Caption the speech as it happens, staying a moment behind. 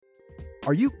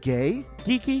Are you gay?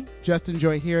 Geeky? Just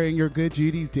enjoy hearing your good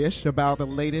Judy's dish about the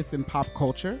latest in pop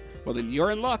culture? Well, then you're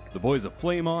in luck. The boys of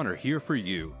Flame On are here for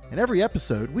you. In every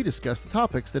episode, we discuss the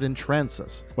topics that entrance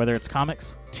us. Whether it's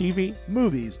comics, TV,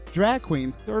 movies, drag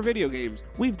queens, or video games,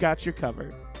 we've got you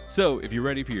covered. So, if you're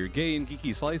ready for your gay and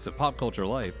geeky slice of pop culture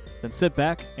life, then sit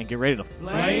back and get ready to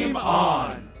Flame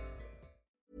on!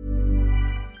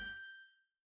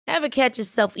 Ever catch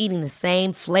yourself eating the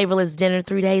same flavorless dinner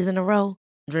 3 days in a row?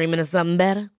 Dreaming of something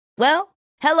better? Well,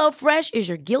 HelloFresh is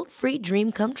your guilt-free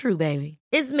dream come true, baby.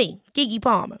 It's me, Keke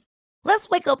Palmer. Let's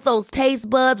wake up those taste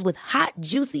buds with hot,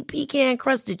 juicy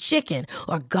pecan-crusted chicken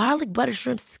or garlic butter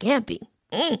shrimp scampi.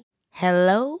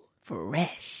 Hello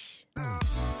Fresh.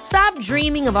 Stop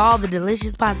dreaming of all the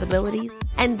delicious possibilities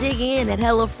and dig in at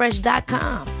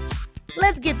HelloFresh.com.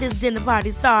 Let's get this dinner party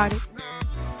started.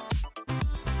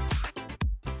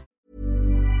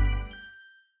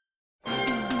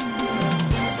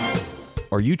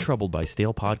 Are you troubled by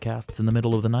stale podcasts in the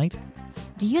middle of the night?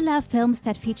 Do you love films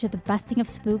that feature the busting of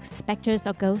spooks, specters,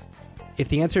 or ghosts? If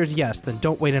the answer is yes, then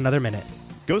don't wait another minute.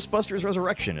 Ghostbusters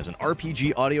Resurrection is an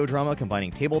RPG audio drama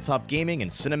combining tabletop gaming and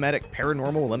cinematic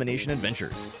paranormal elimination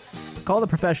adventures. Call the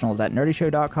professionals at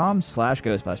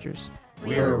nerdyshow.com/Ghostbusters.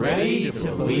 We're ready to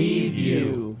believe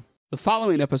you. The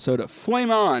following episode of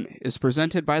Flame On is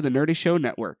presented by the Nerdy Show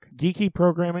Network. Geeky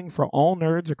programming for all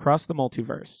nerds across the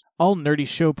multiverse. All Nerdy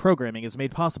Show programming is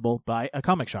made possible by A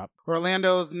Comic Shop,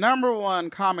 Orlando's #1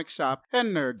 comic shop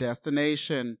and nerd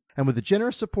destination. And with the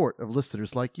generous support of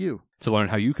listeners like you. To learn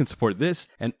how you can support this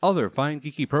and other fine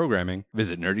geeky programming,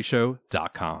 visit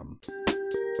nerdyshow.com.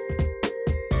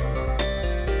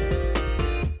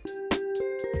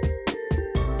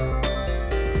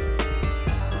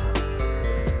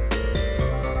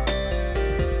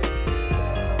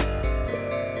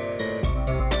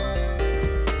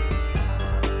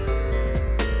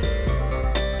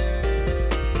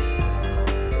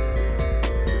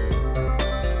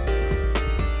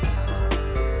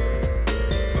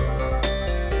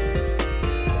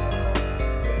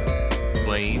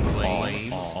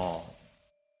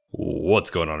 What's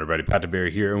going on, everybody? Pat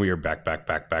DeBerry here, and we are back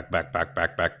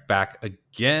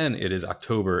again. It is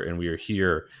October, and we are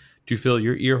here to fill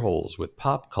your ear holes with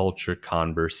pop culture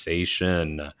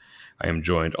conversation. I am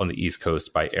joined on the East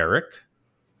Coast by Eric.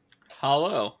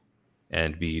 Hello.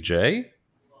 And BJ.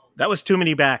 That was too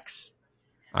many backs.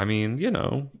 I mean, you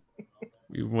know,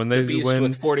 when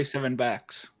with 47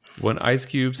 backs. When Ice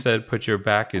Cube said, "Put your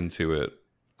back into it,"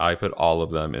 I put all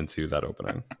of them into that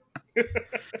opening.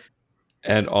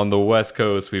 And on the West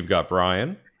Coast, we've got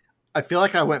Brian. I feel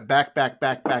like I went back in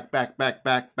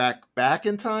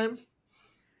time.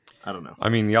 I don't know. I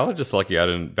mean, y'all are just lucky I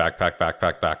didn't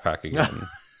backpack again.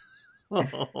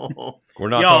 We're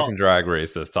not talking Drag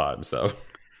Race this time, so.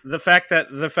 The fact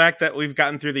that we've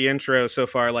gotten through the intro so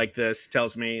far like this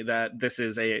tells me that this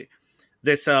podcast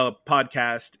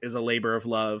is a labor of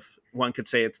love. One could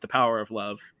say it's the power of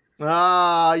love.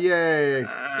 Ah, yay!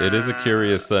 It is a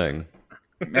curious thing.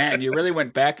 Man, you really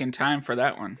went back in time for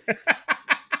that one.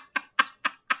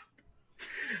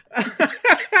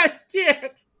 I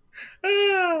can't.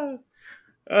 Oh,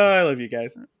 I love you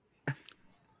guys.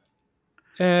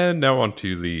 And now on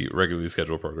to the regularly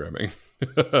scheduled programming.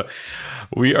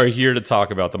 We are here to talk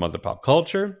about the month of pop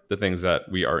culture, the things that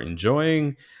we are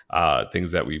enjoying,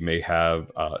 things that we may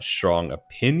have strong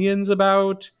opinions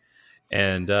about.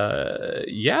 And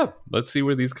let's see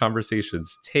where these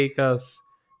conversations take us.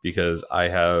 Because I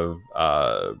have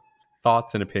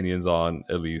thoughts and opinions on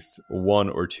at least one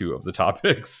or two of the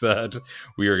topics that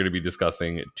we are going to be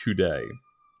discussing today.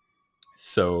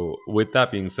 So with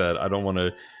that being said, I don't want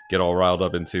to get all riled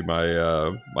up into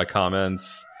my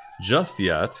comments just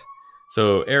yet.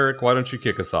 So Eric, why don't you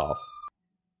kick us off?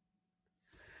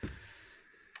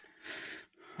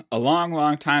 A long,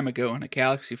 long time ago in a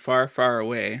galaxy far, far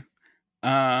away,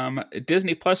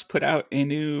 Disney Plus put out a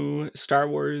new Star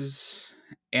Wars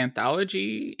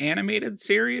anthology animated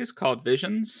series called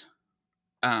Visions,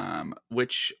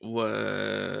 which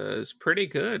was pretty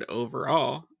good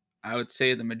overall. I would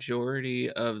say the majority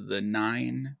of the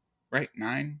nine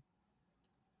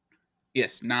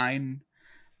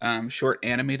short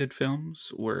animated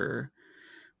films were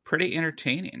pretty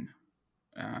entertaining.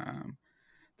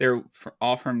 They're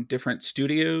all from different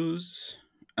studios,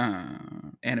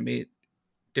 animate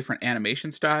different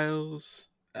animation styles.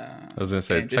 I was going to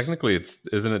say, technically,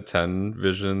 isn't it 10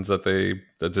 visions that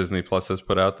Disney Plus has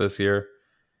put out this year?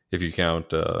 If you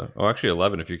count, actually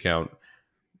 11 if you count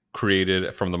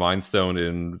created from the Mind Stone,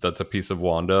 and that's a piece of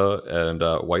Wanda and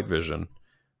White Vision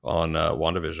on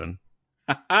WandaVision.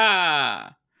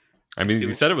 I mean,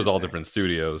 you said it was all different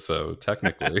studios, so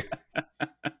technically.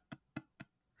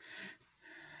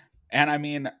 And I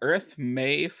mean, Earth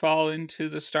may fall into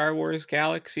the Star Wars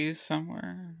galaxies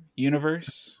somewhere.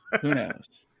 Universe. Who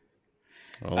knows?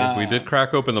 Well, we did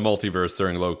crack open the multiverse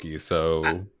during Loki,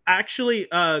 so... Actually,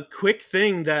 a quick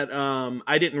thing that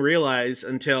I didn't realize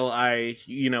until I,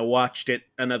 watched it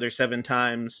another 7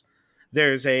 times.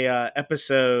 There's a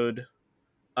episode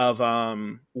of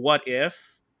What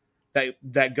If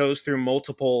that goes through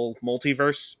multiple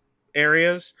multiverse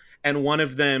areas, and one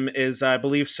of them is, I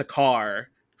believe, Sakaar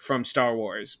from Star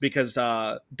Wars, because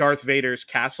Darth Vader's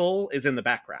castle is in the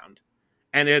background,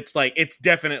 and it's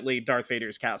definitely Darth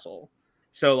Vader's castle.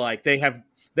 So like they have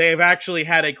actually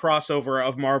had a crossover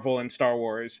of Marvel and Star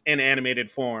Wars in animated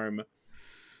form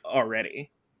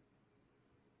already.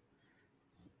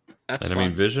 That's fun. I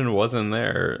mean, Vision wasn't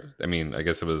there. I mean, I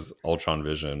guess it was Ultron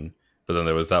Vision, but then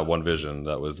there was that one Vision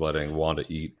that was letting Wanda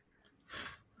eat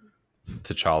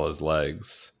T'Challa's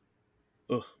legs.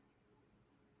 Ugh.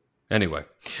 Anyway,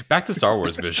 back to Star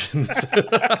Wars Visions.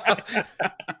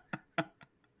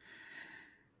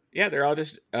 Yeah, they're all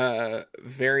just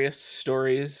various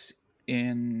stories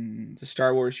in the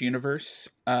Star Wars universe.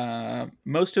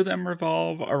 Most of them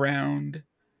revolve around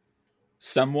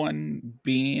someone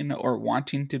being or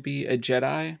wanting to be a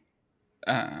Jedi,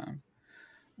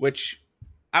 which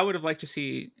I would have liked to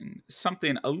see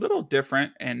something a little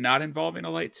different and not involving a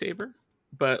lightsaber.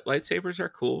 But lightsabers are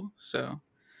cool, so...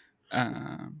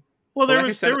 Well, there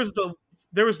was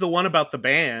the one about the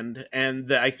band,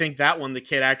 and I think that one the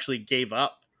kid actually gave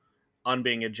up on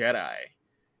being a Jedi,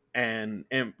 and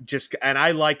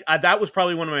I liked that was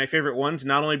probably one of my favorite ones.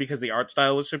 Not only because the art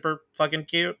style was super fucking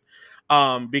cute,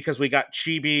 because we got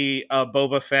Chibi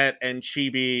Boba Fett and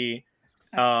Chibi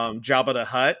Jabba the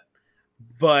Hutt,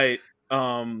 but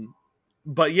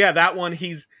yeah, that one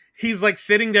he's like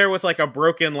sitting there with like a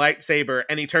broken lightsaber,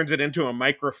 and he turns it into a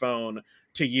microphone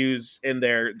to use in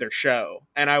their show.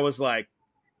 And I was like,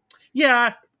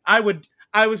 yeah, I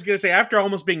was going to say, after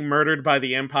almost being murdered by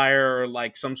the Empire or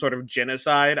like some sort of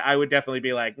genocide, I would definitely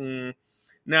be like, no,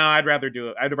 I'd rather do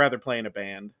it. I'd rather play in a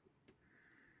band.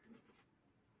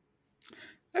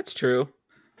 That's true.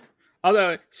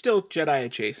 Although still Jedi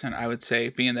adjacent, I would say,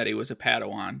 being that he was a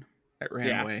Padawan that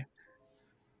ran away.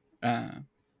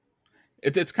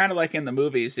 It's kind of like in the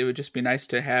movies. It would just be nice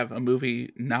to have a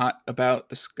movie not about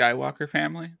the Skywalker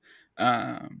family.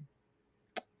 Rogue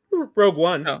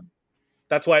One. Oh.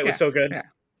 That's why it was so good. Yeah.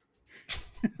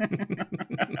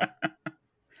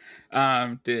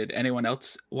 Did anyone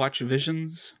else watch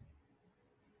Visions?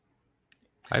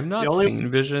 I've not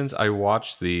seen Visions. I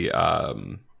watched the...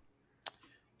 oh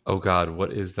God,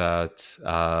 what is that?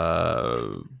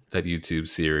 That YouTube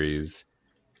series?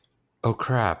 Oh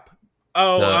crap.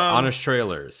 Oh, Honest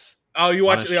Trailers. Oh, you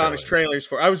watched the Honest Trailers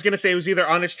for... I was going to say it was either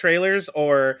Honest Trailers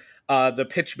or the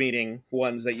pitch meeting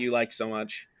ones that you like so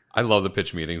much. I love the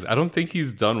pitch meetings. I don't think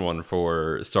he's done one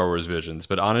for Star Wars Visions,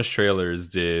 but Honest Trailers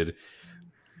did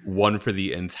one for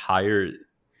the entire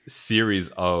series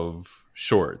of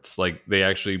shorts. Like they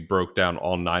actually broke down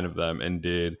all 9 of them and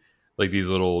did like these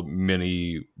little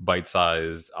mini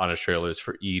bite-sized Honest Trailers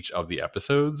for each of the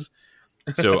episodes.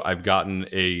 So I've gotten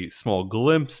a small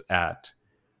glimpse at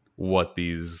what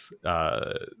these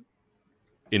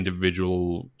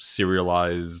individual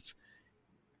serialized,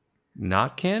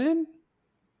 not canon.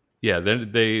 Yeah,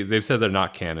 they've said they're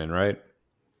not canon, right?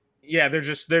 Yeah, they're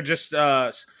just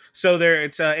so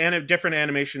it's different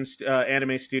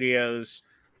anime studios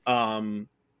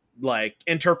like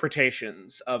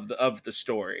interpretations of the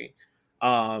story.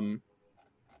 So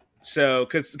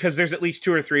because there's at least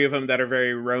 2 or 3 of them that are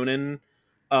very Ronin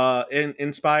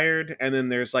inspired, and then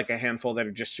there's like a handful that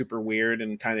are just super weird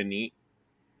and kind of neat.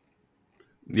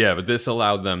 Yeah, but this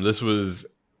allowed them. This was,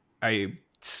 I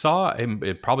saw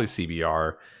it probably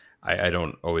CBR. I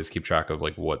don't always keep track of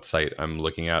like what site I'm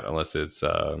looking at unless it's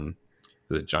a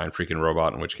giant freaking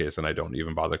robot, in which case then I don't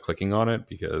even bother clicking on it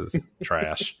because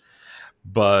trash.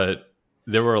 But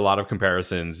there were a lot of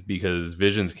comparisons because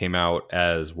Visions came out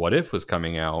as What If was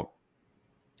coming out,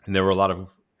 and there were a lot of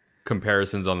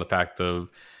comparisons on the fact of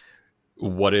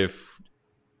What If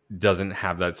doesn't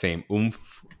have that same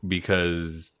oomph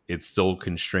because it's still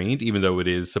constrained, even though it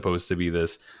is supposed to be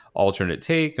this alternate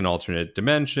take, an alternate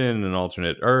dimension, an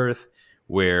alternate Earth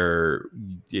where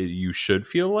you should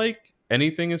feel like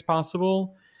anything is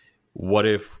possible. What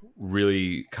If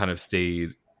really kind of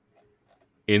stayed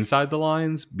inside the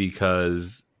lines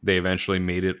because they eventually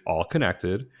made it all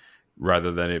connected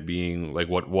rather than it being like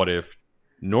what If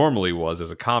normally was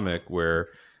as a comic where,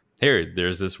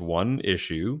 there's this one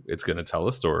issue. It's going to tell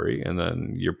a story, and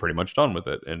then you're pretty much done with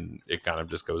it, and it kind of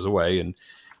just goes away, and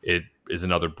it is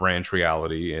another branch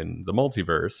reality in the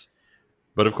multiverse.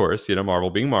 But of course,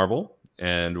 Marvel being Marvel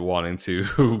and wanting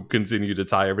to continue to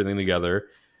tie everything together,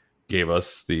 gave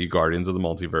us the Guardians of the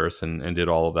Multiverse and did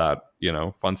all of that,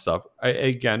 fun stuff.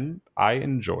 I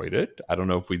enjoyed it. I don't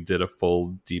know if we did a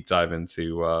full deep dive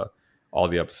into all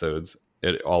the episodes.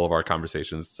 All of our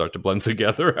conversations start to blend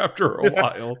together after a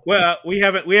while. Well, we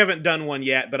haven't done one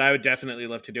yet, but I would definitely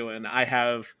love to do it. And I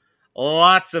have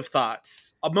lots of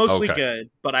thoughts, mostly good,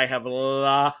 but I have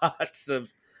lots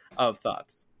of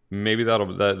thoughts. Maybe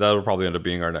that'll probably end up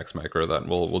being our next micro. Then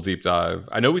we'll deep dive.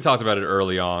 I know we talked about it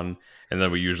early on, and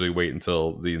then we usually wait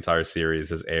until the entire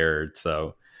series has aired.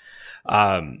 So,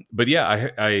 but yeah,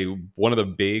 I one of the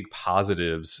big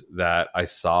positives that I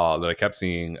saw that I kept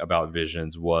seeing about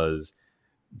Visions was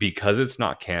because it's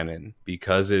not canon,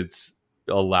 because it's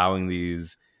allowing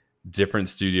these different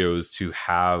studios to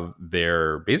have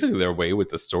their way with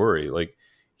the story. Like,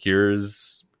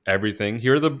 here's everything.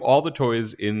 Here are all the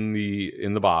toys in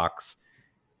the box.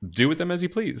 Do with them as you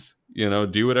please.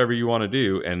 Do whatever you want to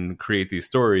do and create these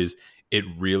stories. It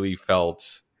really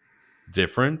felt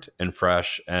different and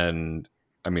fresh. And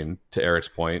I mean, to Eric's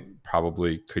point,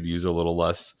 probably could use a little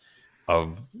less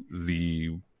of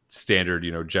the standard,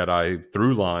 Jedi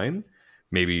through line.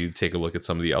 Maybe take a look at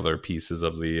some of the other pieces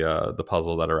of the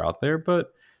puzzle that are out there.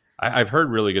 But I've heard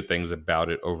really good things about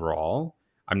it overall.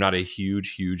 I'm not a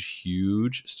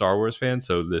huge Star Wars fan,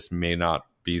 so this may not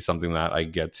be something that I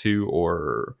get to,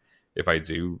 or if I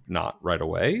do, not right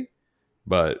away.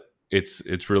 But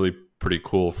it's really pretty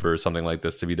cool for something like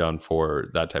this to be done for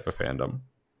that type of fandom.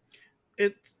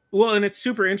 And it's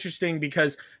super interesting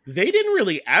because they didn't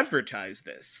really advertise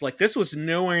this. Like, this was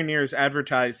nowhere near as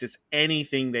advertised as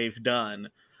anything they've done.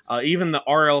 Even the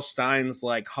R.L. Stine's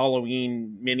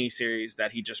Halloween miniseries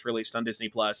that he just released on Disney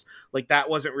Plus, that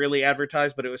wasn't really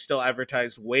advertised, but it was still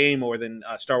advertised way more than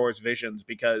Star Wars Visions,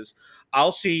 because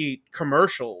I'll see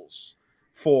commercials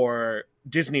for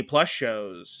Disney Plus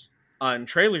shows and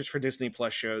trailers for Disney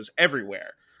Plus shows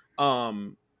everywhere.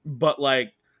 But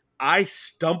I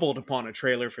stumbled upon a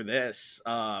trailer for this,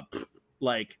 I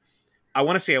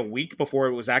want to say a week before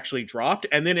it was actually dropped.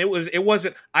 And then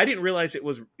I didn't realize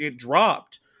it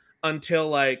dropped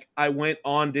until I went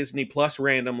on Disney Plus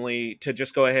randomly to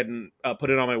just go ahead and put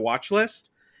it on my watch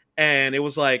list. And it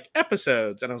was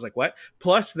episodes. And I was like, what?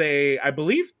 Plus I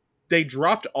believe they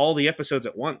dropped all the episodes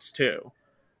at once too.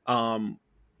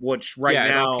 Which now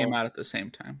it all came out at the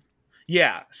same time.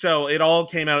 Yeah. So it all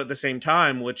came out at the same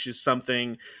time, which is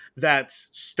something that's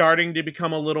starting to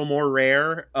become a little more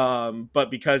rare.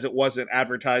 But because it wasn't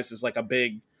advertised as a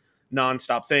big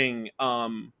nonstop thing,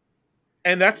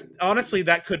 and that's honestly,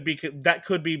 that could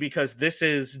be because this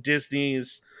is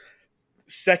Disney's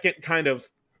second kind of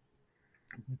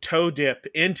toe dip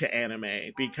into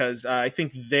anime, because I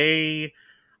think they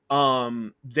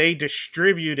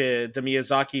distributed the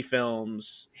Miyazaki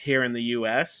films here in the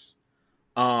US.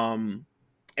 And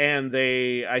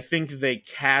I think they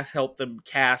helped them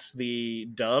cast the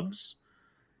dubs,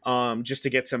 just to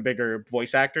get some bigger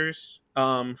voice actors,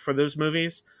 for those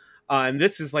movies. And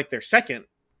this is their second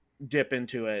dip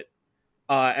into it.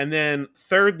 And then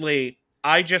thirdly,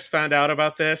 I just found out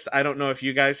about this. I don't know if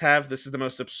you guys have. This is the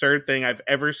most absurd thing I've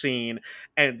ever seen.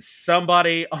 And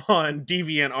somebody on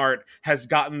DeviantArt has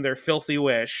gotten their filthy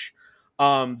wish.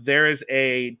 There is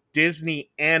a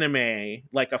Disney anime,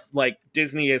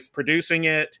 Disney is producing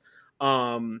it.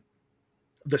 The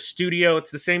studio,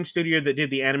 it's the same studio that did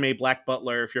the anime Black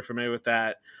Butler, if you're familiar with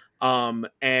that.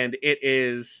 And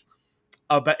it's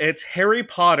Harry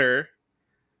Potter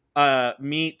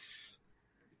meets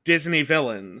Disney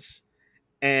villains,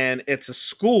 and it's a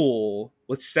school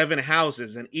with 7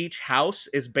 houses, and each house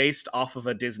is based off of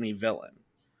a Disney villain.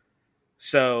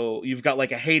 So you've got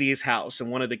a Hades house,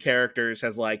 and one of the characters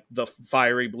has the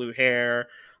fiery blue hair.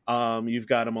 You've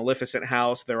got a Maleficent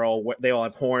house. They all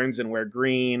have horns and wear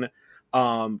green.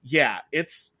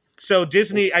 It's so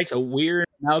Disney. It's a weird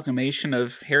amalgamation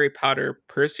of Harry Potter,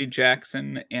 Percy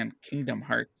Jackson, and Kingdom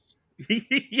Hearts.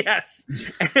 Yes,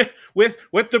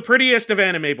 with the prettiest of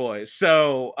anime boys.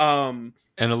 So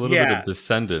and a little bit of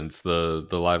Descendants, the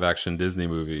live action Disney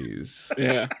movies,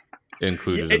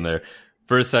 included in there.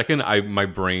 For a second, my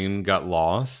brain got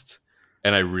lost,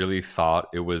 and I really thought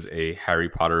it was a Harry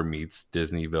Potter meets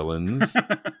Disney villains.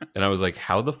 And I was like,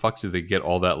 how the fuck did they get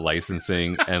all that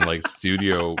licensing and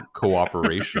studio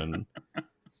cooperation?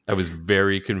 I was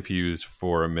very confused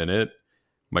for a minute.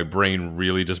 My brain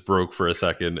really just broke for a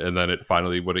second, and then it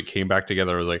finally, when it came back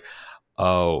together, I was like,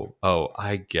 oh,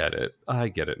 I get it. I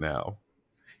get it now.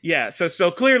 Yeah,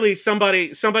 so clearly somebody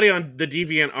on the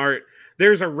DeviantArt,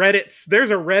 there's a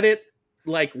Reddit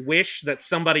like wish that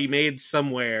somebody made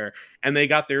somewhere, and they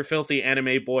got their filthy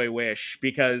anime boy wish,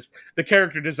 because the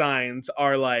character designs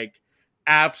are like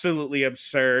absolutely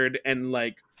absurd and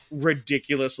like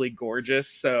ridiculously gorgeous.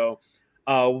 So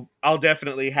I'll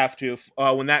definitely have to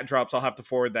when that drops, I'll have to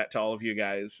forward that to all of you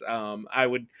guys. I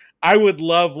would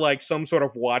love like some sort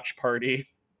of watch party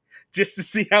just to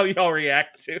see how y'all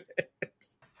react to it.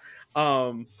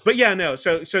 But yeah, no.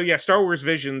 So yeah, Star Wars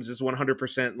Visions is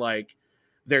 100% like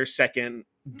their second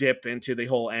dip into the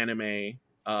whole anime.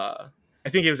 I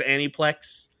think it was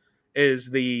Aniplex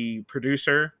is the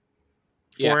producer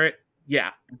for it.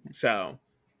 Yeah. So,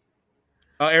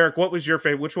 Eric, what was your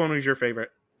favorite? Which one was your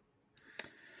favorite?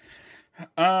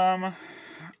 I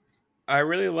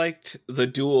really liked The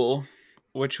Duel,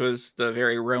 which was the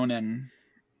very Ronin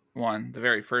one, the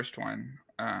very first one,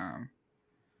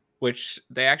 which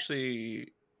they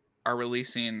actually are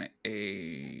releasing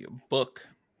a book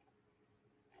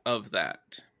of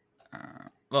that.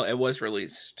 Well, it was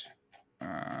released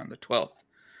on the 12th.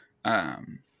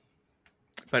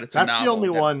 But it's that's the only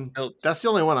one. That's the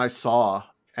only one I saw,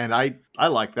 and I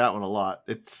like that one a lot.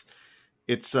 It's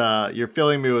you're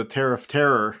filling me with terror of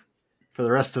terror for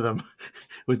the rest of them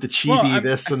with the chibi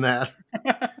this and that.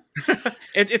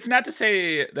 It's not to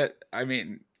say that, I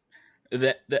mean,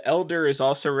 the Elder is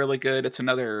also really good. It's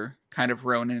another kind of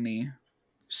Ronin-y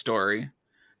story.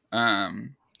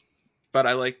 But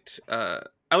I liked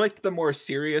the more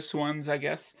serious ones, I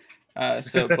guess.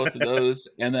 So both of those,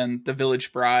 and then The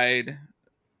Village Bride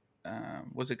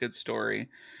was a good story.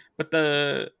 But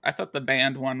I thought the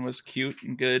band one was cute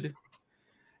and good.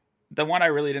 The one I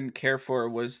really didn't care for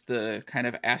was the kind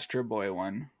of Astro Boy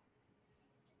one.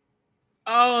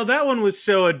 Oh, that one was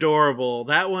so adorable.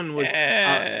 That one was because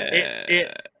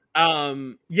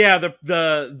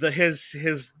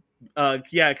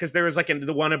there was like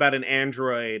the one about an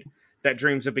android that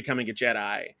dreams of becoming a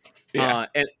Jedi.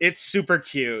 And it's super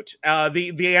cute.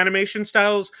 The animation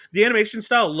style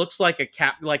looks like a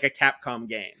Capcom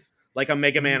game, like a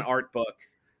Mega Man art book.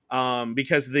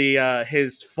 Because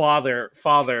his father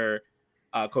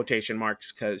quotation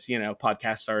marks, because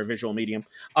podcasts are a visual medium.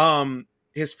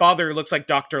 His father looks like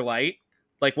Dr. Light,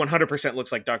 like 100%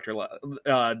 looks like Dr. Light.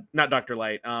 Not Dr.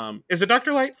 Light. Is it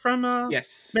Dr. Light from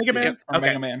yes, Mega Man? Yep, from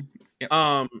Mega Man.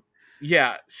 Yep.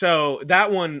 Yeah, so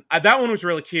that one was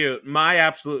really cute. My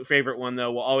absolute favorite one,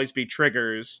 though, will always be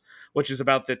Triggers, which is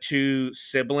about the two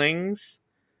siblings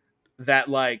that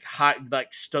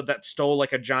stole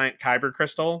like a giant kyber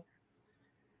crystal.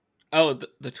 Oh,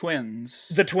 the twins.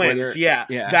 The twins, yeah.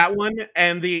 That one,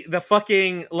 and the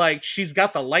fucking, like, she's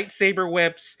got the lightsaber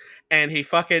whips, and he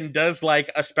fucking does,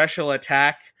 like, a special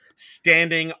attack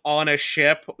standing on a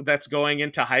ship that's going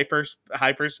into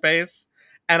hyperspace.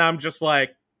 And I'm just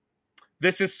like,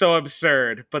 this is so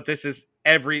absurd, but this is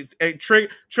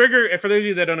Trigger, for those of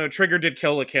you that don't know, Trigger did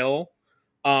Kill la Kill.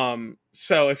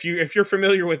 So if you're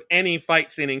familiar with any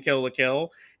fight scene in Kill la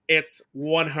Kill, it's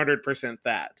 100%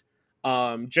 that.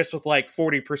 Just with like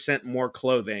 40% more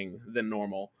clothing than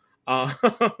normal.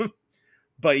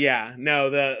 But yeah,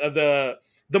 no, the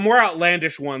more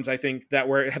outlandish ones, I think that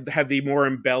had the more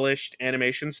embellished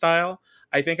animation style,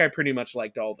 I think I pretty much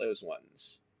liked all those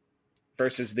ones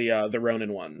versus the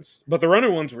Ronin ones. But the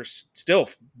Ronin ones were still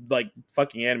like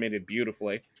fucking animated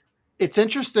beautifully. It's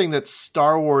interesting that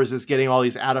Star Wars is getting all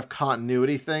these out of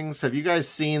continuity things. Have you guys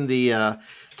seen the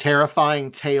Terrifying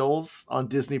Tales on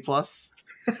Disney Plus?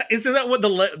 Isn't that what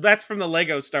that's from the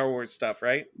Lego Star Wars stuff,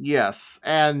 right? Yes.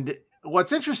 And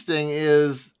what's interesting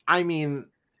is, I mean,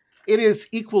 it is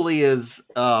equally as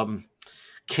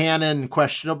canon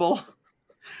questionable,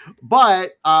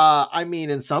 but I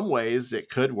mean, in some ways it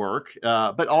could work,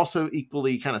 but also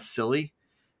equally kind of silly,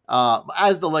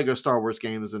 as the Lego Star Wars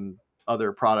games and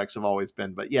other products have always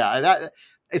been. But yeah,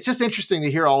 it's just interesting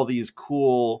to hear all these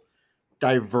cool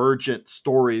divergent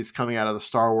stories coming out of the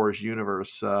Star Wars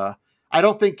universe. I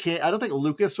don't think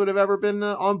Lucas would have ever been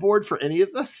on board for any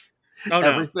of this. Oh,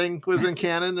 no. Everything was in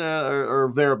canon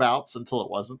or thereabouts until it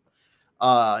wasn't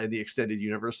in the extended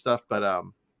universe stuff. But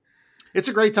it's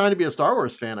a great time to be a Star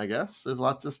Wars fan, I guess. There's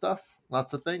lots of stuff,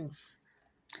 lots of things.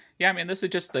 Yeah, I mean, this is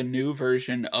just the new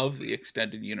version of the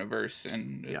extended universe,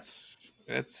 and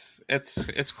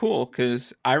it's cool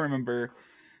because I remember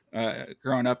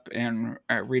growing up and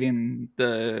reading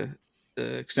the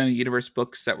extended universe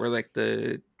books that were like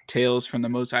the Tales from the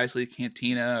Mos Eisley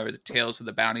Cantina or the Tales of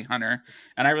the Bounty Hunter,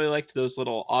 and I really liked those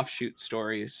little offshoot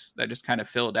stories that just kind of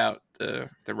filled out the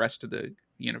rest of the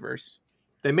universe.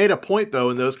 They made a point though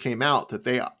when those came out that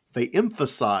they they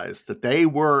emphasized that they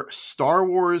were Star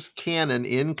Wars canon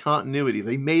in continuity.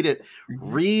 They made it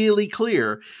really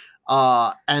clear.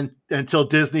 And until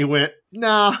Disney went,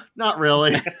 nah, not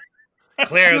really.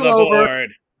 Clear the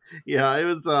board. Yeah, it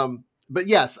was. But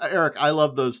yes, Eric, I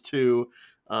love those two.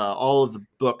 All of the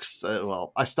books.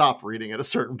 Well, I stopped reading at a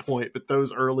certain point, but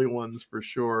those early ones for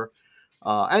sure.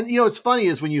 And it's funny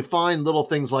is when you find little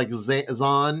things like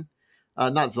Thrawn.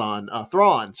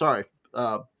 Sorry,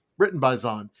 written by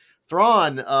Zahn.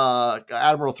 Thrawn,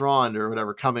 Admiral Thrawn or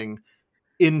whatever, coming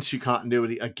into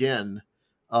continuity again.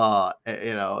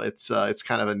 It's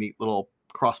kind of a neat little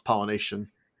cross-pollination.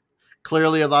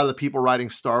 Clearly, a lot of the people writing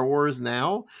Star Wars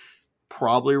now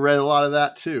probably read a lot of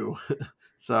that too.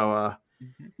 So,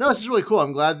 no, this is really cool.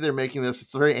 I'm glad they're making this.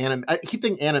 It's very I keep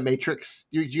thinking Animatrix.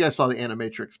 You guys saw the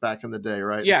Animatrix back in the day,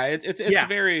 right? Yeah, it's a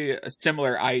very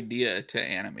similar idea to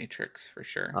Animatrix for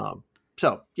sure.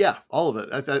 So yeah, all of it.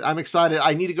 I'm excited.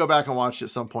 I need to go back and watch it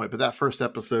at some point. But that first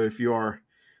episode, if you are a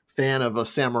fan of a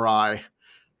samurai,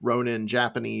 Ronin,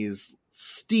 Japanese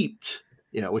steeped,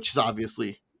 which is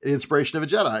obviously the inspiration of a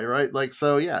Jedi, right? Like,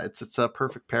 so yeah, it's a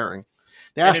perfect pairing.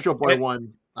 The Astro Boy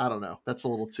one, I don't know. That's a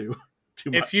little too much.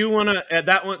 If you want to add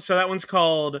that one, so that one's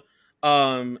called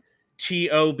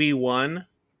TOB1,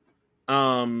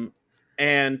 and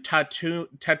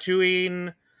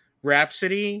Tatooine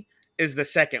Rhapsody is the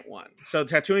second one. So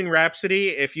Tatooine Rhapsody,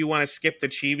 if you want to skip the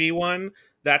Chibi one,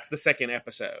 that's the second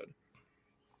episode.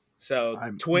 So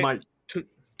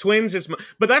Twins is,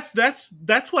 but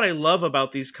that's what I love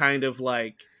about these kind of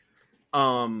like,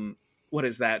 what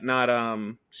is that?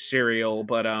 Not serial,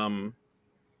 but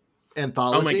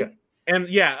anthology. Oh my god! And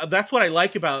yeah, that's what I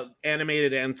like about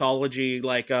animated anthology,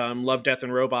 like Love, Death,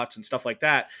 and Robots and stuff like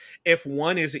that. If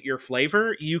one isn't your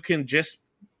flavor, you can just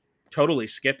totally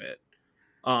skip it,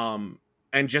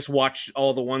 and just watch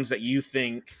all the ones that you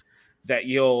think that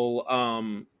you'll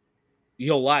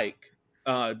like,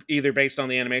 either based on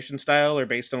the animation style or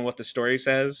based on what the story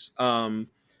says.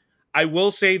 I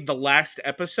will say the last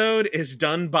episode is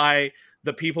done by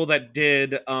the people that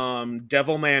did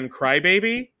Devilman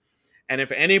Crybaby. And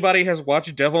if anybody has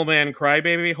watched Devilman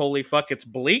Crybaby, holy fuck, it's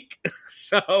bleak.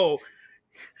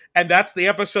 And that's the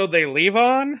episode they leave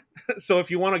on. So if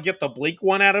you want to get the bleak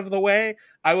one out of the way,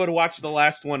 I would watch the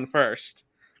last one first,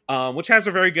 which has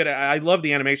a very good, I love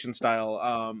the animation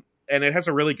style, and it has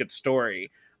a really good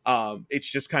story. It's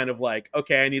just kind of like,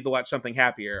 okay, I need to watch something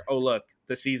happier. Oh, look,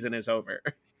 the season is over.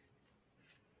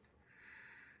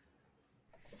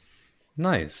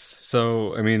 Nice.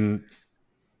 So, I mean,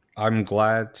 I'm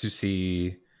glad to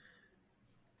see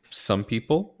some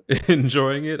people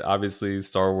enjoying it. Obviously,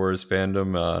 Star Wars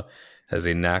fandom has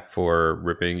a knack for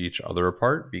ripping each other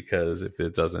apart, because if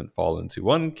it doesn't fall into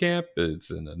one camp,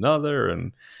 it's in another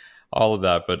and all of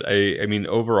that. But I mean,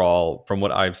 overall, from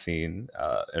what I've seen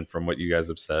and from what you guys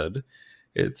have said,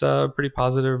 it's a pretty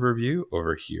positive review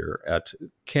over here at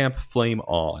Camp Flame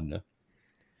On.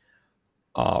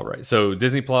 All right, so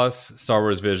Disney Plus, Star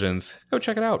Wars Visions, go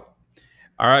check it out.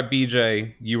 All right,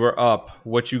 BJ, you were up.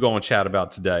 What you going to chat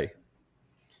about today?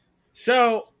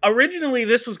 So originally,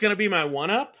 this was going to be my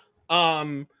one-up.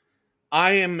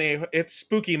 It's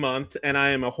spooky month, and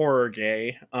I am a horror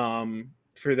gay.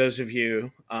 For those of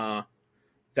you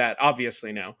that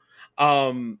obviously know,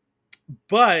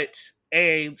 but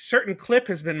a certain clip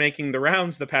has been making the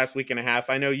rounds the past week and a half.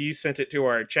 I know you sent it to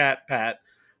our chat, Pat.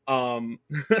 And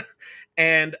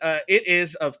it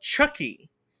is of Chucky,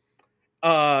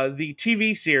 the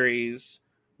TV series,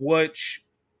 which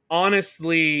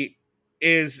honestly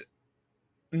is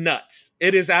nuts.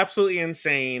 It is absolutely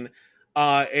insane.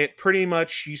 It pretty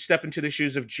much, you step into the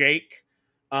shoes of Jake,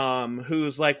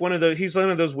 who's like he's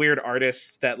one of those weird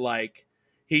artists that like,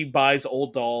 he buys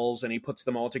old dolls and he puts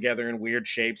them all together in weird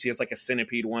shapes. He has like a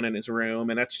centipede one in his room,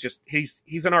 and that's just,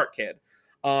 he's an art kid.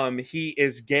 He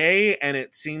is gay, and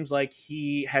it seems like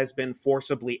he has been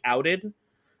forcibly outed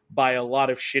by a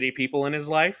lot of shitty people in his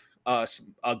life, a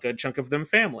good chunk of them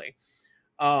family.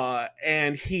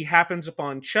 And he happens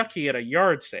upon Chucky at a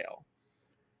yard sale.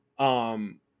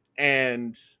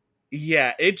 And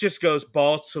yeah, it just goes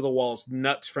balls to the walls,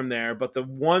 nuts from there. But the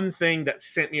one thing that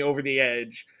sent me over the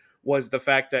edge was the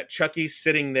fact that Chucky's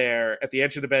sitting there at the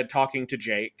edge of the bed talking to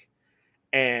Jake,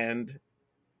 and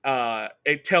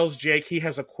it tells Jake he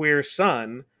has a queer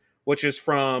son, which is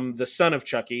from The Son of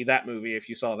Chucky, that movie, if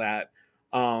you saw that.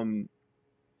 And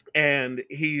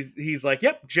he's like,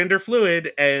 yep, gender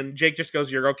fluid. And Jake just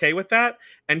goes, you're okay with that?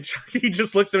 And Chucky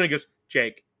just looks at him and goes,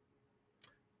 Jake,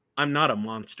 I'm not a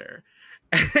monster.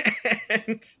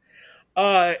 And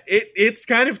it's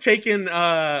kind of taken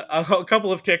a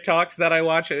couple of TikToks that I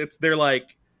watch. They're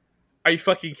like, Are you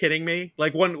fucking kidding me?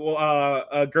 Like one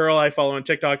a girl I follow on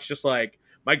TikTok's just like,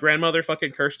 my grandmother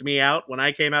fucking cursed me out when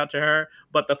I came out to her,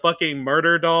 but the fucking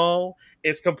murder doll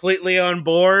is completely on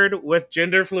board with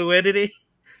gender fluidity.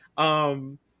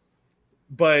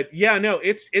 But yeah, no,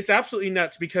 it's absolutely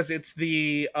nuts because it's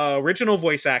the original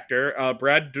voice actor,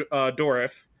 Brad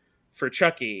Dourif, for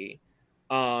Chucky.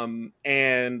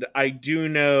 And I do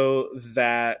know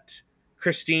that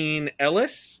Christine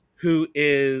Ellis, who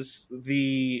is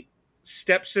the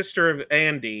stepsister of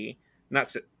Andy,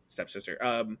 not stepsister,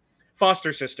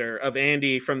 foster sister of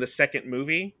Andy from the second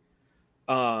movie,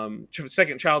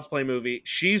 second Child's Play movie,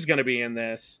 she's going to be in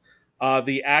this.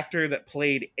 The actor that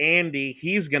played Andy,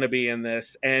 he's going to be in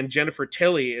this. And Jennifer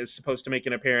Tilly is supposed to make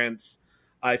an appearance,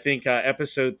 I think,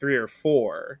 episode 3 or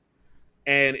 4.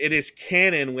 And it is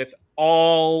canon with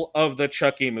all of the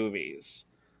Chucky movies.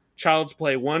 Child's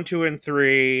Play 1, 2, and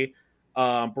 3,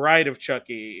 Bride of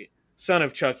Chucky, Son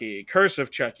of Chucky, Curse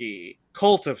of Chucky,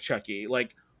 Cult of Chucky,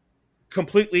 like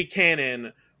completely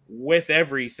canon with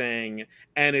everything.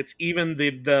 And it's even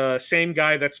the same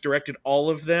guy that's directed all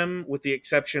of them, with the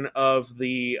exception of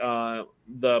the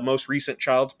most recent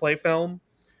Child's Play film.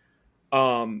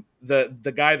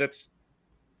 The guy that's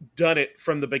done it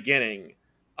from the beginning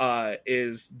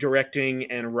is directing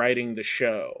and writing the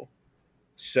show.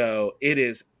 So it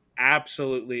is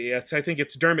absolutely, I think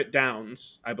it's Dermot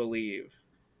Downs, I believe.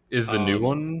 Is the new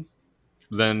one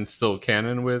then still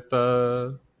canon with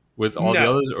all the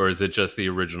others, or is it just the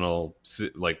original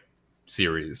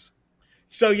series?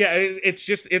 So yeah, it's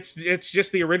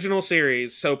just the original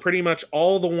series. So pretty much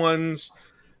all the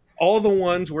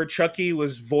ones where Chucky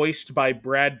was voiced by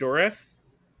Brad Dourif,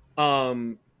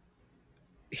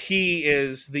 he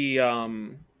is the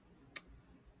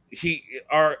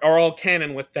are all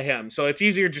canon with him. So it's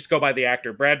easier to just go by the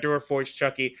actor. Brad Dourif voiced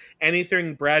Chucky.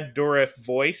 Anything Brad Dourif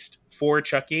voiced for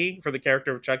Chucky, for the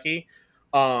character of Chucky,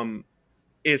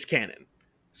 is canon.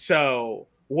 So,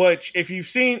 which if you've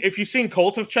seen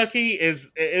Cult of Chucky,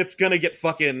 it's gonna get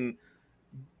fucking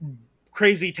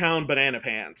crazy town banana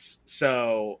pants.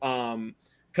 So,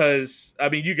 because I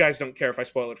mean, you guys don't care if I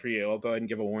spoil it for you. I'll go ahead and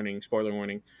give a warning, spoiler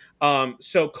warning.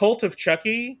 So Cult of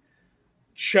Chucky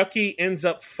ends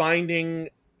up finding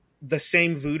the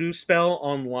same voodoo spell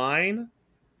online,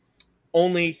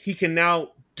 only he can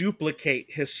now duplicate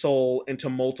his soul into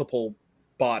multiple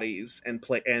bodies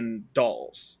and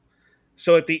dolls.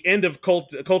 So at the end of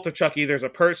Cult of Chucky, there's a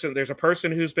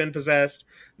person who's been possessed.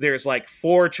 There's like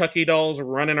 4 Chucky dolls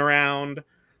running around.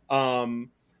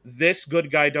 This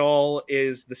good guy doll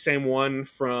is the same one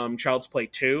from Child's Play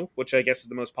 2, which I guess is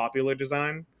the most popular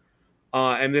design.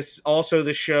 And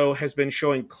the show has been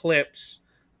showing clips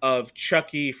of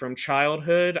Chucky from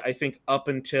childhood, I think up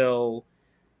until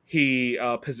he,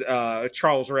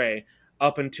 Charles Ray,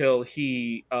 up until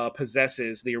he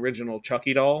possesses the original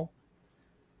Chucky doll,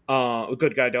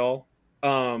 good guy doll.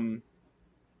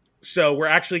 So we're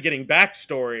actually getting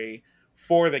backstory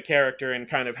for the character and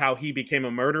kind of how he became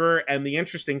a murderer. And the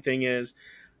interesting thing is,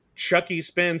 Chucky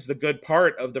spends the good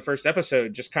part of the first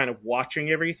episode just kind of watching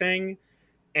everything,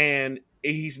 and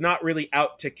he's not really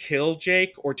out to kill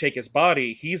Jake or take his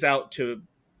body. He's out to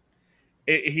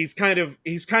he's kind of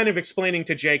explaining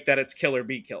to Jake that it's kill or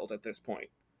be killed at this point.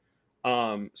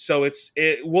 So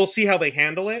we'll see how they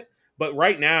handle it, but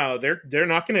right now they're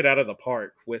knocking it out of the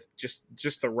park with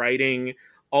just the writing,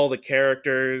 all the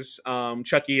characters.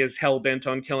 Chucky is hell-bent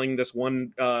on killing this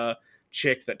one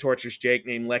chick that tortures Jake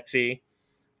named Lexi.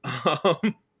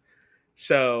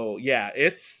 So yeah,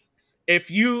 it's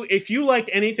if you like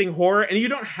anything horror, and you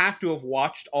don't have to have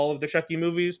watched all of the Chucky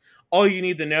movies, all you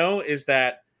need to know is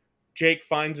that Jake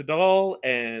finds a doll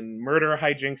and murder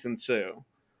hijinks ensue.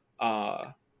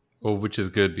 Well, which is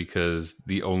good because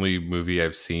the only movie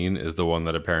I've seen is the one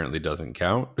that apparently doesn't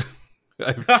count.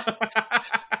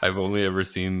 I've only ever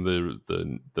seen the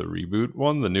reboot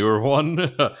one, the newer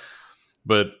one.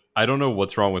 But I don't know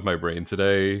what's wrong with my brain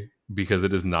today, because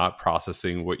it is not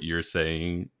processing what you're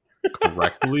saying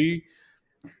correctly.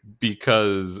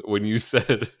 Because when you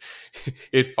said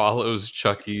it follows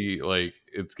Chucky, like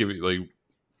it's giving like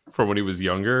from when he was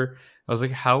younger, I was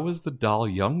like, how was the doll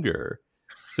younger?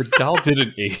 The doll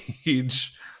didn't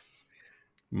age.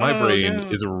 My brain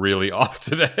is really off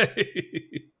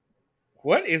today.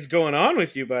 What is going on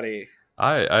with you, buddy?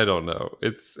 I don't know.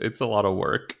 It's a lot of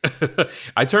work.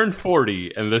 I turned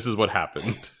 40 and this is what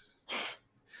happened.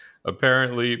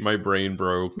 Apparently my brain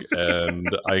broke and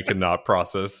I cannot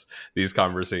process these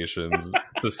conversations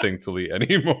succinctly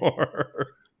anymore.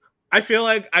 I feel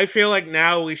like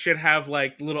now we should have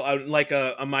like little like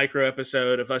a micro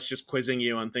episode of us just quizzing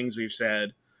you on things we've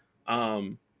said,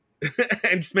 and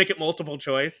just make it multiple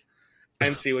choice.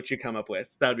 and see what you come up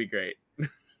with. That'd be great.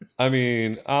 I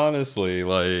mean, honestly,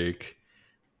 like,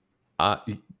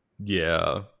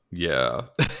 yeah.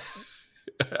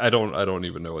 I don't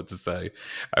even know what to say.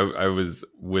 I was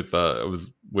with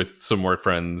some work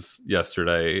friends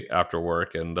yesterday after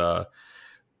work, and one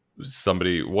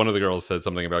of the girls said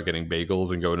something about getting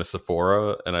bagels and going to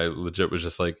Sephora, and I legit was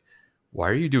just like, why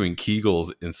are you doing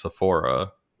Kegels in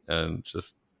Sephora? And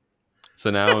just so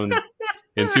now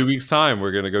in 2 weeks time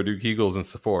we're gonna go do Kegels in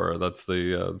Sephora. That's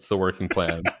the working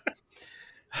plan.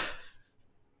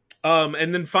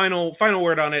 And then final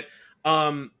word on it.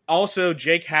 Also,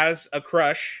 Jake has a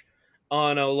crush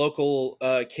on a local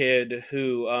kid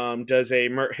who does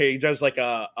like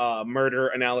a murder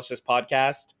analysis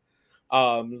podcast,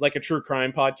 like a true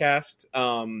crime podcast.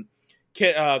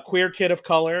 Queer kid of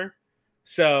color.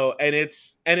 So, and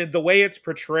the way it's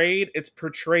portrayed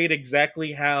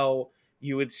exactly how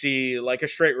you would see like a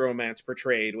straight romance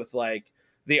portrayed, with like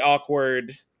the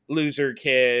awkward loser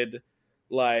kid,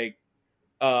 like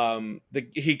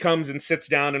he comes and sits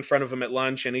down in front of him at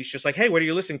lunch, and he's just like, hey, what are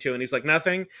you listening to? And he's like,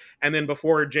 nothing. And then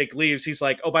before Jake leaves, he's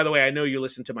like, oh, by the way, I know you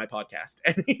listen to my podcast.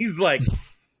 And he's like,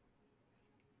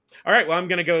 all right, well, I'm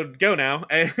gonna go now.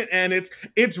 And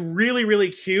it's really, really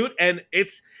cute, and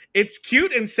it's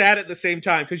cute and sad at the same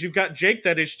time, because you've got Jake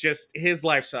that is just, his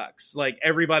life sucks, like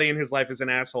everybody in his life is an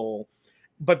asshole,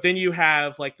 but then you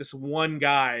have like this one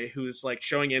guy who's like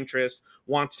showing interest,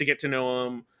 wants to get to know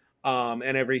him,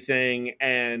 and everything,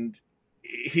 and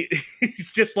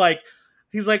he's just like,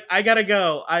 I gotta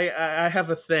go, I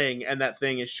have a thing, and that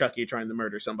thing is Chucky trying to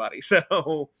murder somebody.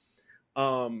 So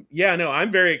yeah, no,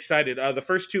 I'm very excited. The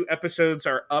first 2 episodes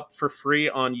are up for free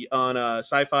on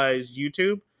Sci-Fi's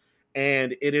YouTube,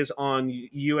 and it is on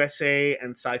USA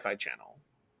and Sci-Fi Channel.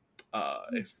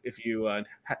 If you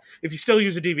still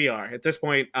use a DVR at this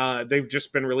point, they've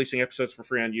just been releasing episodes for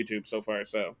free on YouTube so far,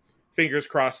 so fingers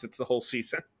crossed it's the whole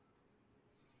season.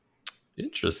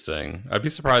 Interesting. I'd be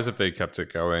surprised if they kept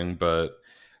it going, but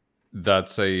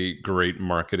that's a great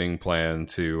marketing plan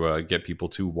to get people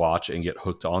to watch and get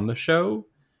hooked on the show,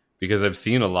 because I've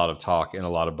seen a lot of talk and a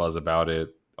lot of buzz about it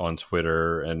on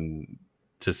Twitter, and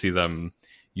to see them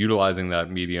utilizing that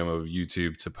medium of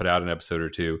YouTube to put out an episode or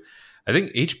 2. I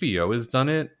think HBO has done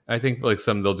it. I think like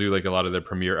they'll do like a lot of their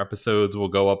premiere episodes will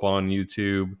go up on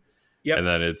YouTube. Yep. And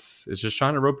then it's just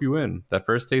trying to rope you in. That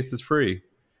first taste is free.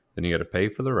 Then you got to pay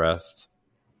for the rest.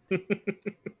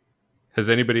 Has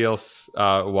anybody else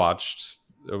watched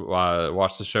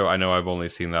the show? I know I've only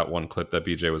seen that one clip that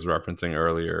BJ was referencing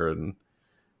earlier, and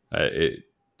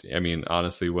I mean,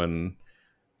 honestly, when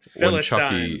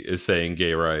Chucky is saying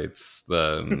gay rights,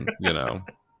 then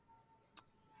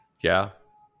yeah,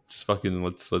 just fucking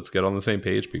let's get on the same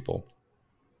page, people.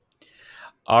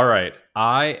 All right,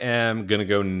 I am gonna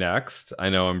go next. I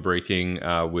know I'm breaking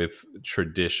with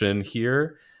tradition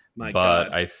here. But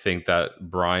God. I think that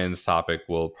Brian's topic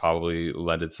will probably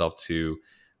lend itself to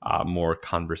more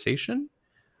conversation.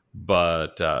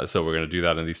 But so we're going to do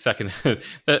that in the second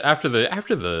after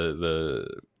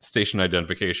the station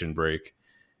identification break.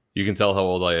 You can tell how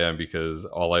old I am, because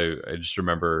I just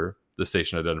remember the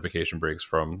station identification breaks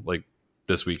from like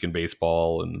This Week in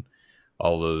Baseball and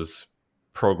all those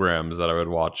programs that I would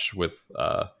watch with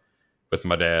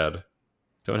my dad.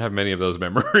 Don't have many of those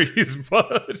memories,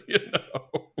 but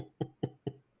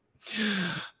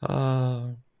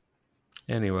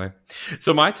anyway,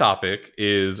 so my topic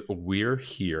is We're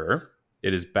Here.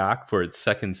 It is back for its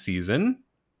 2nd season.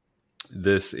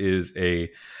 This is a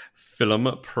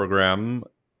film program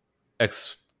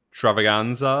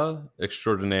extravaganza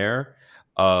extraordinaire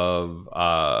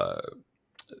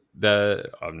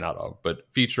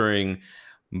featuring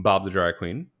Bob the Drag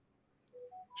Queen,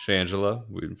 Shangela,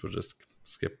 we'll just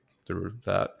skip through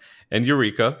that, and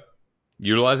Eureka,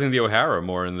 utilizing the O'Hara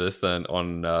more in this than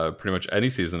on pretty much any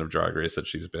season of Drag Race that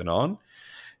she's been on.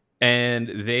 And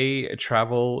they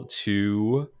travel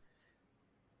to,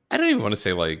 I don't even want to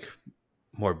say like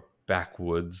more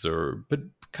backwoods, but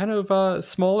kind of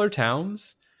smaller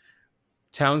towns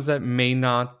that may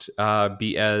not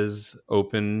be as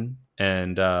open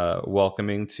and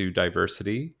welcoming to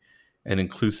diversity and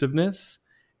inclusiveness.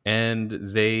 And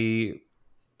they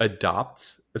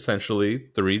adopt essentially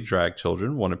 3 drag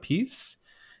children, 1 apiece,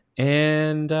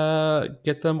 and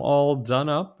get them all done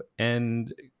up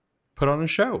and put on a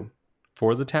show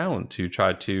for the town to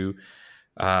try to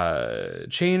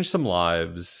change some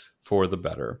lives for the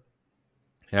better.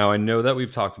 Now, I know that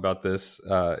we've talked about this.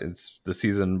 It's the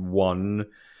season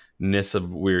 1-ness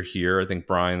of We're Here. I think,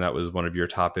 Brian, that was one of your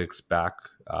topics back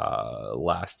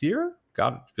last year.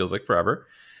 God, it feels like forever.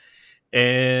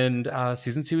 And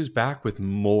season 2 is back with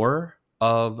more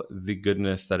of the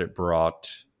goodness that it brought,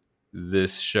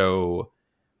 this show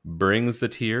brings the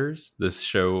tears. This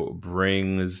show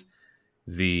brings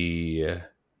the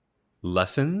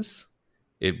lessons.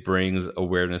 It brings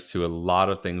awareness to a lot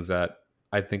of things that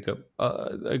I think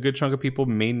a good chunk of people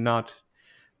may not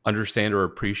understand or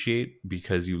appreciate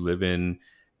because you live in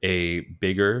a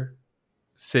bigger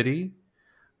city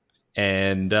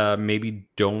and maybe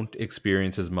don't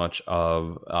experience as much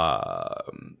of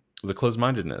the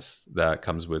closed-mindedness that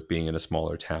comes with being in a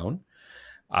smaller town.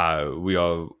 We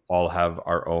all have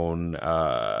our own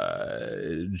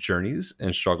journeys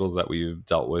and struggles that we've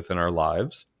dealt with in our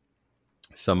lives.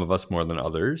 Some of us more than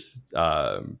others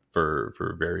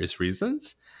for various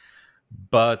reasons.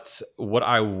 But what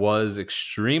I was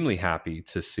extremely happy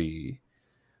to see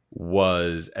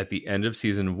was at the end of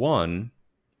season 1,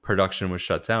 production was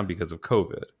shut down because of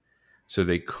COVID. So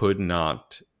they could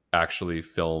not actually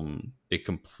film a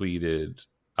completed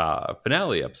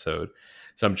finale episode.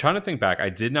 So I'm trying to think back. I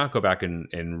did not go back and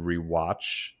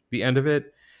rewatch the end of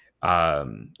it.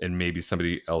 And maybe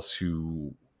somebody else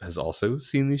who has also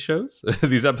seen these shows,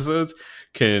 these episodes,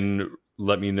 can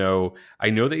let me know.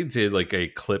 I know they did like a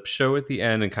clip show at the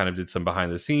end and kind of did some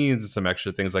behind the scenes and some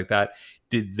extra things like that.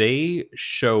 Did they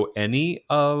show any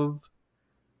of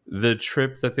the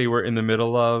trip that they were in the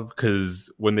middle of?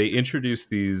 Because when they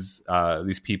introduced these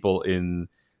people in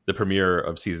the premiere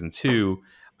of season 2,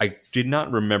 I did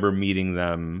not remember meeting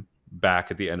them back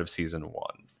at the end of season 1.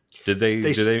 Did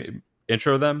they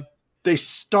intro them? They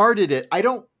started it. I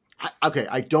don't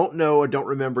know. I don't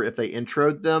remember if they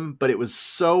introed them, but it was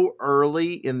so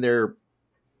early in their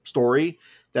story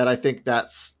that I think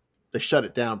they shut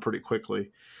it down pretty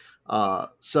quickly.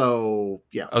 So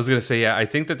yeah, I was gonna say, I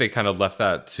think that they kind of left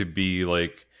that to be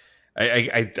like,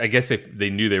 I guess they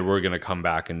knew they were gonna come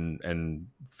back and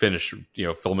finish,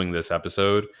 filming this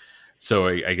episode. So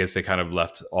I guess they kind of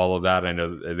left all of that. I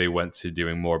know they went to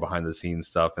doing more behind the scenes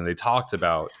stuff, and they talked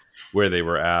about where they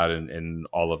were at and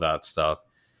all of that stuff.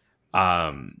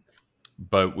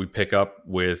 But we pick up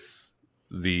with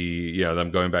them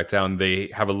going back down.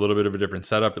 They have a little bit of a different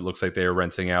setup. It looks like they are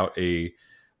renting out a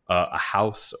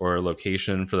house or a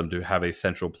location for them to have a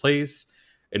central place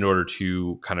in order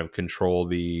to kind of control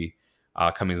the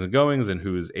comings and goings and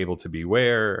who's able to be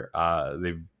where.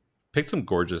 They've picked some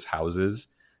gorgeous houses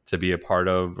to be a part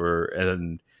of,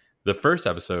 and the first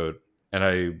episode, and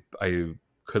I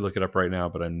could look it up right now,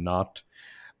 but I'm not.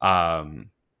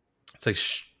 It's like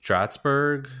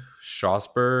Strasbourg.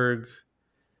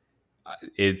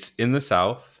 It's in the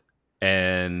South,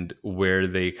 and where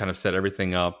they kind of set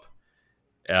everything up.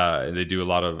 They do a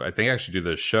lot of, I think actually do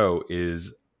the show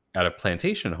is at a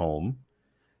plantation home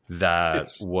where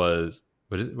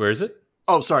is it?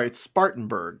 Oh, sorry. It's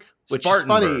Spartanburg, which is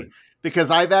funny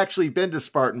because I've actually been to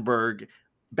Spartanburg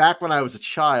back when I was a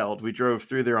child. We drove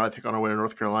through there, I think, on our way to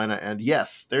North Carolina. And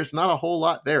yes, there's not a whole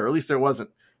lot there. At least there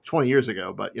wasn't 20 years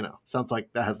ago, but sounds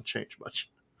like that hasn't changed much.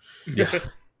 Yeah.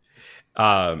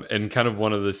 And kind of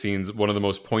one of the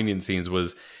most poignant scenes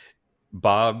was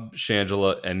Bob,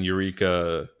 Shangela, and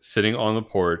Eureka sitting on the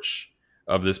porch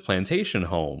of this plantation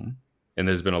home. And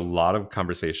there's been a lot of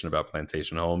conversation about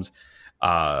plantation homes,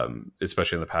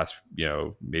 especially in the past,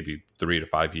 maybe 3 to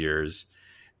 5 years.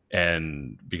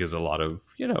 And because a lot of,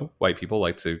 white people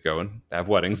like to go and have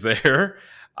weddings there,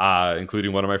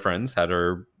 including one of my friends had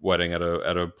her wedding at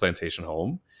a plantation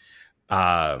home.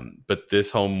 But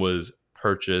this home was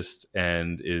purchased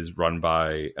and is run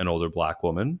by an older Black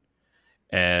woman.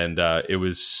 And it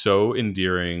was so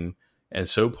endearing and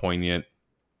so poignant.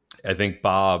 I think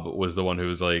Bob was the one who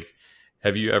was like,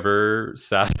 have you ever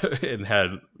sat and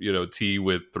had, tea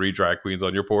with 3 drag queens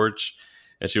on your porch?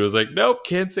 And she was like, nope,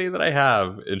 can't say that I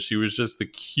have. And she was just the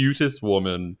cutest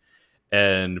woman.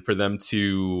 And for them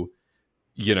to,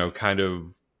 kind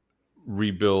of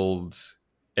rebuild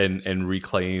and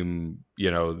reclaim,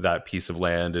 that piece of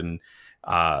land and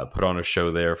put on a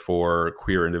show there for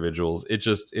queer individuals. It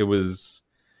was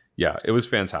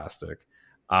fantastic.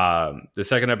 The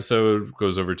second episode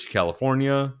goes over to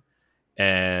California,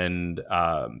 and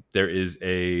there is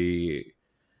a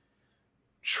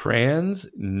trans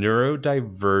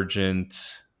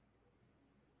neurodivergent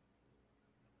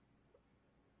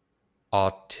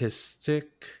autistic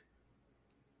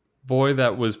boy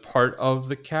that was part of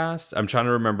the cast. I'm trying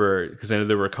to remember because I know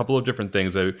there were a couple of different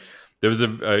things. There was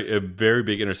a very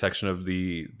big intersection of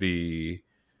the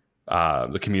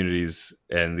communities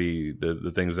and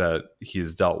the things that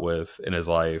he's dealt with in his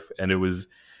life, and it was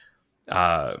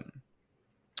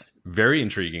very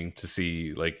intriguing to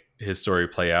see like his story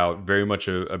play out. Very much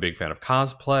a big fan of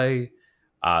cosplay,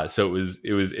 so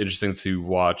it was interesting to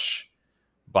watch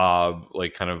Bob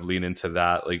like kind of lean into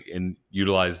that, like, and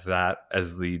utilize that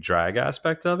as the drag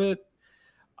aspect of it.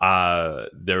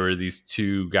 There were these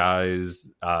two guys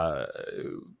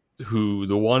who,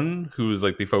 the one who was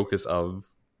like the focus of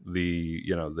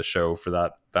the show for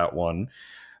that one,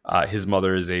 his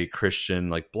mother is a Christian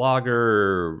like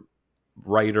blogger,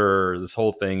 writer, this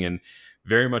whole thing, and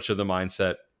very much of the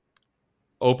mindset,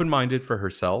 open-minded for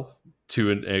herself to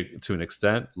an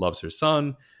extent, loves her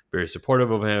son, very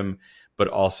supportive of him, but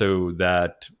also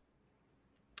that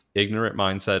ignorant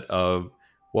mindset of,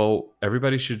 well,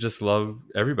 everybody should just love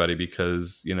everybody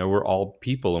because, we're all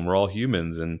people and we're all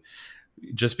humans. And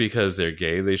just because they're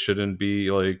gay, they shouldn't be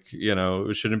like,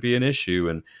 it shouldn't be an issue.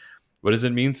 And what does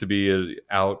it mean to be an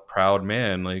out proud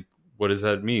man? Like, what does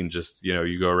that mean? Just,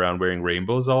 you go around wearing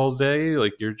rainbows all day.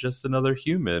 Like, you're just another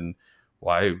human.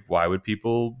 Why would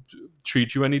people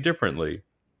treat you any differently?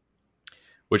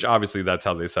 Which obviously that's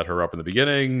how they set her up in the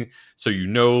beginning. So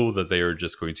that they are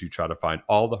just going to try to find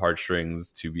all the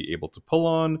heartstrings to be able to pull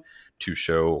on to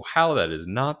show how that is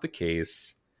not the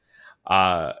case.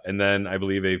 And then I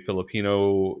believe a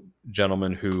Filipino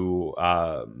gentleman who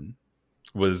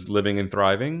was living and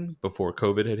thriving before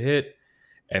COVID had hit,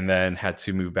 and then had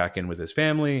to move back in with his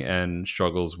family and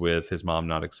struggles with his mom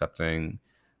not accepting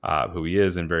who he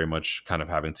is and very much kind of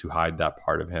having to hide that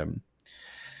part of him.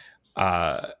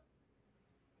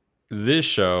 This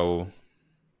show,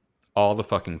 all the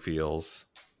fucking feels,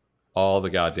 all the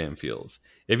goddamn feels.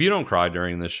 If you don't cry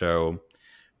during this show,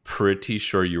 pretty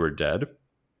sure you are dead.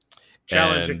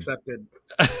 Challenge accepted.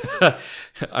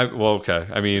 Okay.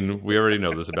 I mean, we already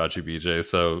know this about you, BJ,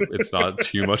 so it's not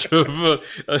too much of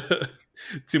a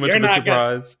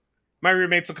surprise. My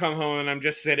roommates will come home and I'm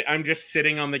just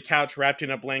sitting on the couch wrapped in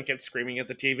a blanket screaming at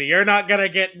the TV. You're not gonna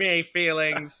get me,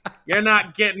 feelings. You're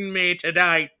not getting me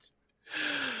tonight.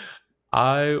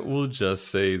 I will just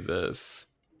say this.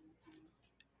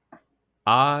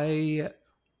 I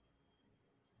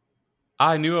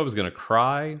knew I was gonna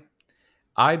cry.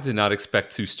 I did not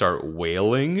expect to start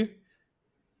wailing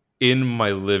in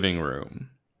my living room.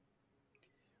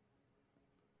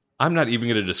 I'm not even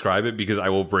going to describe it because I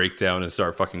will break down and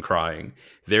start fucking crying.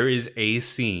 There is a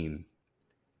scene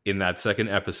in that second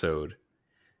episode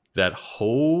that,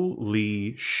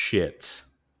 holy shit,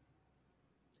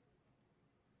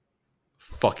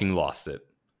 fucking lost it.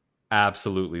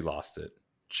 Absolutely lost it.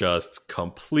 Just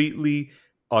completely,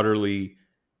 utterly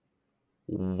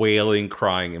wailing,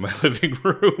 crying in my living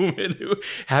room. And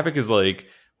Havoc is like,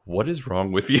 what is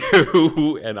wrong with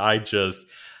you? And I just,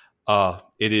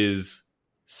 it is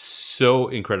so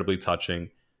incredibly touching,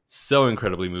 so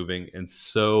incredibly moving, and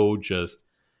so just,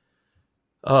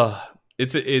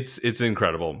 it's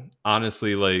incredible.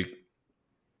 Honestly, like,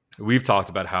 we've talked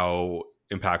about how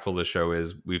impactful this show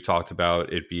is. We've talked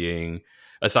about it being,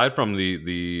 aside from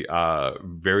the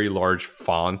very large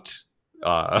font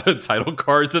title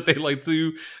cards that they like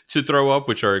to throw up,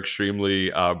 which are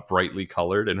extremely brightly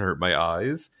colored and hurt my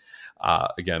eyes.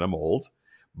 Again, I'm old,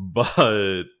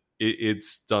 but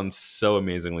it's done so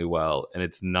amazingly well, and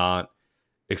it's not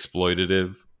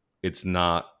exploitative. It's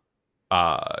not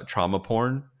trauma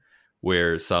porn,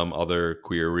 where some other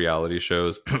queer reality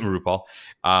shows, RuPaul,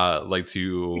 like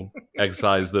to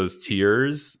excise those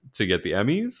tears to get the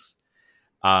Emmys.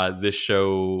 This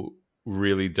show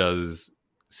really does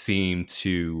seem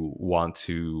to want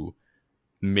to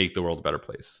make the world a better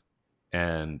place,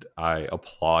 and I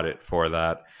applaud it for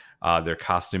that. Their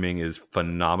costuming is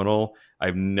phenomenal.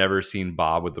 I've never seen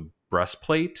Bob with a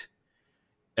breastplate,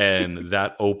 and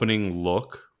that opening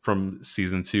look from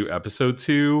season 2, episode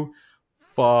 2,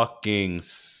 fucking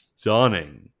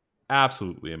stunning,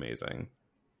 absolutely amazing.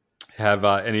 Have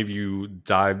any of you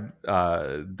done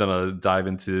a dive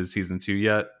into season 2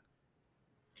 yet?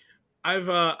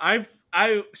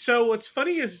 So what's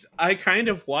funny is I kind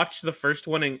of watched the first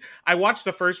one, and I watched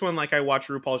the first one like I watch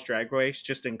RuPaul's Drag Race,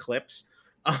 just in clips.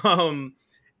 And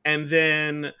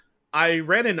then I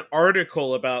read an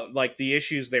article about like the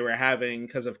issues they were having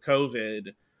because of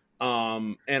COVID.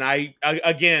 And I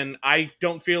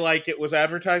don't feel like it was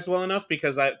advertised well enough,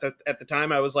 because at the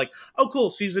time I was like, oh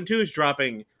cool, season 2 is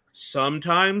dropping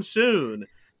sometime soon,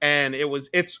 and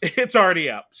it's already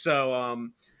up. So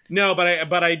no,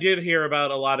 but I did hear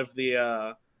about a lot of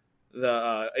the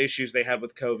issues they had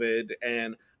with COVID,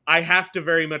 and I have to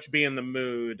very much be in the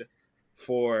mood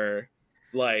for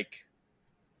like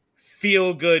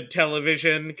feel good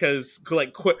television, because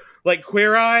like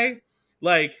Queer Eye,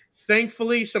 like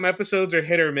thankfully some episodes are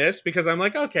hit or miss, because I'm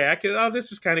like, okay,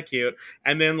 this is kind of cute,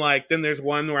 and then there's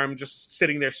one where I'm just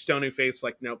sitting there stony faced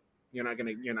like, nope, you're not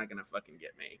gonna fucking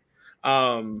get me.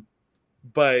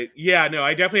 But yeah, no,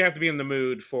 I definitely have to be in the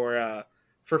mood for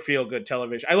for feel good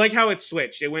television. I like how it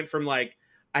switched. It went from like,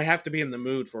 I have to be in the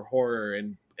mood for horror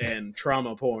and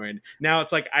trauma porn. Now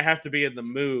it's like, I have to be in the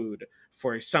mood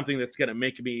for something that's going to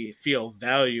make me feel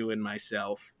value in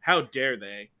myself. How dare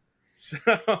they? So,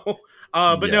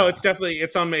 no, it's definitely,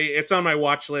 it's on my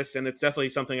watch list, and it's definitely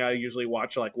something I usually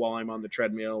watch like while I'm on the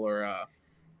treadmill or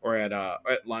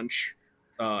at lunch,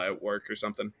 at work or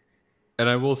something. And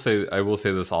I will say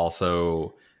this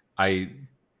also. I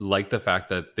like the fact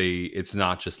that it's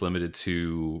not just limited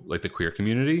to like the queer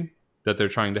community that they're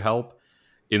trying to help.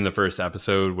 In the first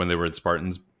episode, when they were at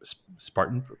Spartanburg.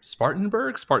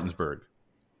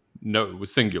 No, it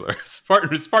was singular.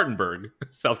 Spartanburg,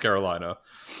 South Carolina.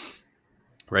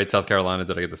 Right, South Carolina.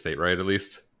 Did I get the state right at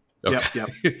least? Okay. Yep.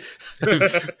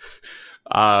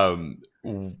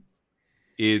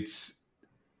 It's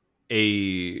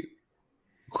a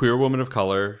queer woman of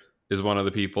color is one of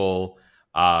the people.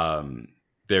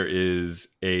 There is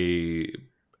I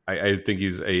think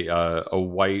he's a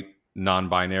white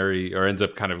non-binary, or ends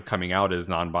up kind of coming out as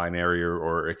non-binary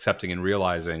or accepting and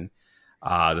realizing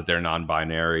that they're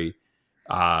non-binary.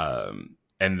 And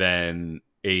then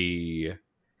a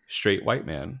straight white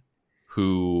man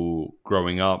who,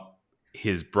 growing up,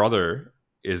 his brother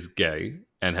is gay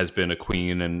and has been a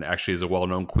queen, and actually is a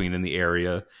well-known queen in the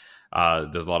area.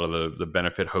 Does a lot of the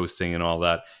benefit hosting and all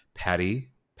that.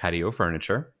 Patio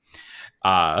Furniture.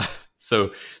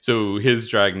 So his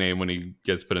drag name when he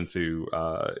gets put into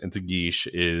Geesh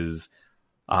is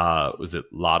was it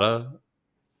Lotta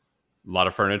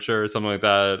Furniture or something like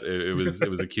that. It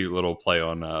was a cute little play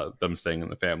on them staying in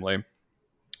the family.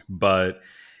 But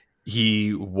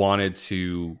he wanted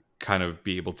to kind of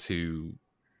be able to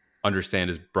understand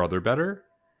his brother better,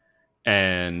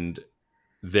 and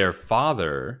their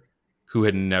father, who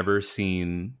had never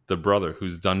seen the brother,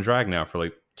 who's done drag now for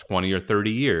like 20 or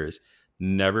 30 years,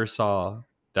 never saw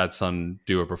that son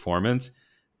do a performance,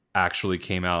 actually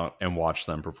came out and watched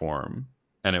them perform.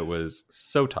 And it was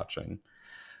so touching.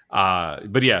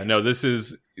 But yeah, no, this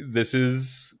is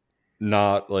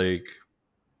not like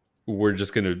we're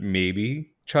just going to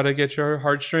maybe try to get your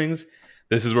heartstrings.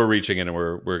 This is we're reaching in, and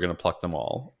we're going to pluck them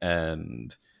all,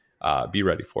 and be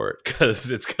ready for it, because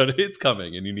it's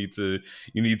coming, and you need to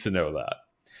know that.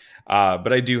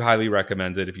 But I do highly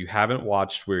recommend it. If you haven't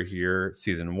watched We're Here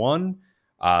season 1,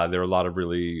 there are a lot of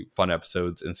really fun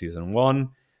episodes in season 1.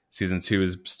 Season 2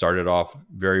 has started off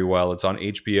very well. It's on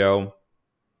HBO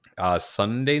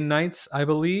Sunday nights, I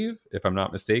believe, if I'm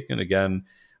not mistaken. Again,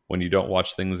 when you don't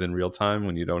watch things in real time,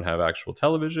 when you don't have actual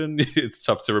television, it's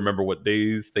tough to remember what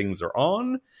days things are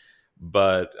on.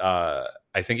 But I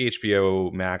think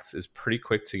HBO Max is pretty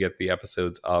quick to get the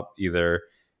episodes up, either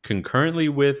concurrently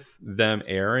with them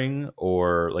airing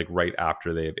or like right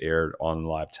after they've aired on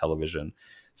live television.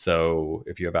 So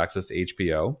if you have access to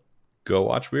HBO, go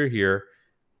watch We're Here,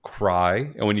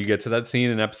 cry, and when you get to that scene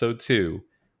in episode 2,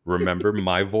 remember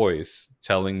my voice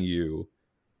telling you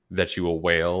that you will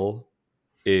wail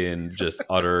in just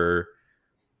utter,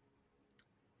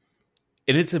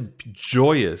 and it's an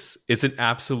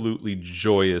absolutely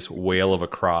joyous wail of a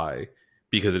cry,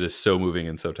 because it is so moving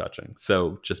and so touching.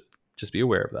 So just be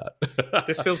aware of that.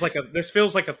 This feels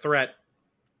like a threat.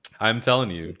 I'm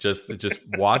telling you, just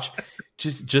watch,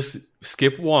 just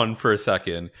skip 1 for a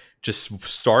second. Just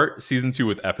start season 2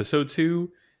 with episode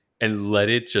 2 and let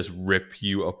it just rip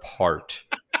you apart.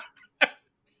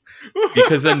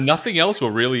 Because then nothing else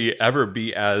will really ever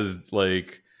be as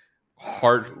like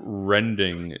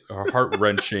heart-rending, heart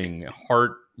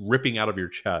ripping out of your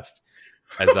chest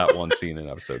as that one scene in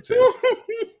episode 2.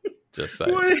 Just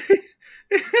saying.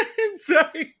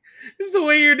 Sorry, just the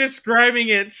way you're describing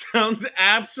it sounds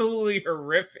absolutely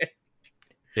horrific.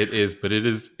 It is, but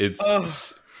it's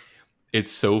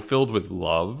so filled with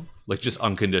love, like just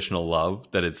unconditional love,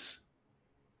 that it's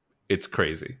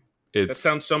crazy. That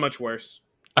sounds so much worse.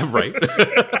 Right?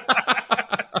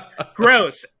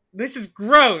 Gross. This is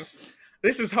gross.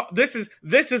 This is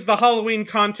the Halloween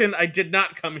content I did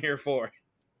not come here for.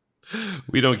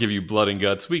 We don't give you blood and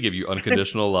guts. We give you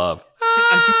unconditional love.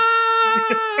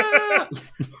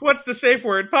 What's the safe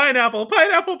word? Pineapple,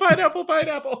 pineapple, pineapple,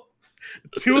 pineapple.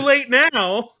 Too late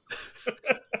now.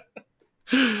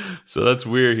 So that's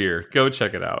We're Here. Go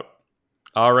check it out.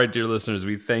 All right, dear listeners,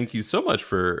 we thank you so much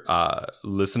for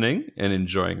listening and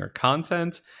enjoying our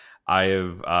content.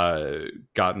 I've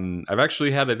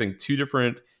actually had, I think, 2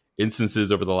 different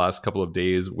instances over the last couple of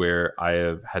days where I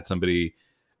have had somebody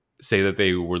say that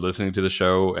they were listening to the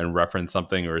show and reference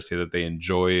something, or say that they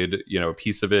enjoyed, a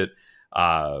piece of it.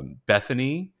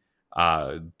 Bethany,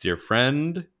 dear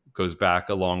friend, goes back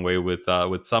a long way with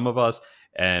some of us,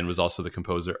 and was also the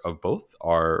composer of both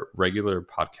our regular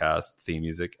podcast theme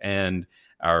music and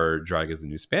our Drag is the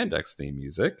New Spandex theme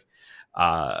music.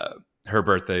 Her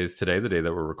birthday is today, the day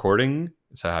that we're recording.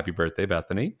 So happy birthday,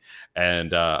 Bethany.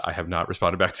 And I have not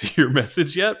responded back to your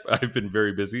message yet. I've been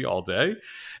very busy all day.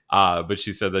 But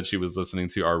she said that she was listening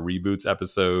to our reboots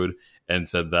episode and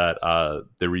said that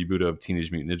the reboot of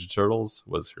Teenage Mutant Ninja Turtles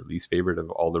was her least favorite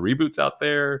of all the reboots out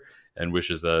there and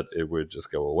wishes that it would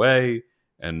just go away.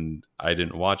 And I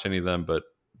didn't watch any of them, but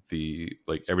the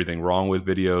everything wrong with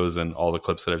videos and all the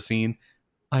clips that I've seen,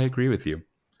 I agree with you.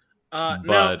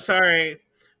 No, sorry.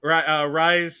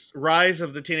 Rise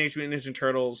of the Teenage Mutant Ninja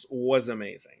Turtles was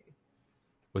amazing.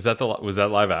 Was that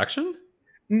live action?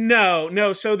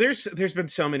 No. So there's been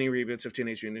so many reboots of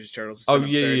Teenage Mutant Ninja Turtles.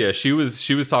 Yeah. She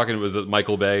was talking. Was it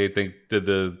Michael Bay? I think did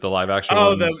the live action.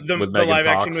 Oh, ones the with live Megan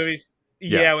Fox? action movies.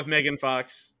 Yeah, with Megan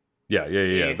Fox. Yeah.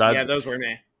 Yeah, those were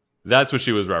me. That's what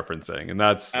she was referencing, and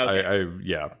that's okay.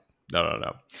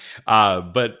 No.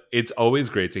 But it's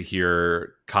always great to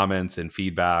hear comments and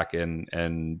feedback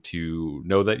and to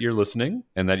know that you're listening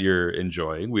and that you're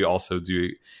enjoying. We also do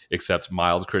accept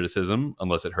mild criticism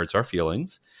unless it hurts our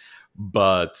feelings.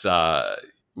 But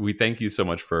we thank you so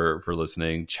much for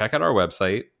listening. Check out our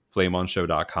website,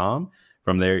 flameonshow.com.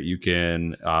 From there, you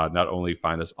can not only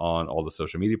find us on all the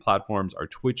social media platforms, our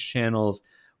Twitch channels,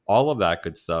 all of that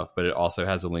good stuff, but it also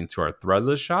has a link to our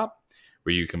Threadless shop,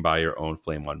 where you can buy your own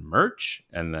Flame On merch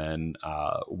and then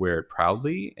wear it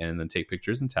proudly and then take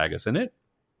pictures and tag us in it.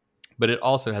 But it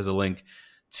also has a link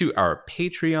to our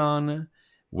Patreon,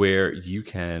 where you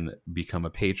can become a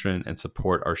patron and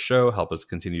support our show, help us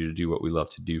continue to do what we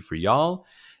love to do for y'all.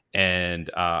 And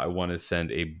I want to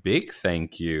send a big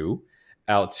thank you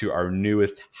out to our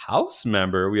newest house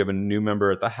member. We have a new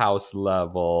member at the house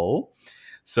level.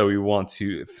 So we want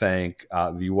to thank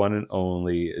the one and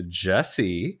only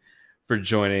Jesse for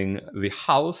joining the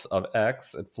House of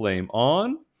X at Flame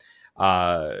On.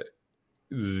 All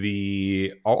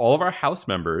of our house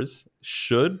members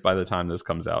should, by the time this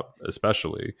comes out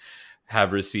especially,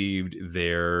 have received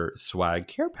their swag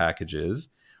care packages,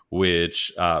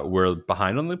 which we're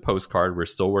behind on the postcard. We're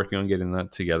still working on getting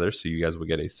that together, so you guys will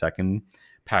get a second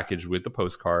package with the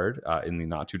postcard in the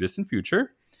not too distant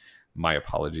future. My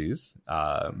apologies.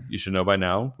 You should know by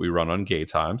now we run on gay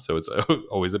time, so it's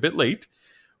always a bit late.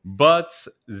 But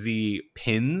the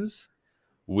pins,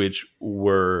 which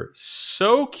were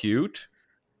so cute,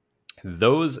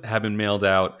 those have been mailed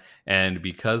out. And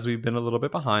because we've been a little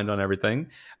bit behind on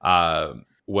everything,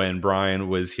 when Brian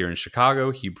was here in Chicago,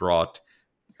 he brought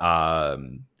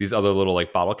these other little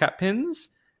bottle cap pins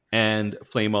and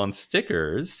Flame On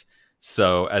stickers.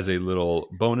 So as a little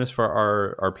bonus for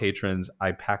our patrons,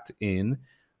 I packed in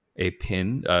a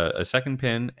second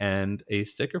pin and a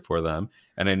sticker for them.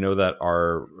 And I know that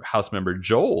our house member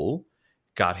Joel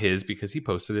got his because he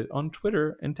posted it on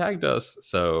Twitter and tagged us.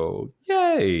 So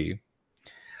yay.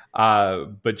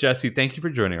 But Jesse, thank you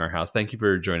for joining our house. Thank you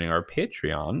for joining our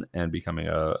Patreon and becoming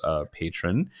a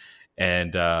patron.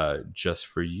 And just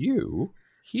for you,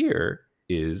 here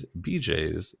is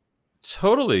BJ's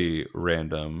totally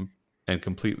random and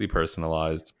completely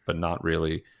personalized, but not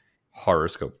really,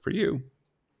 horoscope for you.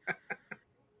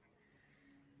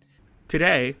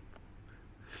 Today,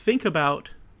 think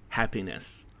about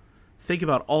happiness. Think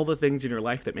about all the things in your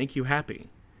life that make you happy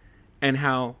and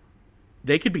how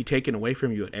they could be taken away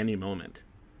from you at any moment.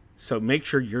 So make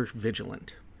sure you're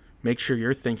vigilant. Make sure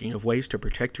you're thinking of ways to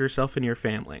protect yourself and your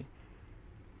family,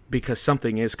 because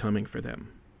something is coming for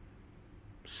them.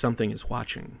 Something is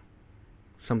watching.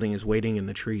 Something is waiting in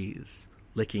the trees,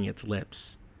 licking its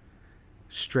lips,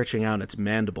 stretching out its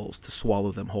mandibles to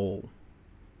swallow them whole.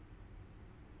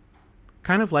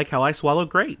 Kind of like how I swallow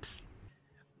grapes.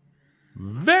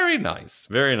 Very nice.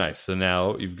 Very nice. So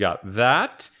now you've got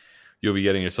that. You'll be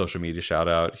getting your social media shout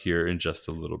out here in just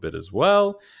a little bit as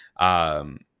well.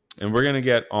 And we're going to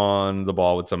get on the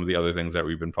ball with some of the other things that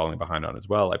we've been falling behind on as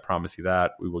well. I promise you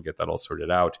that. We will get that all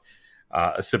sorted out.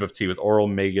 A sip of tea with Oral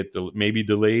may be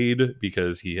delayed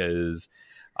because he has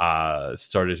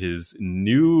started his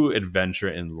new adventure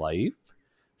in life.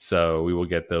 So we will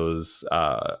get those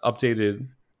updated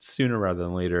sooner rather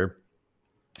than later.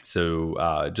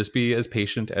 So just be as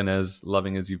patient and as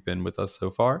loving as you've been with us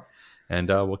so far. And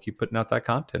we'll keep putting out that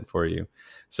content for you.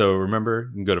 So remember,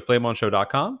 you can go to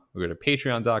flameonshow.com or go to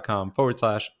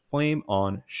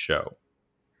patreon.com/flameonshow.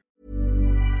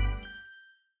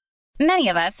 Many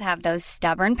of us have those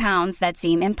stubborn pounds that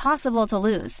seem impossible to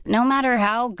lose, no matter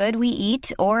how good we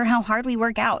eat or how hard we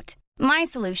work out. My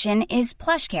solution is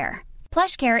PlushCare.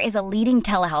 PlushCare is a leading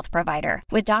telehealth provider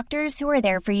with doctors who are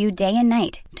there for you day and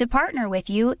night to partner with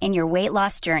you in your weight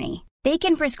loss journey. They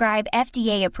can prescribe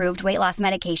FDA-approved weight loss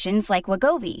medications like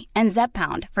Wegovy and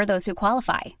Zepbound for those who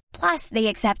qualify. Plus, they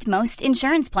accept most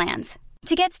insurance plans.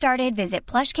 To get started, visit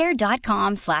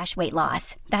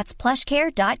plushcare.com/weightloss. That's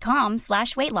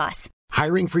plushcare.com/weightloss.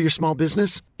 Hiring for your small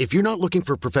business? If you're not looking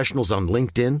for professionals on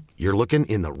LinkedIn, you're looking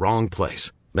in the wrong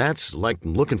place. That's like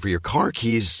looking for your car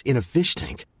keys in a fish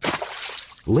tank.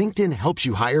 LinkedIn helps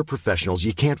you hire professionals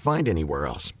you can't find anywhere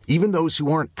else, even those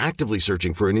who aren't actively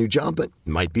searching for a new job but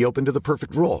might be open to the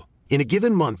perfect role. In a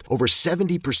given month, over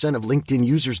 70% of LinkedIn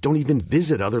users don't even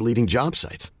visit other leading job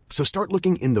sites. So start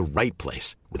looking in the right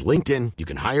place. With LinkedIn, you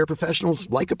can hire professionals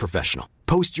like a professional.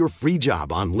 Post your free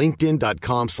job on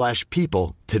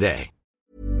linkedin.com/people today.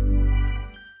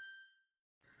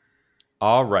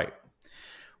 All right.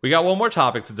 We got one more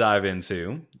topic to dive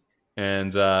into.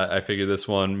 And I figure this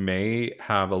one may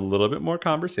have a little bit more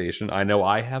conversation. I know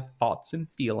I have thoughts and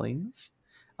feelings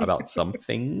about some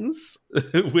things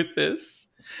with this.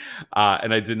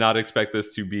 And I did not expect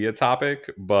this to be a topic,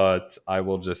 but I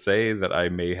will just say that I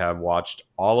may have watched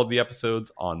all of the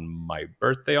episodes on my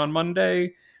birthday on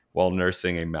Monday while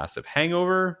nursing a massive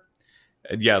hangover.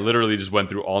 And yeah, literally just went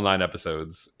through all 9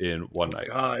 episodes in one night.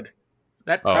 God.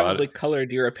 That probably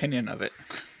colored your opinion of it.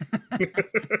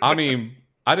 I mean,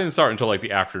 I didn't start until like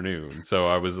the afternoon, so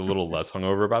I was a little less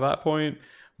hungover by that point.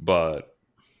 But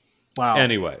wow.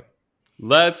 Anyway,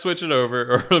 let's switch it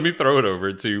over, or let me throw it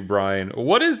over to Brian.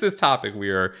 What is this topic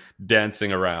we are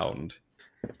dancing around?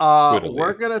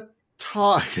 We're gonna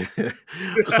talk.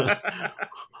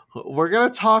 We're gonna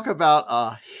talk about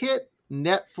a hit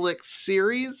Netflix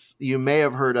series you may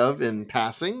have heard of in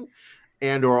passing,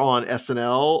 and or on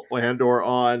SNL, and or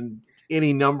on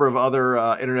any number of other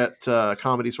internet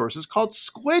comedy sources, called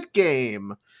Squid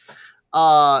Game.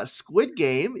 Squid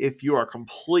Game, if you are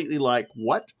completely like,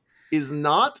 what, is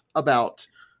not about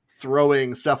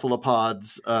throwing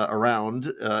cephalopods around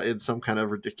in some kind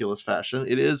of ridiculous fashion.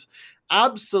 It is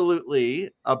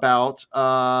absolutely about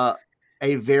a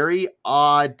very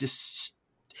odd,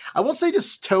 I won't say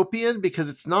dystopian, because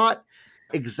it's not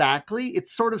exactly,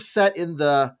 it's sort of set in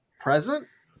the present,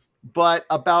 but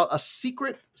about a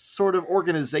secret sort of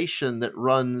organization that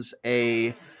runs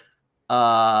a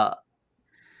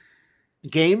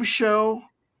game show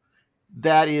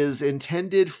that is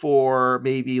intended for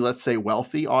maybe, let's say,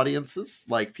 wealthy audiences,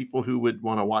 like people who would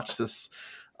want to watch this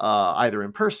either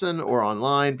in person or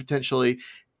online potentially.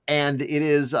 And it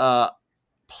is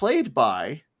played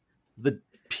by the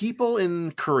people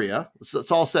in Korea.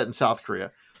 It's all set in South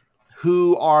Korea,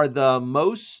 who are the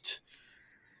most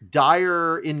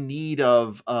dire in need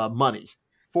of money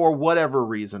for whatever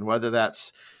reason, whether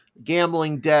that's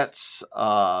gambling debts,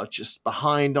 just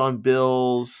behind on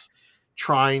bills,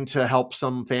 trying to help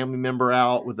some family member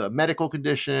out with a medical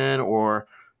condition, or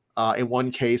in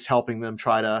one case, helping them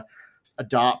try to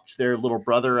adopt their little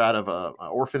brother out of an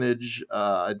orphanage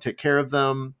and take care of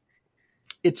them.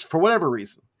 It's for whatever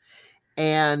reason.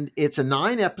 And it's a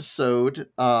 9-episode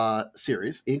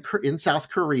series in South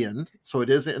Korean. So it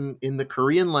is in the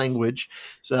Korean language,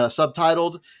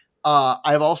 subtitled.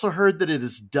 I've also heard that it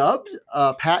is dubbed.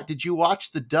 Pat, did you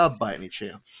watch the dub by any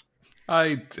chance?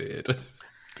 I did.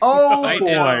 Oh, I boy.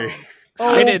 did. Oh,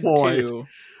 I did boy. too.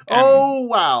 Oh,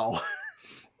 wow.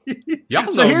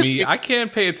 Y'all So know here's me. I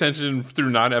can't pay attention through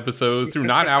 9 episodes, through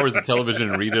 9 hours of television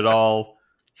and read it all.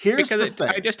 Here's because the thing.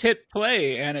 I just hit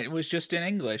play and it was just in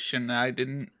English, and I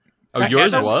didn't. Oh,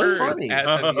 yours so was? funny.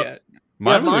 As of yet.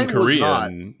 Mine was mine in was Korean, not.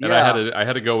 and Yeah. I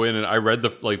had to go in and I read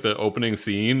the opening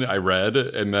scene. I read,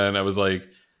 and then I was like,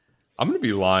 I'm gonna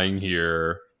be lying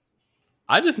here.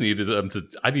 I need them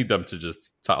to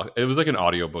just talk. It was like an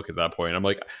audiobook at that point. I'm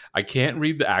like, I can't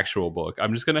read the actual book.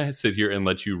 I'm just gonna sit here and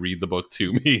let you read the book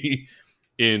to me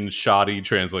in shoddy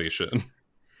translation.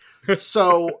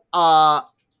 So,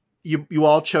 you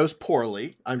all chose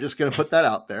poorly. I'm just going to put that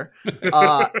out there.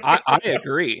 I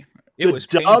agree. It the was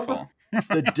dub, painful.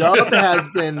 The dub has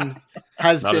been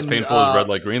Not as painful as red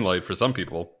light, green light for some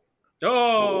people.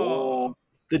 Oh,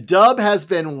 the dub has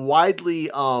been widely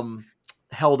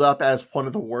held up as one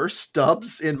of the worst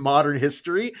dubs in modern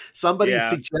history. Somebody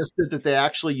suggested that they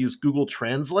actually use Google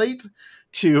Translate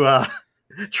to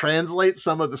translate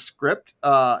some of the script,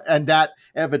 and that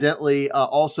evidently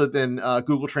also then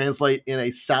Google Translate in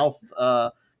a South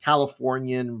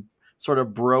Californian sort of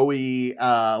broy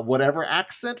whatever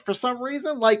accent for some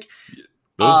reason. Like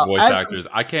those voice actors,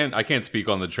 I can't speak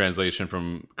on the translation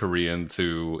from Korean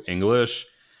to English,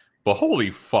 but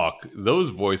holy fuck, those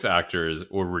voice actors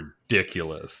were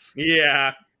ridiculous.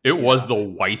 Yeah, it was the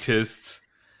whitest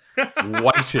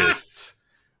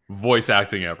voice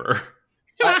acting ever.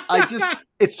 I just,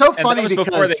 it's so funny because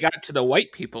before they got to the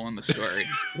white people in the story.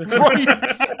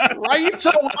 right.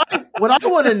 So what I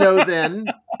want to know then,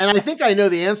 and I think I know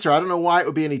the answer, I don't know why it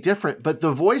would be any different, but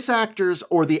the voice actors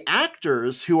or the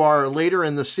actors who are later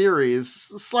in the series,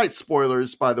 slight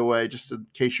spoilers, by the way, just in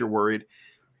case you're worried,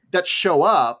 that show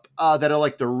up, that are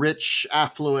like the rich,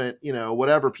 affluent,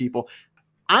 whatever people,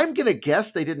 I'm going to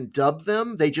guess they didn't dub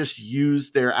them. They just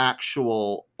used their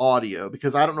actual audio,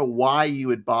 because I don't know why you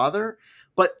would bother.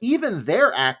 But even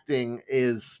their acting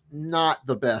is not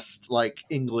the best, like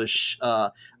English.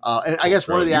 And I guess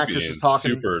one of the actors is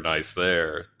talking super nice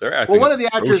there. They're acting. Well, one of the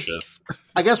actors,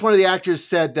 I guess one of the actors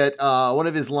said that one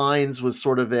of his lines was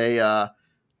sort of a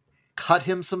cut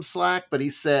him some slack, but he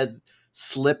said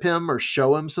slip him or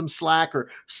show him some slack or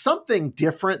something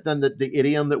different than the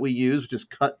idiom that we use, which is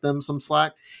cut them some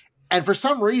slack. And for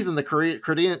some reason,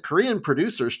 the Korean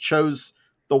producers chose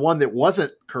the one that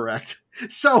wasn't correct.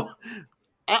 So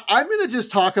I'm going to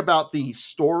just talk about the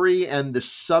story and the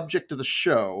subject of the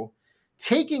show,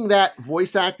 taking that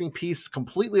voice acting piece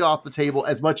completely off the table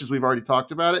as much as we've already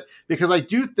talked about it, because I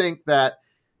do think that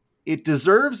it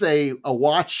deserves a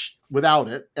watch without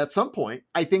it at some point.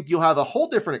 I think you'll have a whole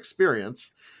different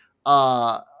experience.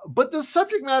 But the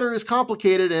subject matter is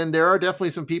complicated, and there are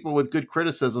definitely some people with good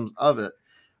criticisms of it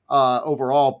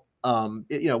overall,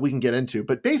 we can get into.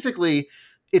 But basically,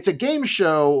 it's a game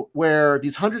show where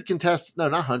these 100 contestants, no,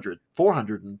 not 100,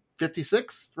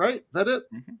 456, right? Is that it?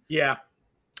 Mm-hmm. Yeah.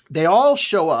 They all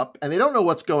show up and they don't know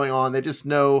what's going on. They just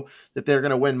know that they're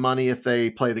going to win money if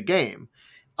they play the game.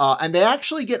 And they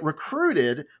actually get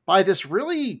recruited by this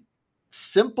really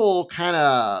simple kind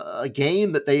of a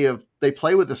game that they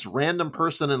play with this random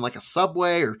person in like a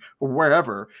subway or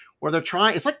wherever, where they're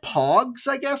trying, it's like Pogs,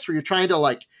 I guess, where you're trying to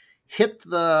like hit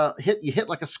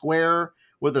like a square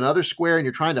with another square and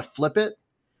you're trying to flip it.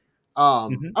 I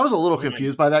was a little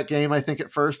confused by that game. I think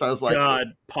at first I was like, God,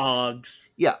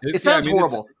 Pogs. Yeah. It sounds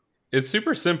horrible. It's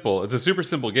super simple. It's a super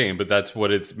simple game, but that's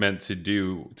what it's meant to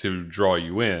do, to draw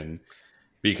you in,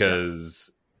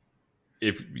 because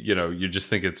if, you just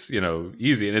think it's,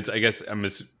 easy. And it's, I guess I'm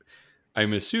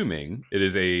assuming it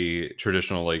is a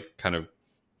traditional, like kind of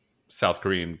South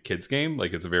Korean kids game.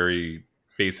 Like it's a very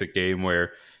basic game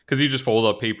where, cause you just fold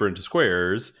up paper into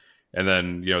squares. And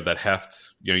then, that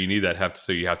heft, you need that heft.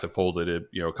 So you have to fold it,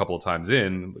 a couple of times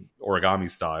in origami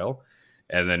style.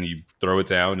 And then you throw it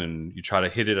down and you try to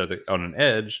hit it on an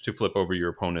edge to flip over your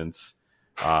opponent's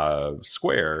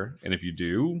square. And if you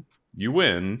do, you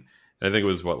win. And I think it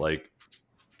was like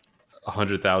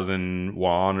 100,000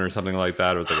 won or something like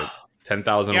that. It was like a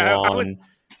 10,000 won.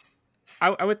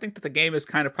 I would think that the game is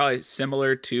kind of probably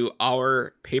similar to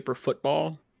our paper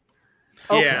football.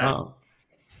 Okay. Yeah. Oh.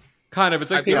 Kind of.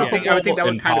 It's like I would think that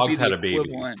would kind of be the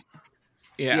equivalent.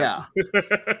 Yeah.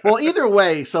 Well, either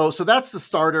way, so that's the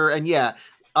starter. And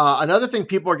another thing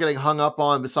people are getting hung up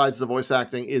on besides the voice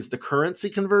acting is the currency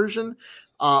conversion.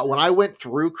 When I went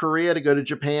through Korea to go to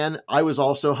Japan, I was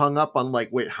also hung up on like,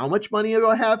 wait, how much money do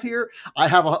I have here? I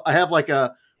have like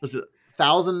was it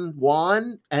 1,000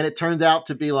 won, and it turned out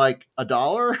to be like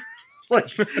 $1.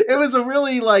 Like it was a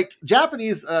really like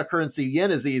Japanese currency.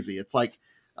 Yen is easy. It's like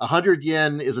 100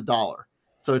 yen is $1.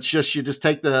 So it's just, you just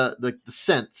take the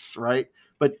cents, right?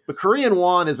 But Korean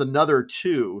won is another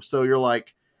 2. So you're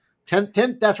like 10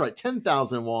 that's right.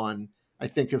 10,000 won, I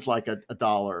think, is like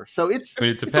 $1. So it's,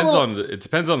 it depends on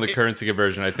the currency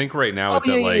conversion. I think right now it's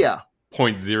at like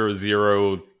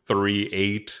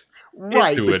 0.0038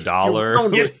 right, to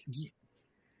 $1.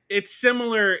 It's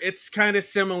similar. It's kind of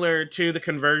similar to the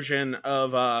conversion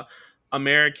of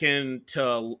American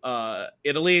to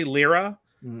Italy lira.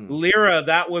 Lira,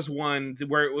 that was one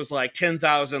where it was like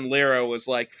 10,000 lira was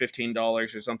like $15 or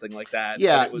something like that.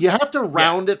 Yeah, you have to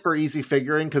round it for easy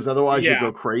figuring, because otherwise you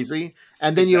go crazy,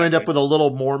 and then you end up with a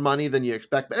little more money than you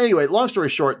expect. But anyway, long story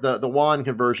short, the won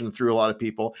conversion threw a lot of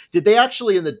people. Did they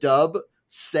actually in the dub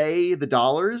say the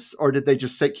dollars, or did they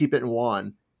just keep it in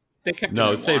won? They kept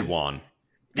it said won.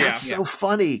 That's so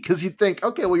funny, because you'd think,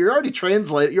 okay, well, you're already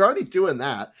translating, you're already doing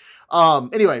that.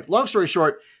 Anyway, long story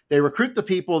short, they recruit the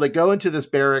people, they go into this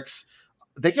barracks,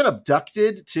 they get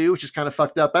abducted too, which is kind of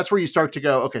fucked up. That's where you start to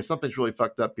go, okay, something's really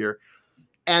fucked up here.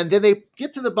 And then they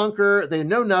get to the bunker, they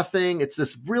know nothing. It's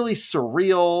this really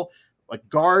surreal, like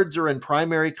guards are in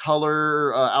primary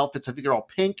color outfits. I think they're all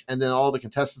pink. And then all the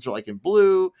contestants are like in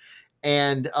blue.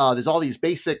 And there's all these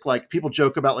basic, like people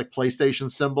joke about like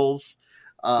PlayStation symbols,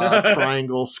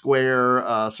 triangle,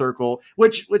 square, circle,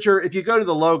 which are, if you go to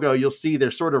the logo, you'll see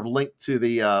they're sort of linked to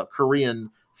the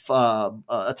Korean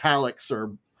italics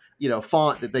or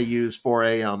font that they use for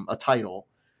a title,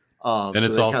 and so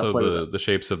it's also the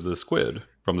shapes of the squid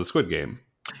from the Squid Game.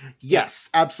 Yes,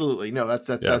 absolutely. No, that's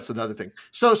another thing.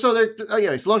 So they're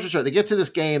long story short, they get to this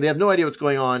game. They have no idea what's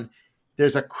going on.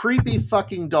 There's a creepy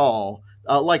fucking doll,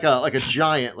 like a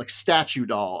giant, like statue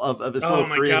doll of this little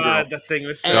Korean girl. The thing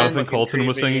was so Jonathan Colton creepy.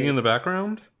 was singing in the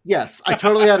background. Yes, I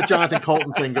totally had a Jonathan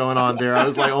Colton thing going on there. I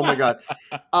was like, oh my god.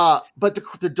 But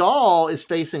the doll is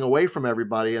facing away from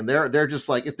everybody, and they're just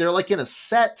like, if they're like in a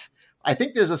set. I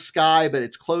think there's a sky, but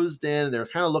it's closed in. And they're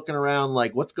kind of looking around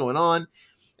like, what's going on?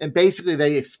 And basically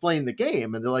they explain the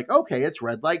game and they're like, okay, it's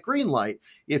red light, green light.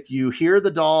 If you hear the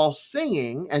doll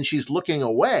singing and she's looking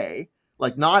away,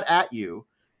 like not at you,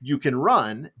 you can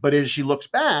run. But as she looks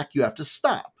back, you have to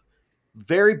stop.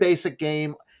 Very basic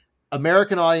game.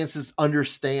 American audiences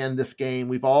understand this game.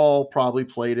 We've all probably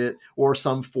played it or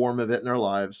some form of it in our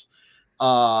lives.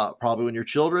 Probably when you're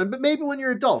children, but maybe when you're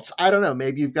adults. I don't know.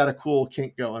 Maybe you've got a cool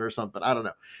kink going or something. I don't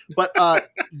know. But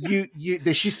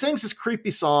she sings this creepy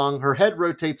song. Her head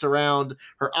rotates around.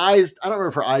 Her eyes, I don't remember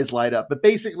if her eyes light up, but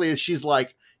basically she's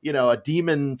like, a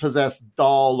demon possessed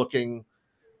doll looking.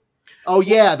 Oh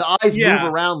yeah, the eyes move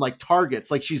around like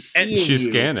targets, like she's seeing she's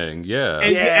you. Scanning. Yeah,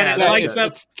 and it lights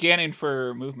up, scanning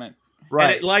for movement.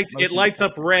 Right, and it lights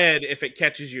up red if it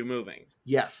catches you moving.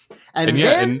 Yes,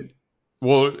 and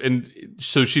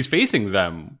so she's facing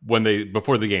them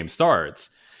before the game starts,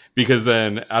 because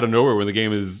then out of nowhere when the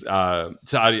game is I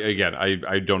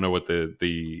don't know what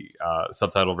the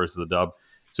subtitle versus the dub.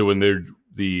 So when they're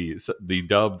the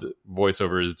dubbed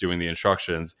voiceover is doing the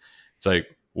instructions, it's like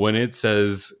when it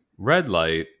says red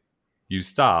light, you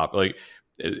stop. Like,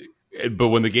 but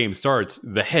when the game starts,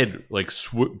 the head like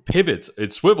pivots,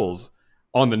 it swivels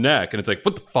on the neck, and it's like,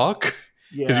 what the fuck?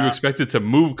 Because you expect it to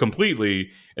move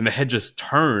completely, and the head just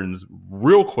turns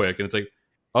real quick, and it's like,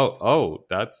 oh,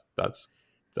 that's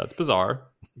bizarre.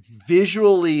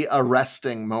 Visually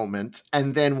arresting moment.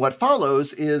 And then what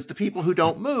follows is the people who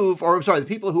don't move, the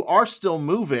people who are still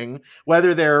moving,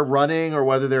 whether they're running or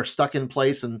whether they're stuck in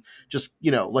place and just,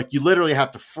 like you literally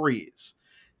have to freeze.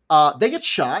 They get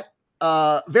shot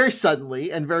very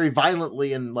suddenly and very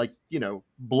violently and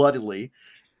bloodily.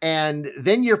 And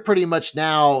then you're pretty much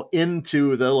now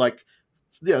into the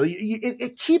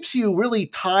it keeps you really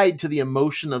tied to the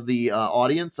emotion of the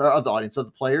audience, of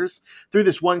the players, through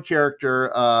this one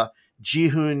character,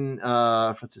 Ji-hoon,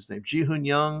 what's his name?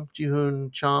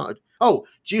 Ji-hoon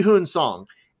Song.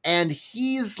 And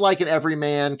he's like an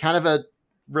everyman, kind of a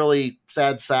really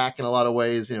sad sack in a lot of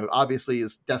ways. Obviously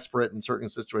is desperate in certain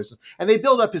situations, and they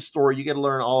build up his story. You get to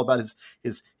learn all about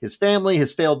his family,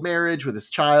 his failed marriage with his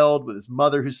child, with his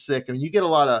mother who's sick. I mean, you get a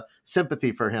lot of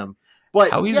sympathy for him. But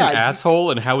how he's an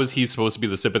asshole, and how is he supposed to be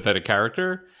the sympathetic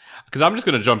character? Because I'm just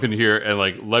going to jump in here and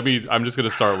I'm just going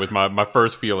to start with my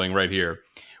first feeling right here.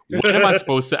 When am I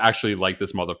supposed to actually like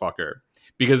this motherfucker?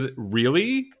 Because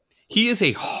really, he is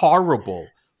a horrible,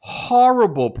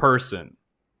 horrible person.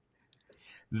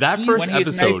 That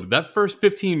first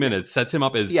 15 minutes sets him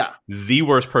up as the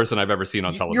worst person I've ever seen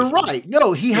on television. You're right.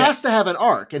 No, he has to have an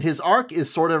arc, and his arc is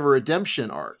sort of a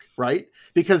redemption arc, right?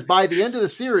 Because by the end of the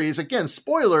series, again,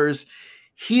 spoilers,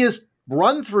 he has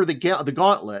run through the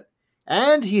gauntlet,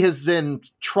 and he has then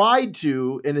tried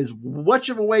to, in as much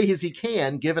of a way as he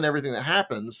can, given everything that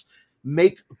happens,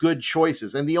 make good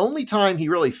choices. And the only time he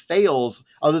really fails,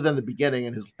 other than the beginning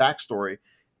and his backstory,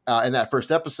 in that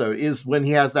first episode, is when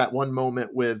he has that one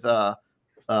moment with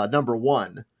number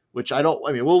one, which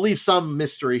we'll leave some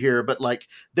mystery here, but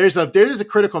there's a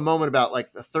critical moment about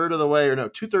a third of the way, or no,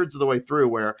 2/3 of the way through,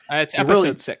 where it's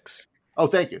episode 6. Oh,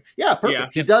 thank you. Yeah,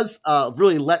 perfect. Yeah. He does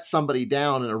really let somebody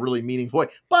down in a really meaningful way.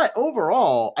 But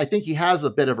overall, I think he has a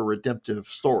bit of a redemptive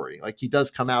story. He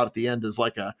does come out at the end as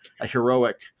a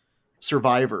heroic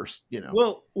survivors,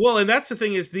 Well, and that's the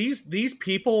thing is these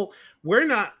people, we're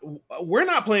not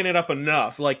playing it up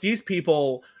enough. These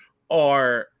people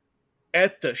are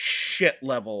at the shit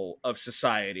level of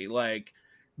society. When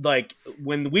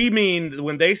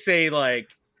they say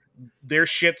their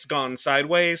shit's gone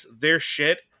sideways, their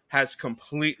shit has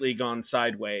completely gone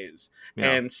sideways.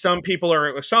 Yeah. And some people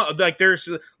are there's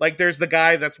the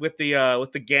guy that's with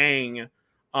the gang,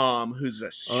 who's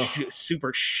a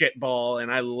super shitball,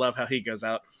 and I love how he goes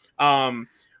out.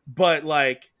 But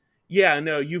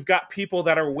you've got people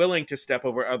that are willing to step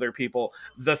over other people.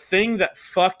 The thing that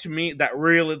fucked me, that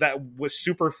was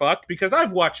super fucked, because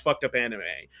I've watched fucked up anime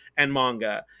and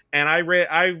manga, and I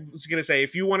was gonna say,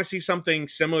 if you want to see something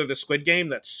similar to Squid Game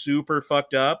that's super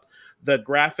fucked up, the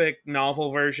graphic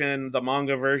novel version, the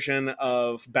manga version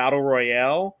of Battle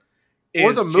Royale,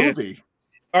 or the movie.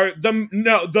 Or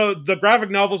the graphic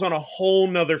novel's on a whole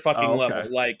nother fucking level.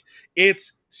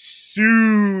 It's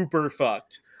super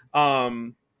fucked.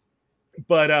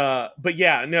 But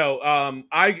yeah, no.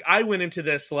 I went into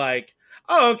this like,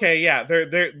 oh, okay, yeah,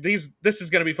 this is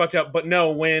gonna be fucked up. But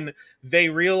no, when they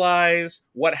realize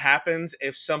what happens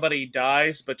if somebody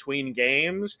dies between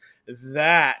games,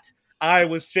 that I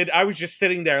was just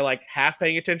sitting there like half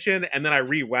paying attention, and then I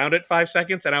rewound it 5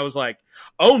 seconds, and I was like,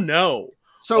 oh no.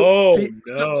 So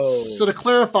to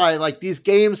clarify, like these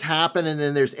games happen, and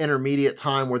then there's intermediate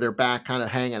time where they're back kind of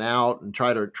hanging out and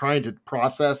trying to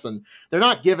process, and they're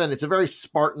not given. It's a very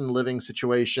Spartan living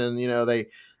situation. You know, they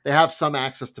have some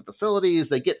access to facilities,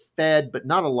 they get fed, but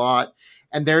not a lot.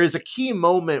 And there is a key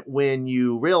moment when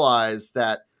you realize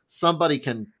that somebody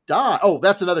can die. Oh,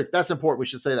 that's important. We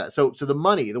should say that. So the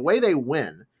money, the way they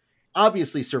win,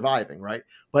 obviously surviving, right?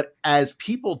 But as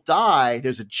people die,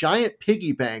 there's a giant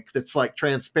piggy bank that's like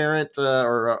transparent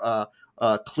or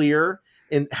clear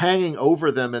and hanging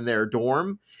over them in their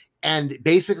dorm. And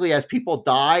basically, as people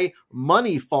die,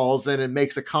 money falls in and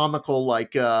makes a comical,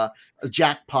 like a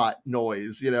jackpot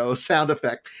noise, sound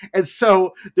effect. And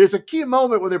so there's a key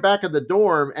moment when they're back in the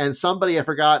dorm, and somebody, I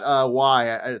forgot why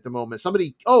at the moment,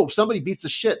 somebody beats the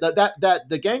shit. That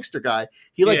the gangster guy,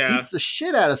 he beats the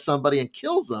shit out of somebody and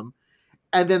kills them.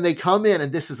 And then they come in,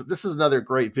 and this is another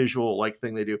great visual like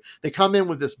thing they do. They come in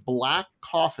with this black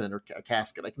coffin or a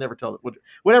casket. I can never tell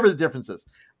whatever the difference is.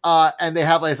 And they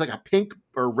have it's like a pink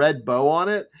or red bow on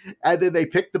it. And then they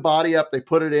pick the body up, they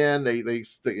put it in, they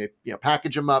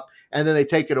package them up, and then they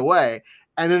take it away.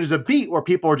 And then there's a beat where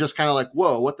people are just kind of like,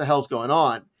 whoa, what the hell's going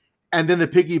on? And then the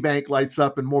piggy bank lights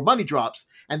up and more money drops.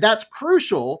 And that's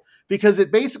crucial because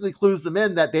it basically clues them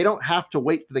in that they don't have to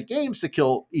wait for the games to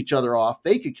kill each other off.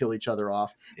 They could kill each other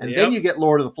off. And then you get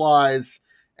Lord of the Flies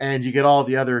and you get all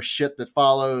the other shit that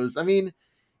follows. I mean,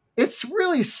 it's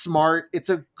really smart. It's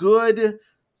a good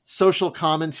social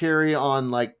commentary on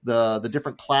like the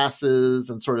different classes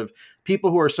and sort of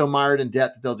people who are so mired in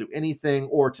debt that they'll do anything,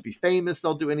 or to be famous,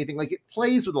 they'll do anything. Like, it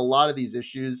plays with a lot of these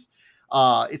issues.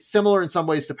 It's similar in some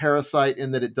ways to Parasite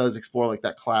in that it does explore like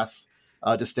that class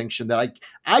distinction that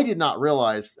I did not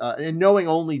realize. And knowing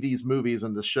only these movies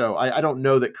and this show, I don't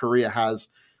know that Korea has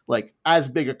like as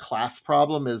big a class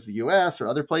problem as the US or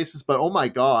other places. But oh my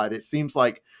God, it seems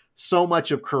like so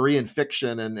much of Korean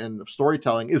fiction and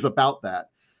storytelling is about that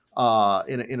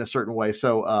in a certain way.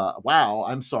 So wow,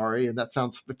 I'm sorry. And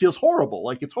it feels horrible.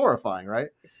 Like, it's horrifying, right?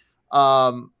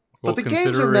 But the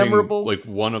games are memorable. Like,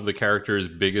 one of the characters'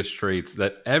 biggest traits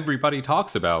that everybody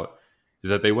talks about is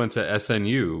that they went to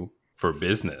SNU for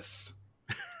business.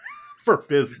 For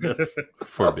business.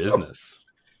 For business.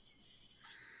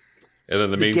 And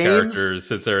then the main character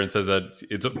sits there and says that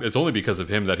it's only because of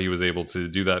him that he was able to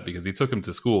do that, because he took him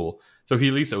to school. So he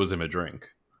at least owes him a drink.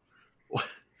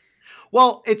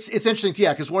 Well, it's interesting,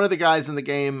 yeah, because one of the guys in the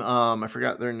game, I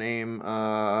forgot their name.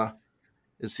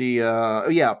 Is he?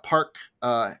 Park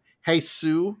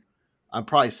Hae-soo. I'm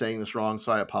probably saying this wrong,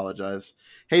 so I apologize.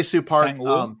 Hae-soo Park.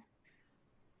 Sang-woo?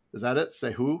 Is that it?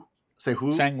 Say who?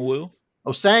 Sang-woo.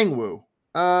 Oh, Sang-woo.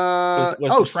 Was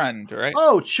the friend, right?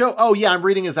 Oh, yeah. I'm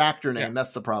reading his actor name. Yeah.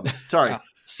 That's the problem. Sorry,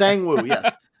 Sang-woo.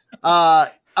 Yes.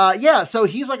 Yeah. So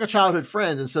he's like a childhood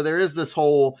friend, and so there is this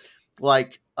whole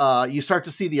like. You start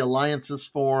to see the alliances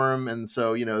form. And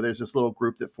so, there's this little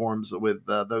group that forms with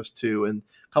those two and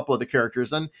a couple of the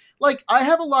characters. And like, I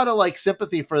have a lot of like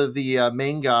sympathy for the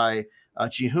main guy,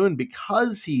 Ji-hoon,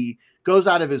 because he goes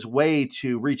out of his way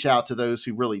to reach out to those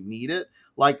who really need it.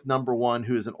 Like number one,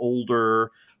 who is an older,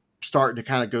 starting to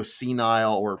kind of go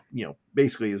senile, or,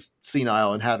 basically is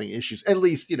senile and having issues, at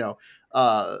least,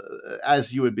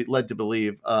 as you would be led to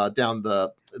believe, down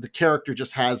the character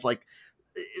just has like,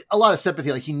 a lot of sympathy,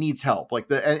 like he needs help, like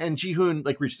and Ji-hoon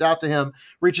like reaches out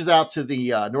to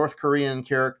the North Korean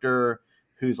character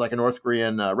who's like a North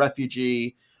Korean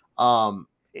refugee.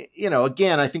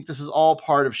 Again, I think this is all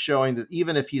part of showing that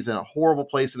even if he's in a horrible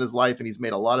place in his life and he's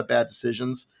made a lot of bad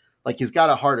decisions, like he's got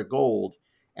a heart of gold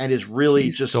and is really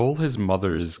he stole his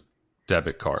mother's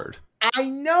debit card. I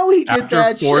know he did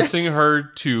that after forcing her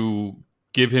to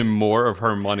give him more of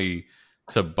her money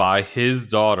to buy his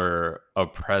daughter a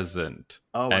present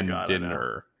and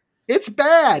dinner. It's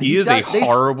bad. He is a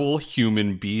horrible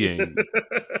human being.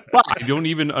 But I don't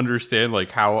even understand like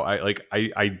how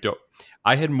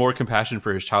I had more compassion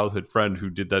for his childhood friend who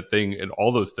did that thing and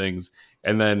all those things,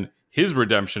 and then his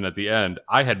redemption at the end.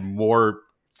 I had more.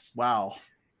 Wow.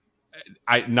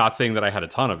 I'm not saying that I had a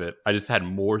ton of it. I just had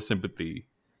more sympathy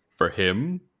for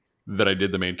him than I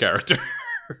did the main character.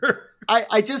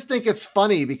 I just think it's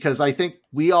funny because I think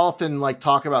we often like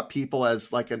talk about people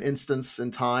as like an instance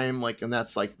in time, like, and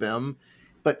that's like them.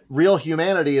 But real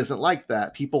humanity isn't like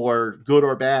that. People are good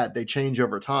or bad. They change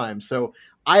over time. So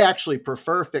I actually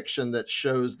prefer fiction that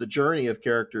shows the journey of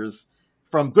characters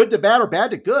from good to bad or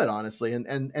bad to good, honestly.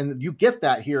 And you get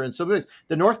that here in some ways.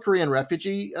 The North Korean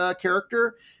refugee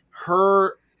character,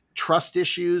 her trust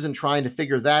issues and trying to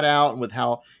figure that out, and with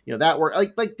how, that works.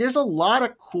 Like there's a lot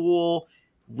of cool,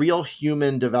 real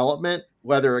human development,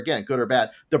 whether, again, good or bad.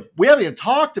 We haven't even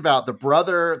talked about the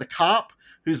brother, the cop,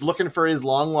 who's looking for his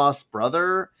long lost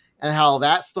brother, and how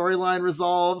that storyline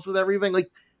resolves with everything. Like,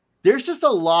 there's just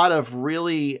a lot of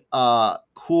really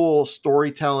cool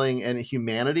storytelling and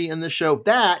humanity in the show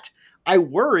that I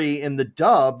worry in the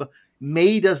dub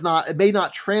may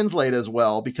not translate as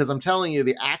well, because I'm telling you,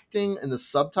 the acting and the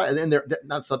subtitle, and they're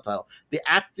not subtitle, the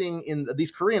acting in these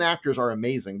Korean actors are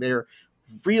amazing. They're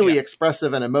really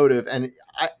expressive and emotive. And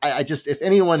I just, if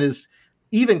anyone is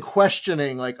even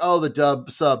questioning like, oh, the dub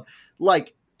sub,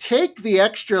 like, take the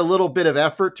extra little bit of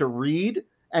effort to read,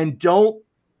 and don't,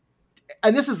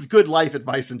 and this is good life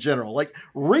advice in general, like,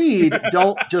 read,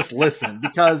 don't just listen,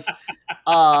 because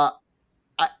I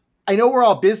know we're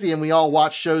all busy and we all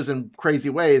watch shows in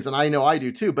crazy ways, and I know I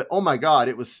do too, but oh my God,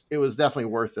 it was definitely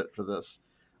worth it for this.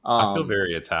 I feel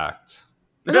very attacked.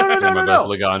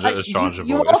 No.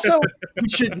 You also, you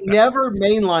should never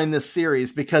mainline this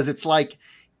series, because it's like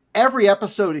every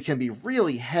episode, it can be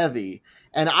really heavy.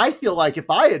 And I feel like if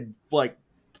I had like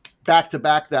back to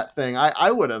back that thing,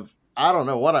 I would have, I don't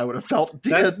know what I would have felt.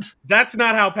 That's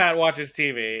not how Pat watches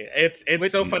TV. It's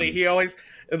so funny. He always,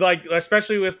 like,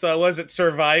 especially with was it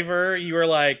Survivor?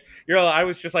 I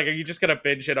was just like, are you just gonna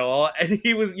binge it all? And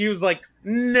he was like,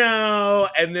 no.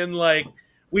 And then like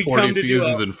we 40 come to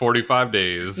seasons in 45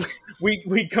 days.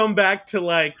 we come back to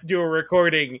like do a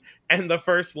recording, and the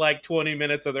first like 20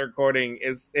 minutes of the recording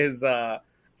is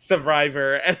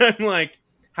Survivor, and I'm like,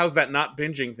 how's that not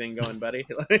binging thing going, buddy?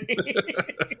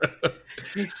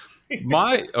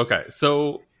 Okay,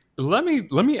 so let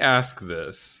me ask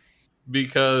this,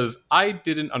 because I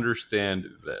didn't understand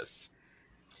this.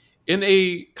 In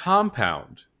a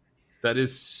compound that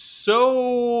is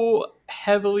so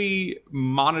heavily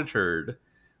monitored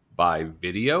by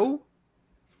video,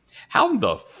 how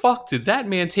the fuck did that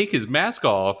man take his mask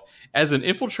off as an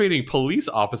infiltrating police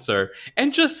officer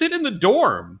and just sit in the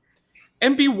dorm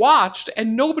and be watched,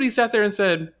 and nobody sat there and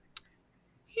said,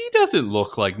 he doesn't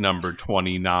look like number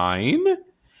 29?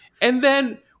 And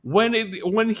then when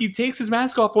he takes his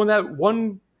mask off, when that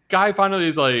one guy finally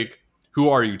is like, who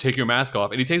are you? Take your mask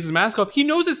off. And he takes his mask off. He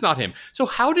knows it's not him. So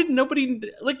how did nobody,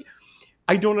 like,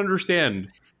 I don't understand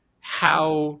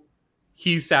how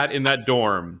he sat in that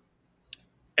dorm.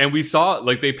 And we saw,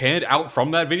 like, they panned out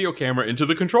from that video camera into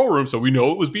the control room, so we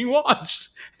know it was being watched.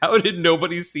 How did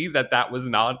nobody see that was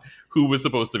not who was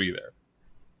supposed to be there?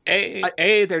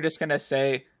 They're just gonna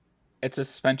say it's a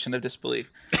suspension of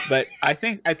disbelief. But I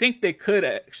think they could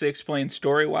actually explain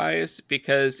story-wise,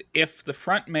 because if the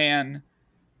front man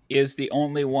is the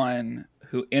only one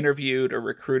who interviewed or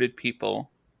recruited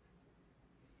people,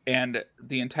 and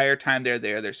the entire time they're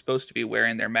there, they're supposed to be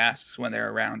wearing their masks when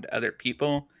they're around other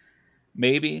people,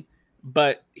 maybe.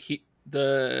 But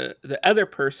the other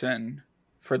person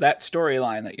for that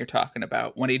storyline that you're talking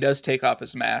about, when he does take off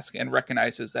his mask and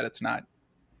recognizes that it's not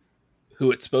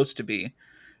who it's supposed to be,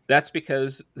 that's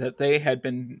because that they had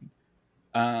been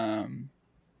having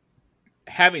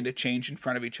to change in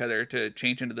front of each other to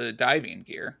change into the diving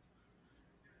gear.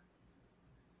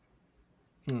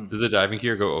 Did the diving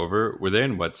gear go over? Were they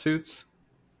in wetsuits?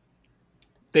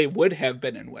 They would have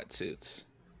been in wetsuits.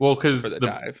 Well, because the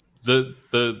dive. The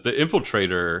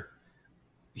infiltrator,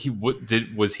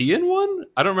 was he in one?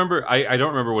 I don't remember. I don't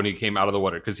remember when he came out of the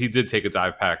water, because he did take a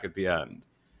dive pack at the end.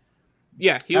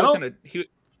 Yeah, he was in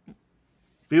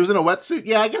a wetsuit.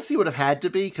 Yeah, I guess he would have had to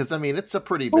be, because I mean, it's a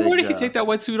pretty big. Well, where did he take that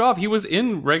wetsuit off? He was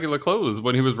in regular clothes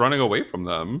when he was running away from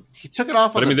them. He took it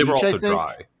off. But I mean, they were also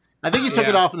dry. I think he took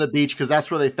it off on the beach, because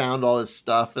that's where they found all his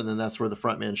stuff, and then that's where the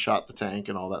front man shot the tank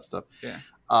and all that stuff. Yeah.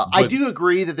 I do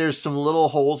agree that there's some little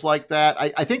holes like that.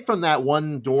 I think from that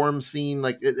one dorm scene,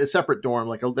 like a separate dorm,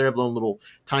 like they have their own little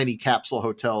tiny capsule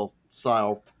hotel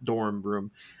style dorm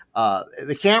room.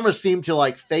 The camera seemed to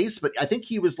like face, but I think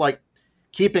he was like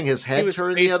keeping his head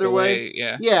turned the other way.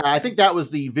 Yeah, I think that was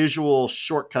the visual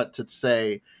shortcut to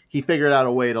say he figured out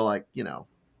a way to, like,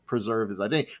 preserve his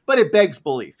identity. But it begs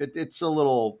belief. It's a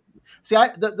little. See,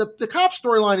 the cop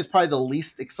storyline is probably the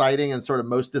least exciting and sort of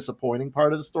most disappointing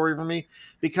part of the story for me,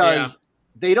 because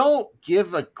they don't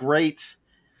give a great.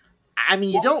 I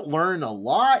mean, you don't learn a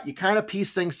lot. You kind of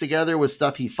piece things together with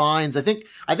stuff he finds. I think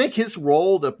his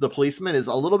role, the policeman, is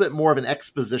a little bit more of an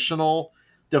expositional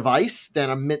device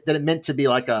than it meant to be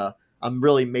like a a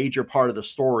really major part of the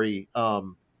story.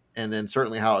 And then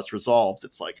certainly how it's resolved,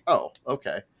 it's like, oh,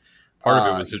 okay. Part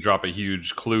of it was to drop a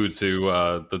huge clue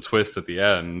to the twist at the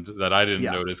end that I didn't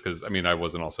notice because, I mean, I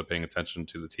wasn't also paying attention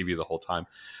to the TV the whole time.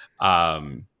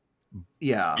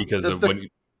 Because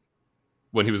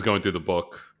when he was going through the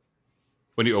book,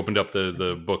 when he opened up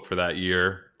the book for that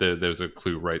year, there's a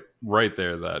clue right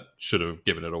there that should have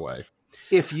given it away.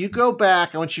 If you go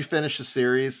back, once you finish the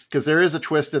series, because there is a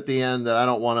twist at the end that I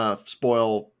don't want to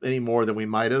spoil any more than we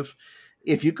might have.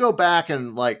 If you go back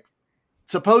and like,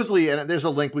 supposedly, and there's a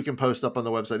link we can post up on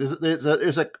the website.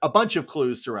 There's a bunch of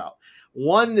clues throughout.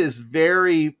 One is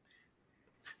the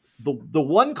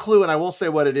one clue, and I won't say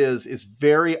what it is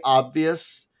very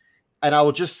obvious. And I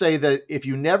will just say that if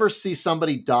you never see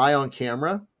somebody die on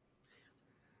camera,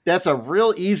 that's a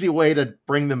real easy way to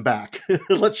bring them back.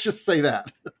 Let's just say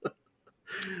that.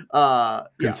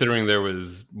 Considering there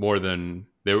was more than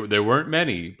there weren't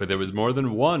many, but there was more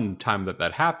than one time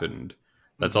that happened.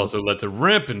 That's also led to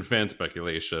rampant fan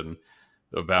speculation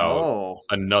about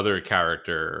another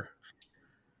character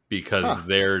because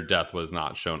their death was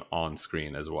not shown on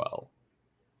screen as well.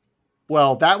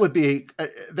 Well, that would be...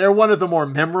 they're one of the more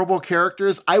memorable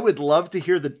characters. I would love to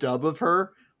hear the dub of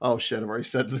her. Oh, shit, I've already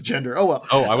said the gender. Oh, well.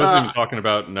 Oh, I wasn't even talking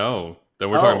about... No, then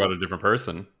we're talking about a different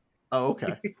person. Oh,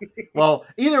 okay. Well,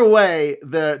 either way,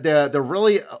 the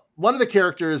really... one of the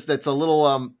characters that's a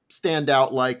little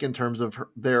standout, like in terms of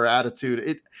their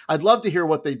attitude. I'd love to hear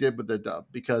what they did with their dub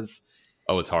because...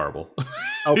 Oh, it's horrible.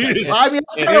 Okay. Well, I mean,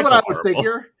 that's kind of what I would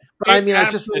figure. But it's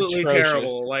absolutely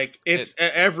terrible. Like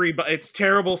it's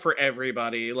terrible for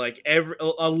everybody. Like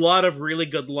a lot of really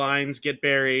good lines get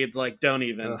buried. Like don't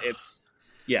even. It's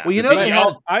yeah. Well, you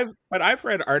know, I've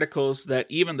read articles that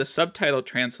even the subtitle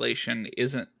translation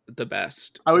isn't the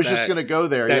best. I was just going to go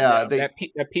there.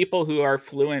 That people who are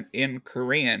fluent in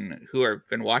Korean who have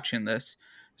been watching this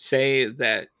say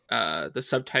that the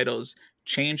subtitles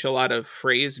change a lot of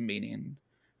phrase meaning.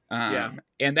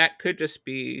 And that could just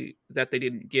be that they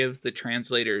didn't give the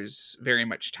translators very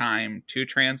much time to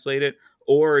translate it,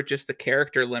 or just the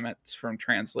character limits from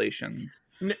translations.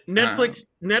 Netflix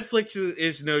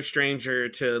is no stranger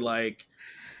to like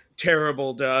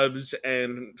terrible dubs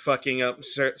and fucking up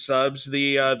subs.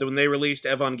 When they released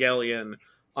Evangelion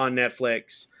on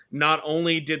Netflix, not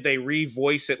only did they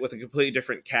revoice it with a completely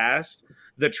different cast,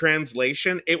 the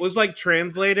translation, it was like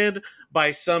translated by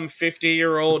some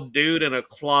 50-year-old dude in a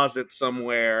closet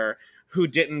somewhere who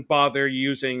didn't bother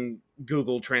using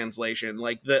Google Translation.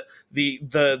 Like the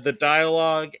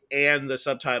dialogue and the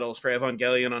subtitles for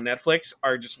Evangelion on Netflix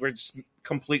we're just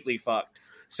completely fucked.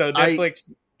 So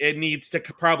Netflix it needs to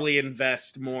probably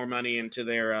invest more money into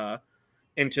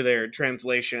their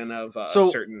translation of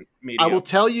certain media. I will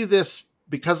tell you this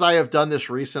because I have done this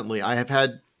recently. I have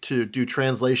had to do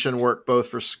translation work both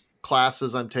for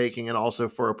classes I'm taking and also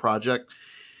for a project.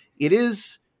 It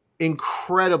is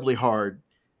incredibly hard,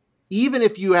 even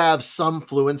if you have some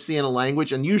fluency in a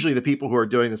language, and usually the people who are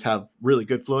doing this have really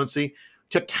good fluency,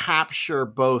 to capture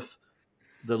both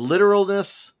the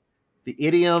literalness, the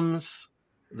idioms,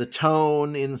 the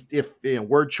tone,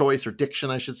 word choice or diction,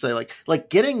 I should say, like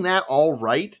getting that all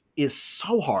right is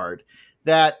so hard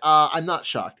that I'm not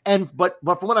shocked. But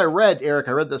from what I read, Eric,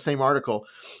 I read the same article.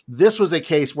 This was a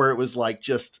case where it was like,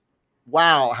 just,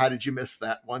 wow, how did you miss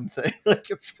that one thing?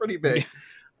 Like, it's pretty big.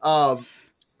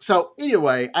 So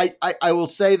anyway, I will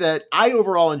say that I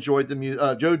overall enjoyed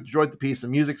the piece. The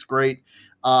music's great.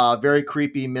 Very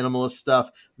creepy, minimalist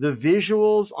stuff. The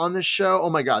visuals on this show, oh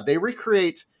my God, they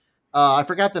recreate, I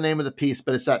forgot the name of the piece,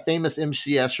 but it's that famous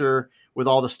M.C. Escher with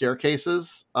all the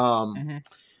staircases.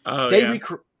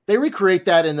 They recreate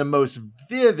that in the most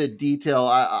vivid detail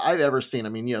I've ever seen. I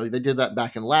mean, they did that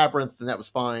back in Labyrinth, and that was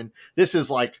fine. This is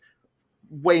like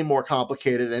way more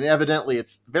complicated, and evidently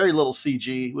it's very little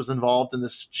CG was involved in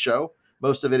this show.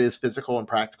 Most of it is physical and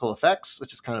practical effects,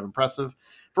 which is kind of impressive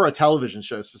for a television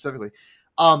show specifically.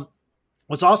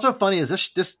 What's also funny is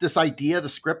this idea, the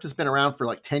script has been around for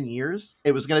like 10 years.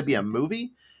 It was going to be a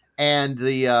movie, and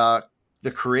the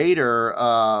creator,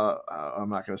 I'm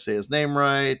not going to say his name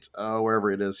right,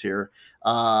 wherever it is here,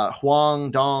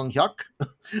 Hwang Dong-hyuk.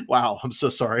 Wow, I'm so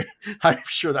sorry. I'm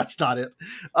sure that's not it.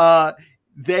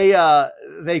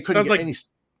 They couldn't get any...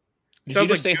 Did you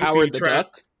just say Howard the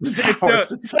Duck?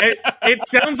 It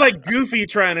sounds like Goofy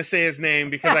trying to say his name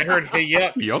because I heard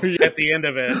Hyuk at the end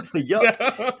of it.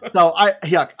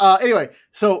 Hyuk. Anyway,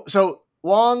 so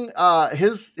Wong,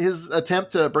 his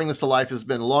attempt to bring this to life has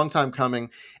been a long time coming,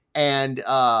 and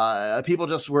people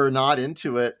just were not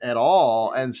into it at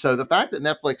all. And so the fact that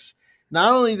Netflix,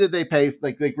 not only did they pay,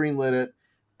 like they greenlit it,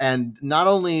 And not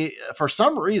only for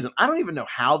some reason, I don't even know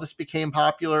how this became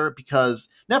popular because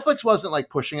Netflix wasn't like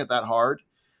pushing it that hard.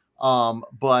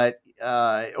 But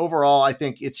overall, I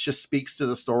think it just speaks to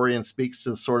the story and speaks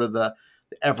to sort of the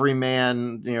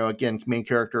everyman, again, main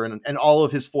character and all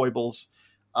of his foibles,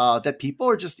 that people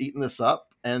are just eating this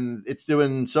up, and it's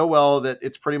doing so well that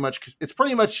it's pretty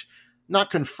much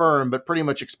not confirmed, but pretty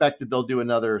much expected they'll do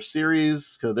another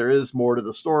series because there is more to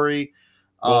the story.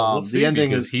 Well, we'll see, the ending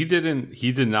because he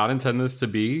did not intend this to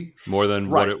be more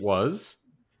than what it was.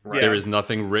 Right. There is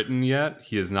nothing written yet.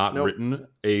 He has not written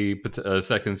a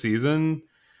second season.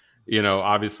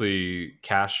 Obviously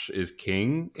cash is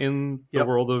king in the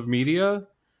world of media.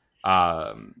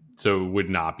 So it would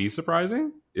not be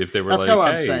surprising if they were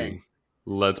hey,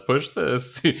 let's push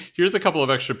this. Here's a couple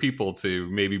of extra people to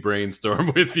maybe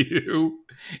brainstorm with you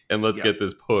and let's get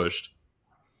this pushed.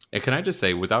 And can I just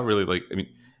say, without really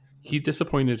he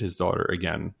disappointed his daughter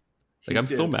again. I'm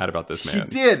still mad about this man. He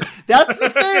did. That's the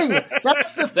thing.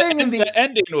 That's the thing. The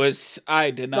ending was.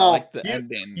 I did not like the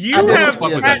ending.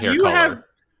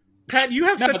 Pat, you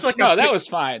have such like no. That was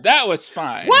fine. That was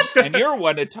fine. What? And you're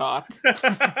one to talk.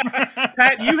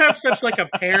 Pat, you have such like a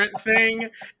parent thing.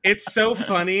 It's so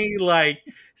funny. Like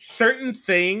certain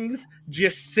things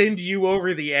just send you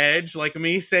over the edge. Like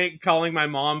me calling my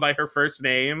mom by her first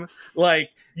name. Like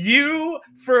you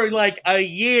for like a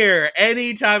year.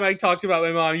 Anytime I talked about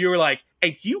my mom, you were like,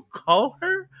 "Hey, you call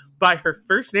her by her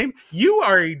first name? You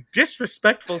are a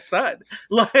disrespectful son."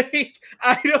 Like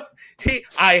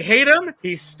I hate him.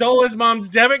 He stole his mom's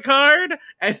debit card,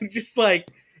 and just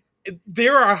like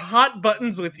there are hot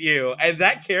buttons with you. And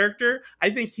that character,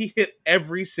 I think he hit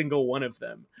every single one of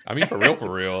them. I mean, for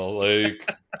real.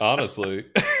 Like honestly,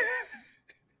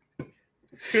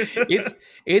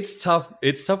 it's tough.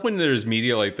 It's tough when there's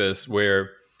media like this where,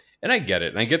 and I get it,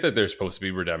 and I get that there's supposed to be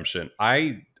redemption.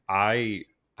 I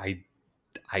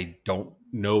don't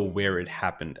know where it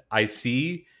happened. I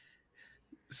see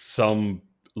some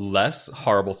less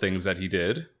horrible things that he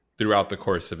did throughout the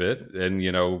course of it, and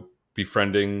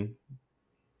befriending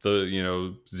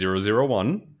the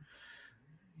 001,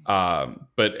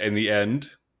 but in the end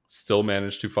still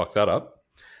managed to fuck that up.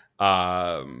 There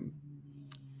are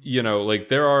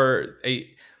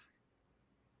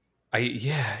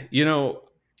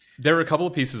there are a couple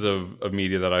of pieces of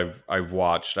media that I've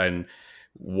watched, and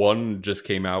one just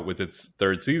came out with its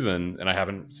third season, and I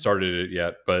haven't started it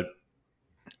yet, but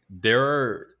there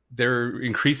are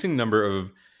increasing number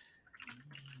of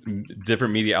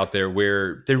different media out there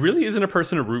where there really isn't a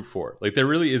person to root for. Like there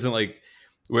really isn't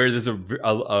where there's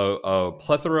a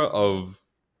plethora of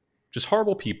just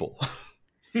horrible people.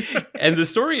 And the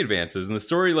story advances, and the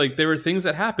story, there are things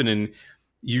that happen and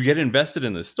you get invested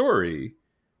in the story,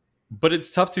 but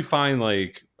it's tough to find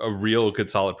a real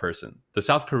good solid person. The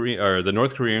South Korean or the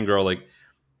North Korean girl,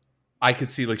 I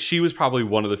could see she was probably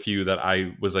one of the few that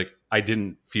I was I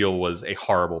didn't feel was a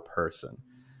horrible person.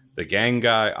 The gang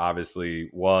guy obviously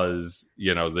was,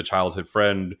 the childhood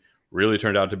friend, really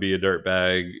turned out to be a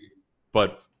dirtbag,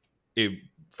 but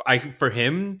for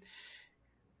him,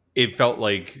 it felt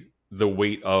like the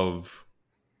weight of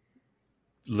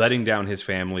letting down his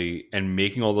family and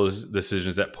making all those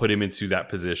decisions that put him into that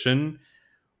position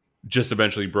just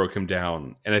eventually broke him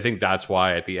down. And I think that's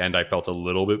why at the end I felt a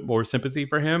little bit more sympathy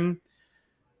for him.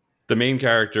 The main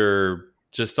character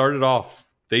just started off,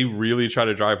 they really try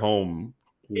to drive home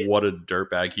what a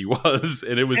dirtbag he was,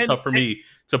 and it was tough for me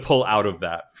to pull out of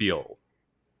that feel.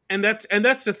 And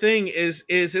that's the thing is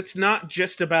it's not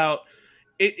just about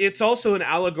it's also an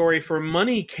allegory for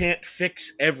money can't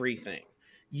fix everything.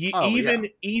 Even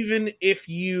if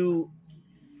you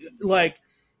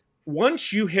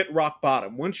once you hit rock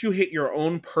bottom, once you hit your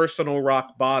own personal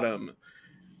rock bottom,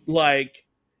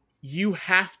 you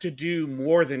have to do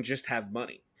more than just have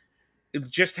money.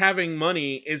 Just having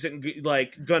money isn't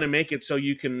gonna make it so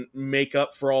you can make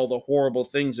up for all the horrible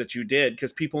things that you did,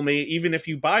 because people may, even if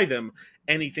you buy them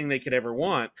anything they could ever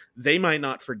want, they might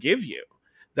not forgive you.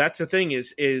 That's the thing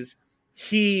is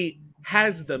he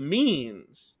has the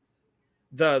means,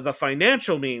 the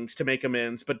financial means to make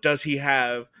amends, but does he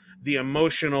have the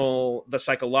emotional, the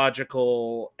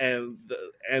psychological,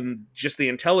 and just the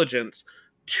intelligence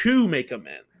to make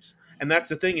amends? And that's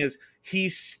the thing is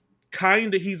he's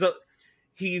trying to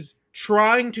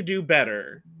do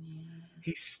better.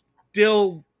 He's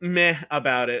still meh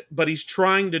about it, but he's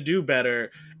trying to do better,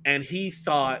 and he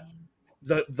thought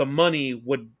the money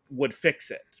would fix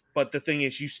it. But the thing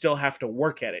is, you still have to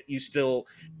work at it.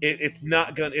 It's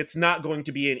not going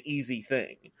to be an easy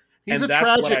thing. He's a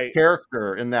tragic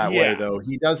character in that way, though.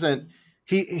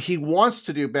 he wants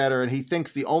to do better, and he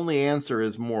thinks the only answer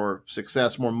is more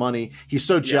success, more money. He's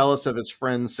so jealous of his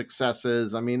friends'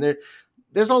 successes. I mean,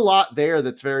 there's a lot there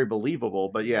that's very believable,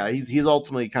 but yeah, he's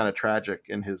ultimately kind of tragic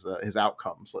in his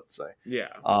outcomes, let's say. Yeah.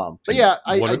 But yeah,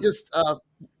 One I of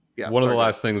the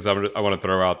last things I want to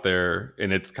throw out there,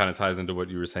 and it kind of ties into what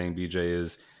you were saying, BJ,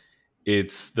 is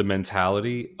it's the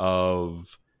mentality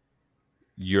of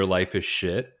your life is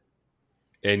shit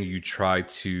and you try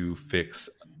to fix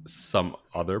some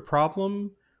other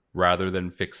problem rather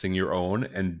than fixing your own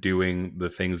and doing the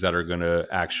things that are going to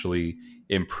actually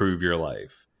improve your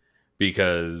life.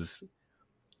 Because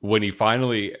when he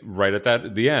finally, right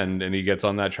at the end, and he gets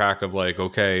on that track of like,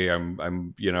 okay, I'm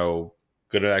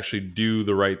going to actually do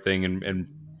the right thing and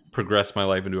progress my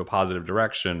life into a positive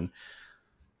direction,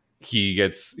 he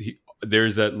gets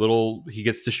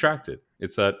distracted.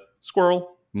 It's that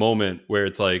squirrel moment where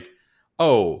it's like,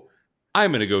 oh,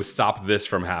 I'm going to go stop this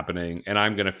from happening and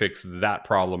I'm going to fix that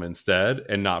problem instead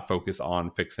and not focus on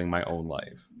fixing my own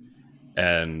life.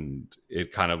 And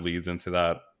it kind of leads into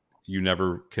that you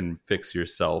never can fix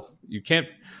yourself. You can't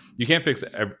fix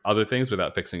other things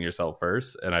without fixing yourself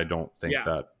first. And I don't think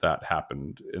that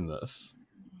happened in this.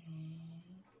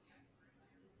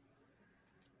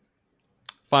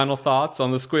 Final thoughts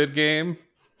on the Squid Game?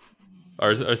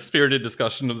 Our spirited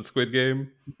discussion of the Squid Game.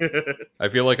 I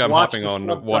feel like I'm hopping on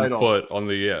one foot on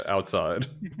the outside.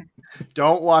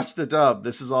 Don't watch the dub.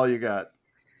 This is all you got.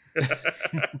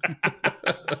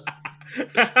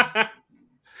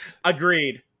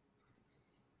 Agreed.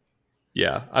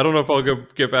 Yeah, I don't know if I'll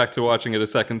get back to watching it a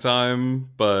second time,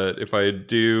 but if I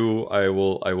do, I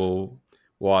will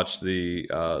watch the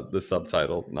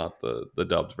subtitle, not the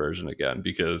dubbed version again,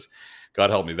 because God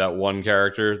help me, that one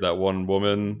character, that one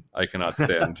woman, I cannot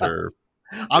stand her.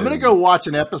 I'm going to go watch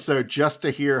an episode just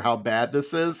to hear how bad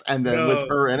this is, and then with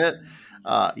her in it,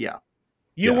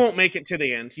 You won't make it to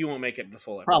the end. You won't make it the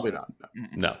full episode. Probably not.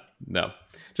 No.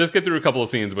 Just get through a couple of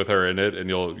scenes with her in it, and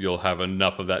you'll have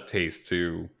enough of that taste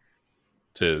to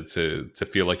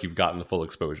feel like you've gotten the full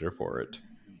exposure for it.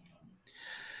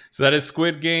 So that is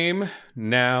Squid Game,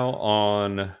 now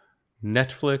on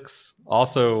Netflix.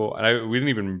 Also, we didn't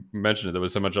even mention it. There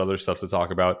was so much other stuff to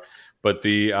talk about, but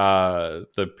the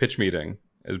pitch meeting,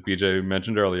 as BJ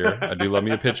mentioned earlier, I do love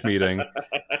me a pitch meeting.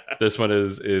 This one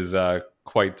is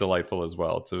quite delightful as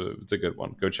well. It's a good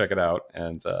one. Go check it out.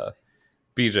 And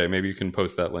BJ, maybe you can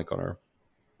post that link on our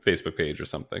Facebook page or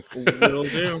something. Will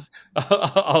do.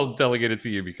 I'll delegate it to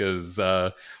you because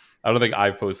I don't think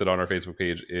I've posted on our Facebook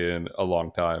page in a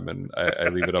long time, and I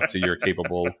leave it up to your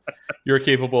capable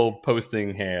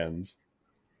posting hands.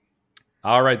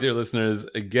 All right, dear listeners,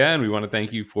 again, we want to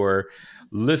thank you for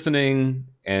listening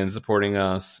and supporting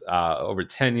us. Over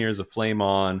 10 years of Flame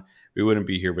On, we wouldn't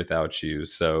be here without you.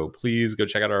 So please go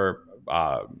check out our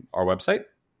website,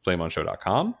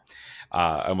 flameonshow.com.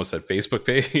 I almost said Facebook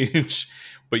page,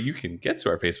 but you can get to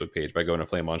our Facebook page by going to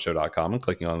flameonshow.com and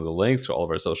clicking on the links to all of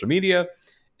our social media.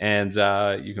 And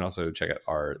you can also check out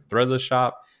our Threadless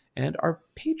shop and our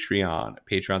Patreon,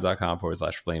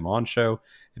 patreon.com/flameonshow,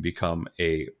 and become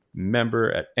a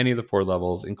member at any of the 4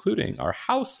 levels, including our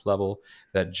house level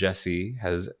that Jesse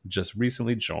has just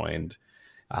recently joined.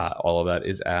 All of that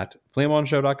is at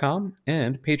flameonshow.com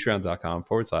and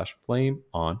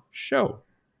patreon.com/flameonshow.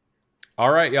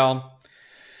 All right, y'all.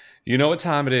 You know what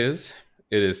time it is.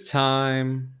 It is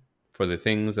time for the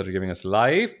things that are giving us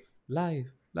life. I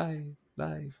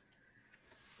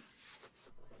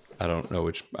don't know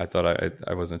which. I thought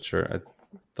I wasn't sure. I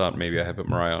thought maybe I have it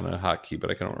Mariah on a hotkey,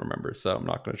 but I can't remember, so I'm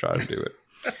not going to try to do it.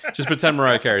 Just pretend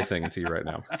Mariah Carey's singing to you right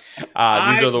now.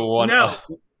 These are the one. No,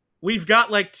 we've got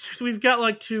like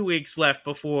 2 weeks left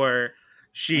before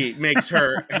she makes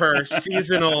her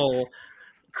seasonal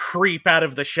creep out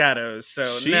of the shadows.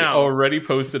 So she already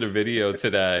posted a video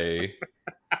today,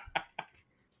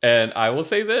 and I will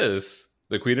say this: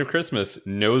 the Queen of Christmas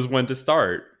knows when to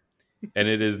start, and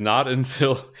it is not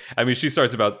until she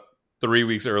starts about 3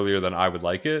 weeks earlier than I would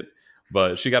like it,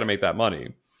 but she got to make that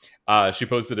money. She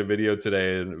posted a video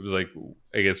today, and it was like,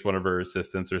 I guess one of her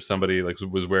assistants or somebody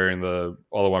was wearing the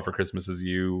All I Want for Christmas Is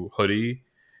You hoodie,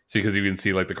 because you can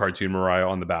see like the cartoon Mariah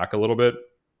on the back a little bit.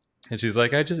 And she's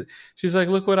like,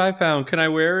 look what I found. Can I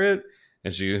wear it?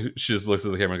 And she just looks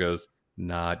at the camera and goes,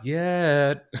 not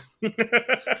yet.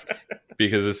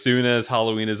 Because as soon as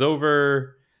Halloween is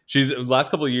over,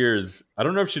 last couple of years, I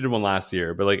don't know if she did one last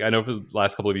year, but I know for the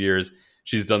last couple of years,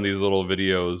 she's done these little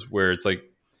videos where it's like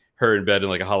her in bed in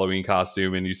like a Halloween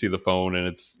costume, and you see the phone, and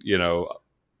it's,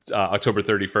 October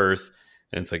 31st,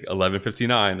 and it's like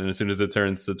 11:59. And as soon as it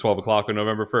turns to 12 o'clock on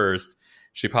November 1st,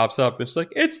 she pops up and she's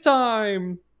like, it's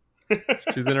time.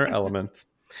 She's in her element.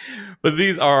 But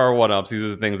these are our one-ups. These are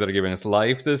the things that are giving us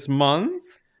life this month.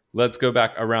 Let's go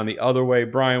back around the other way.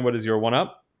 Brian, what is your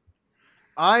one-up?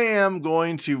 I am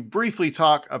going to briefly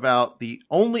talk about the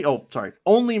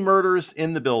Only Murders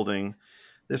in the Building.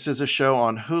 This is a show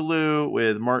on Hulu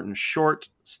with Martin Short,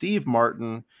 Steve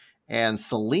Martin, and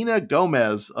Selena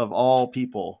Gomez, of all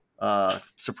people.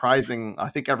 Surprising, I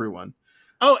think, everyone.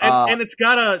 Oh, and it's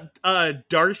got a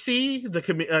Darcy,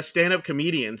 the stand-up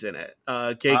comedians in it,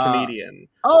 gay comedian.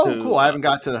 Cool. I haven't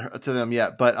got to them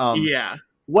yet, but yeah.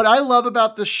 What I love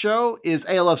about this show is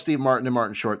I love Steve Martin and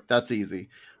Martin Short. That's easy.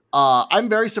 I'm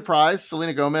very surprised.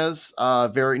 Selena Gomez,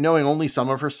 knowing only some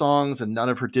of her songs and none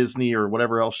of her Disney or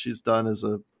whatever else she's done as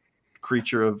a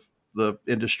creature of the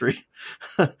industry,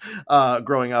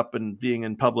 growing up and being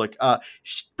in public.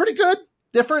 She's pretty good.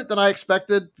 Different than I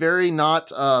expected. Very not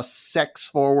sex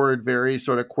forward, very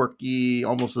sort of quirky,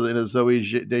 almost in a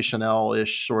Zooey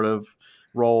Deschanel-ish sort of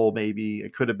role. Maybe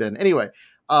it could have been. Anyway,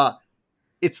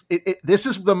 this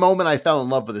is the moment I fell in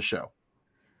love with the show.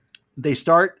 They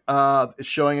start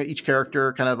showing each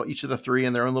character, kind of each of the three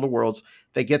in their own little worlds.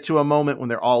 They get to a moment when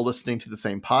they're all listening to the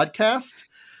same podcast.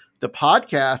 The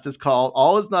podcast is called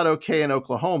All Is Not Okay in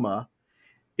Oklahoma.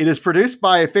 It is produced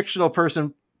by a fictional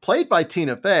person played by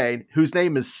Tina Fey, whose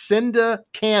name is Cinda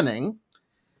Canning.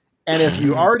 And if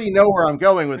you already know where I'm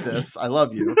going with this, I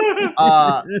love you.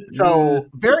 So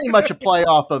very much a play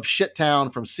off of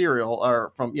Shittown from Serial,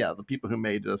 or from, the people who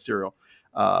made Serial,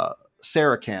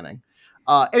 Sarah Canning.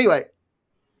 Anyway,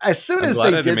 as soon as they I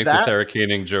didn't did make that, the Sarah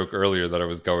Canning joke earlier that I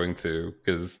was going to,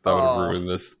 because that would have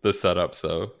ruined the setup.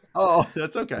 So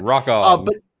that's okay. Rock on.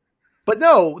 But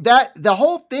no, that the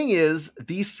whole thing is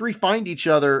these three find each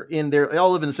other they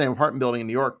all live in the same apartment building in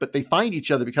New York, but they find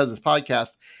each other because of this podcast,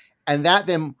 and that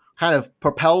then kind of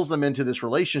propels them into this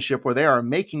relationship where they are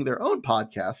making their own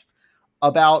podcast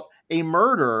about a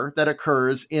murder that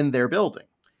occurs in their building.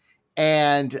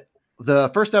 And the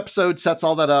first episode sets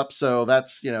all that up. So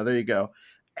that's, there you go.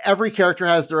 Every character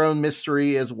has their own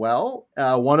mystery as well.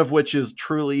 One of which is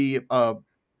truly a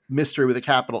mystery with a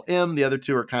capital M. The other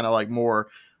two are kind of like more,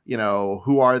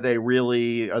 who are they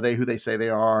really? Are they who they say they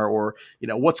are? Or,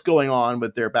 what's going on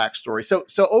with their backstory?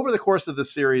 So over the course of the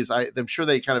series, I'm sure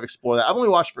they kind of explore that. I've only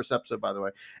watched the first episode, by the way,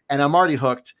 and I'm already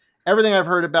hooked. Everything I've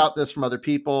heard about this from other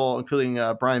people, including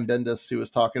Brian Bendis, who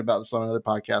was talking about this on another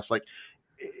podcast, like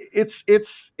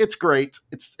it's great.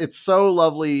 It's so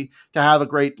lovely to have a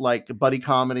great like buddy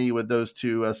comedy with those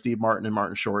two, Steve Martin and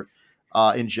Martin Short,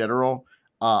 in general.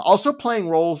 Also playing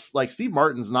roles like Steve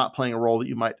Martin's not playing a role that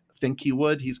you might think he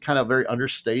would. He's kind of very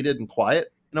understated and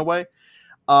quiet in a way.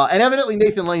 And evidently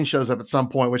Nathan Lane shows up at some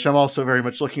point, which I'm also very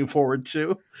much looking forward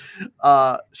to.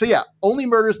 So yeah, Only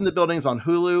Murders in the Buildings on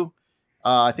Hulu.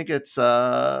 I think it's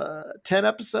 10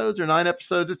 episodes or 9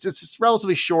 episodes. It's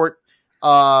relatively short.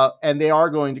 And they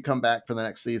are going to come back for the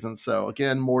next season. So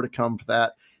again, more to come for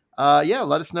that.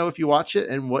 Let us know if you watch it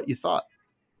and what you thought.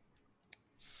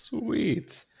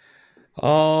 Sweet.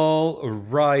 All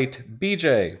right,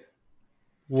 BJ,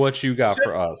 what you got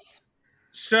for us?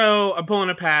 So I'm pulling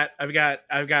a Pat. I've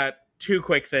got two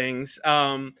quick things.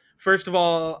 First of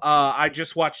all, I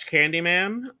just watched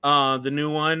Candyman, the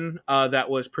new one that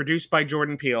was produced by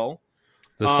Jordan Peele.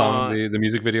 The song, the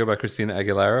music video by Christina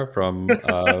Aguilera from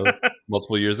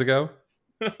multiple years ago.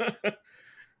 But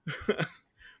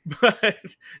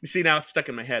see, now it's stuck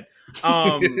in my head.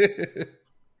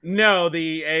 No,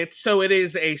 it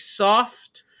is a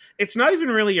soft. It's not even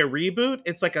really a reboot.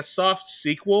 It's like a soft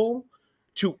sequel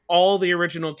to all the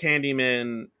original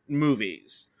Candyman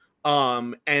movies.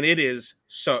 And it is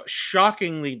so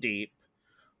shockingly deep.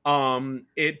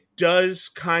 It does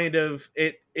kind of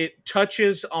it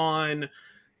touches on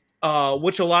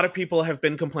which a lot of people have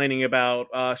been complaining about,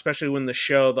 especially when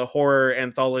the horror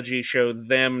anthology show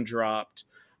Them dropped,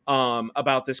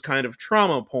 about this kind of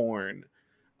trauma porn,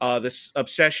 this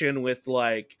obsession with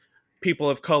like people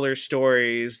of color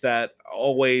stories that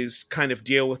always kind of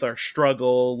deal with our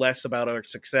struggle, less about our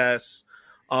success,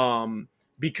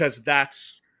 because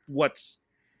that's what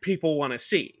people want to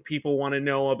see. People want to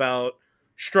know about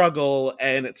struggle,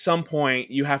 and at some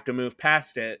point you have to move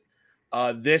past it.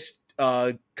 This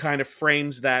kind of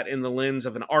frames that in the lens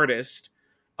of an artist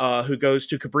who goes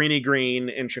to Cabrini Green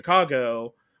in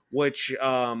Chicago, which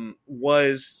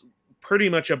was pretty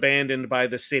much abandoned by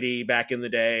the city back in the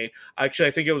day. Actually,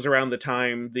 I think it was around the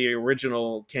time the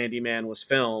original Candyman was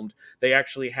filmed. They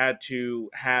actually had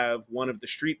to have one of the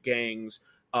street gangs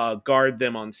guard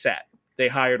them on set. They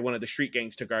hired one of the street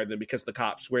gangs to guard them because the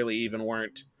cops really even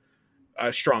weren't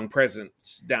a strong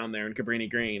presence down there in Cabrini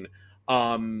Green.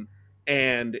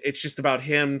 And it's just about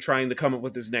him trying to come up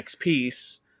with his next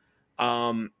piece.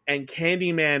 And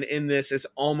Candyman in this is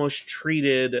almost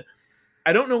treated,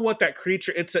 I don't know what that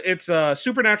creature, it's a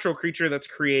supernatural creature that's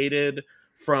created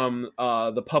from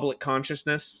the public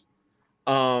consciousness.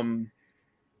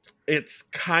 It's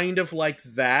kind of like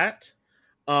that,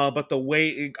 but the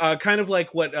way, kind of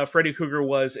like what Freddy Krueger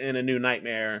was in A New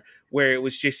Nightmare, where it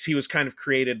was just, he was kind of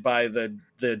created by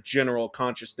the general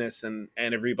consciousness and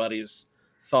everybody's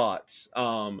thoughts.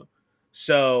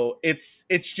 So it's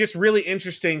just really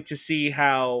interesting to see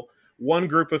how one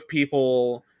group of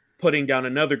people putting down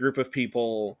another group of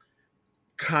people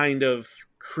kind of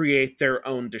create their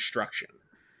own destruction.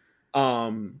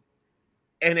 And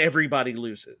everybody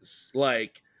loses.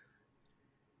 Like,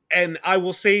 and I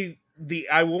will say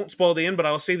I won't spoil the end, but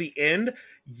I will say the end,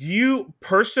 you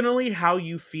personally, how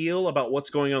you feel about what's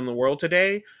going on in the world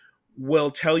today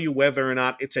will tell you whether or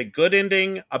not it's a good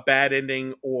ending, a bad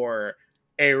ending, or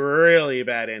a really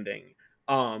bad ending,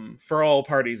 for all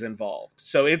parties involved.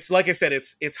 So it's, like I said,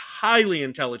 it's highly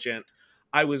intelligent.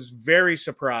 I was very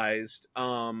surprised.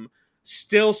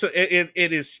 Still, so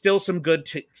it is still some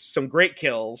some great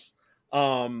kills.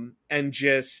 And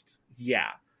just,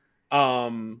 yeah.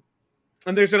 And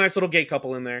there's a nice little gay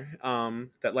couple in there,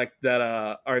 there's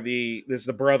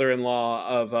the brother-in-law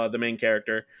of the main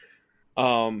character.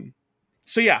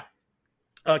 So yeah,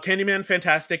 Candyman,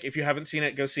 fantastic. If you haven't seen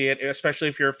it, go see it, especially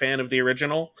if you're a fan of the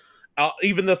original.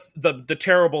 Even the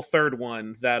terrible third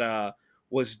one that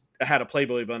had a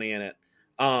Playboy bunny in it.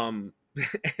 And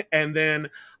then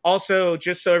also,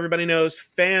 just so everybody knows,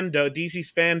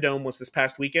 DC's Fandom was this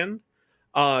past weekend.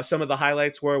 Some of the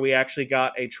highlights were we actually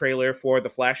got a trailer for the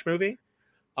Flash movie,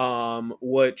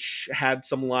 which had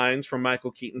some lines from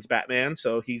Michael Keaton's Batman,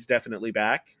 so he's definitely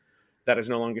back. That is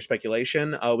no longer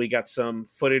speculation. We got some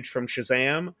footage from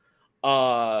Shazam,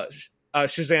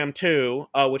 Shazam 2,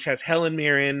 which has Helen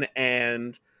Mirren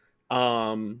and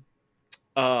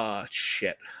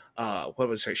what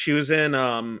was her? She was in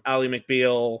Ally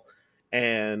McBeal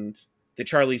and the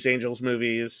Charlie's Angels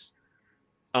movies.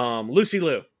 Lucy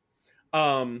Liu.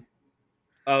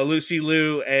 Lucy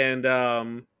Liu and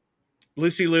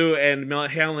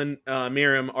Helen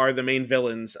Mirren are the main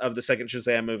villains of the second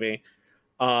Shazam movie.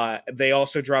 They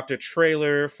also dropped a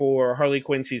trailer for Harley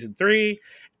Quinn season 3,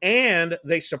 and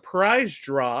they surprise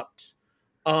dropped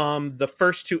the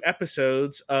first 2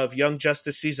 episodes of Young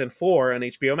Justice season 4 on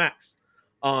HBO Max.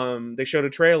 They showed a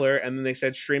trailer and then they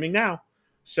said streaming now.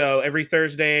 So every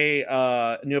Thursday,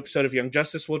 a new episode of Young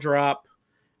Justice will drop.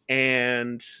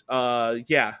 And they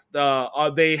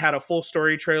had a full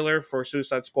story trailer for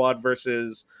Suicide Squad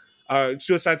versus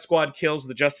Suicide Squad Kills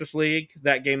the Justice League,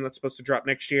 that game that's supposed to drop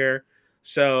next year.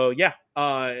 So yeah,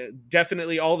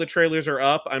 definitely all the trailers are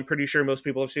up. I'm pretty sure most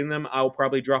people have seen them. I'll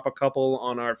probably drop a couple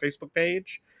on our Facebook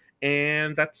page.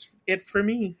 And that's it for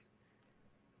me.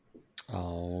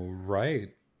 All right.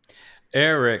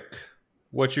 Eric,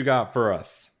 what you got for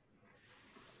us?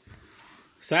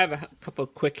 So I have a couple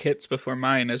quick hits before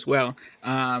mine as well.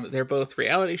 They're both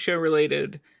reality show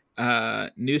related.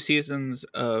 New seasons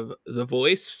of The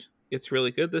Voice. It's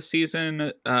really good this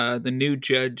season. The new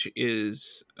coach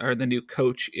is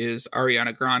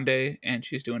Ariana Grande, and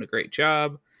she's doing a great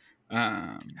job.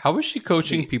 How is she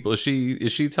coaching people? Is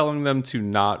she telling them to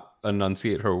not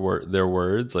enunciate their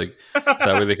words, like so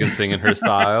that way they can sing in her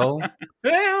style?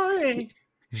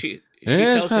 She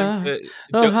tells them that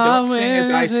don't sing as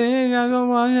I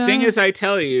sing as I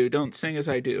tell you. Don't sing as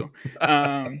I do.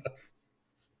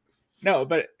 No,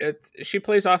 but she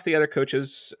plays off the other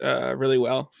coaches really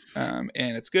well, and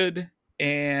it's good.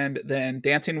 And then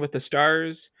Dancing with the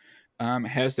Stars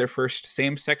has their first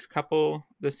same-sex couple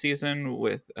this season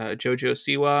with JoJo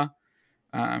Siwa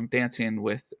dancing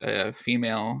with a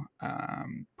female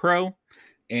pro.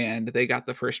 And they got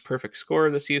the first perfect score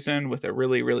of the season with a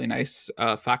really, really nice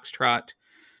foxtrot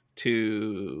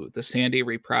to the Sandy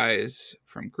reprise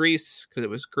from Grease, because it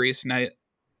was Grease night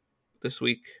this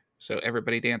week. So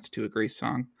everybody danced to a Grease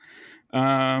song.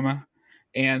 And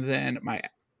then my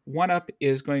one-up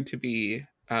is going to be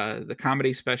the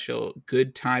comedy special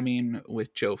Good Timing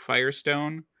with Joe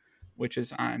Firestone, which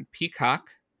is on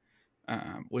Peacock,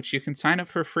 which you can sign up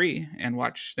for free and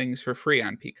watch things for free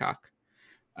on Peacock.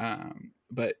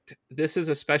 But this is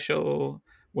a special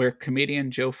where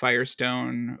comedian Joe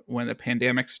Firestone, when the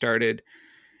pandemic started,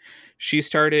 she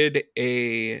started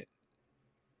a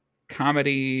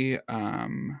comedy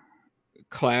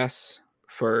class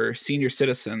for senior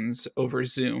citizens over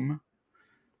Zoom.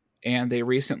 And they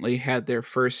recently had their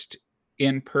first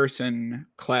in-person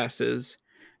classes,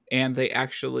 and they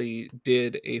actually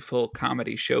did a full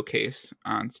comedy showcase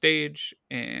on stage,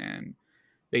 and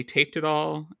they taped it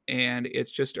all, and it's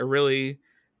just a really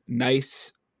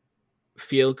nice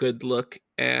feel-good look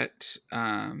at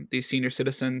these senior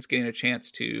citizens getting a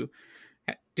chance to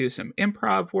do some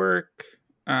improv work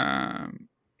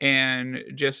and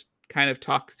just kind of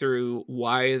talk through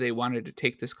why they wanted to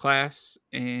take this class.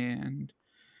 And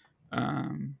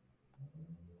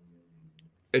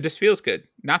it just feels good.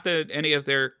 Not that any of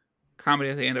their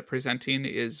comedy they end up presenting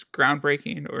is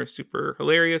groundbreaking or super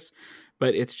hilarious,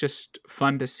 but it's just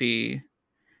fun to see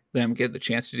them get the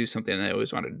chance to do something they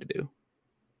always wanted to do.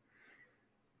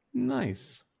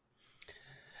 Nice.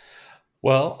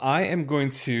 Well, I am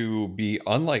going to be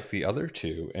unlike the other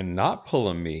two and not pull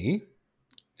a me.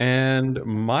 And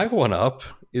my one-up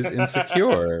is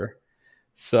Insecure.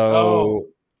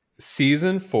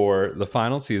 Season 4, the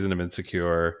final season of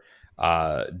Insecure,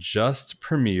 just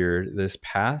premiered this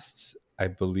past, I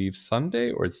believe,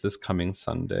 Sunday, or it's this coming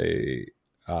Sunday.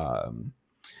 I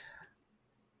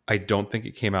don't think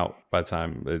it came out by the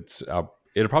time it's out.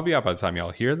 It'll probably be out by the time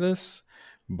y'all hear this,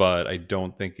 but I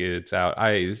don't think it's out.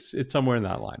 It's somewhere in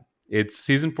that line. It's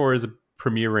season 4 is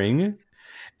premiering,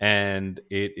 and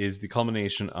it is the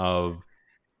culmination of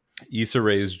Issa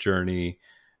Rae's journey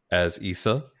as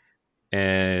Issa.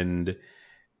 And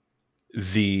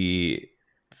the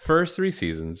first 3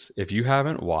 seasons, if you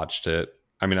haven't watched it,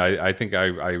 I mean, I think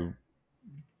I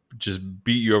just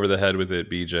beat you over the head with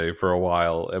it, BJ, for a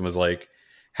while and was like,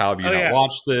 how have you not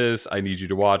watched this? I need you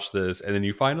to watch this. And then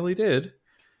you finally did.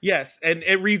 Yes, and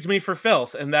it reads me for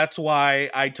filth, and that's why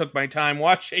I took my time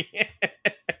watching it.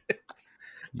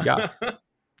 Yeah.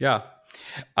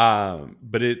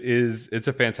 But it's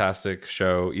a fantastic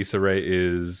show. Issa Rae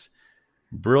is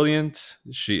brilliant.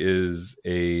 She is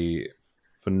a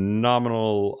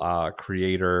phenomenal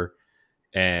creator,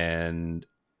 and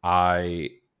I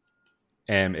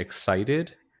am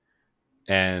excited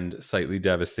and slightly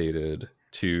devastated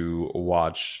to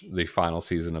watch the final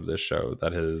season of this show.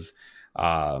 That has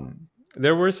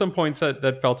there were some points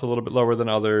that felt a little bit lower than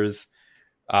others,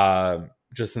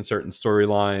 just in certain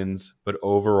storylines, but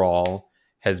overall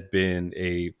has been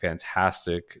a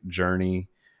fantastic journey.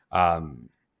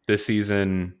 This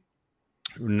season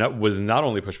was not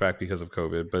only pushed back because of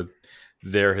COVID, but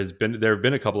there have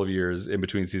been a couple of years in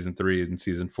between season 3 and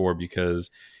season 4 because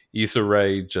Issa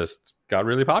Rae just got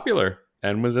really popular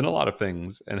and was in a lot of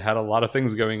things and had a lot of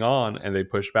things going on, and they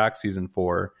pushed back season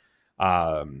 4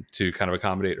 to kind of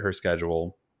accommodate her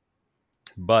schedule.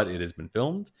 But it has been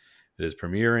filmed. It is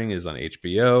premiering. It is on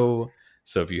HBO.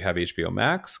 So if you have HBO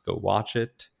Max, go watch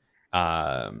it.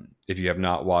 If you have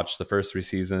not watched the first 3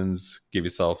 seasons, give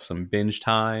yourself some binge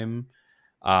time.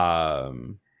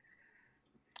 Oh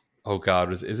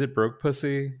God, is it Broke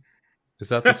Pussy? Is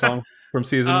that the song from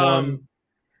season 1?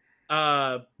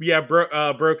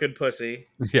 Broken Pussy.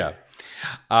 Yeah.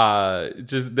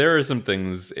 Just there are some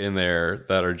things in there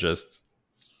that are just,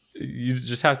 you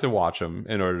just have to watch them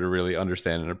in order to really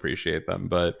understand and appreciate them.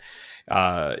 But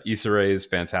Issa Rae is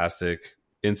fantastic.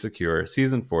 Insecure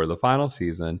season 4, the final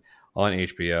season on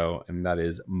HBO, and that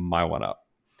is my one up.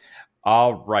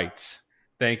 All right.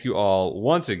 Thank you all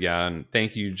once again.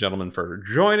 Thank you, gentlemen, for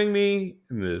joining me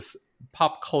in this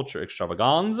pop culture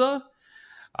extravaganza.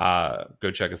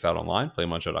 Go check us out online,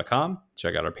 flameonshow.com.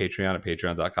 Check out our Patreon at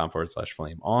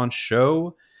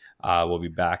patreon.com/flameonshow. We'll be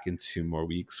back in 2 more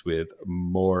weeks with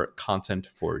more content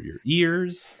for your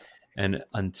ears. And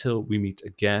until we meet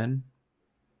again,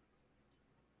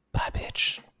 bye,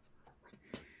 bitch.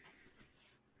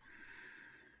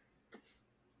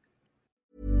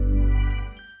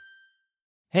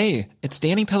 Hey, it's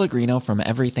Danny Pellegrino from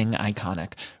Everything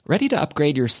Iconic. Ready to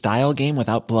upgrade your style game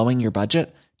without blowing your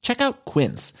budget? Check out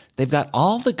Quince. They've got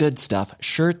all the good stuff,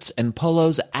 shirts and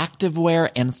polos,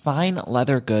 activewear, and fine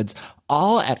leather goods,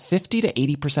 all at 50 to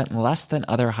 80% less than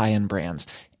other high-end brands.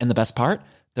 And the best part?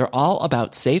 They're all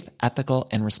about safe, ethical,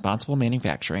 and responsible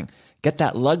manufacturing. Get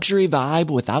that luxury vibe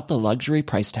without the luxury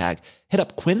price tag. Hit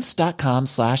up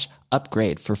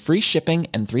quince.com/upgrade for free shipping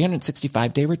and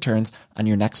 365-day returns on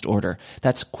your next order.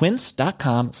 That's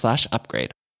quince.com/upgrade.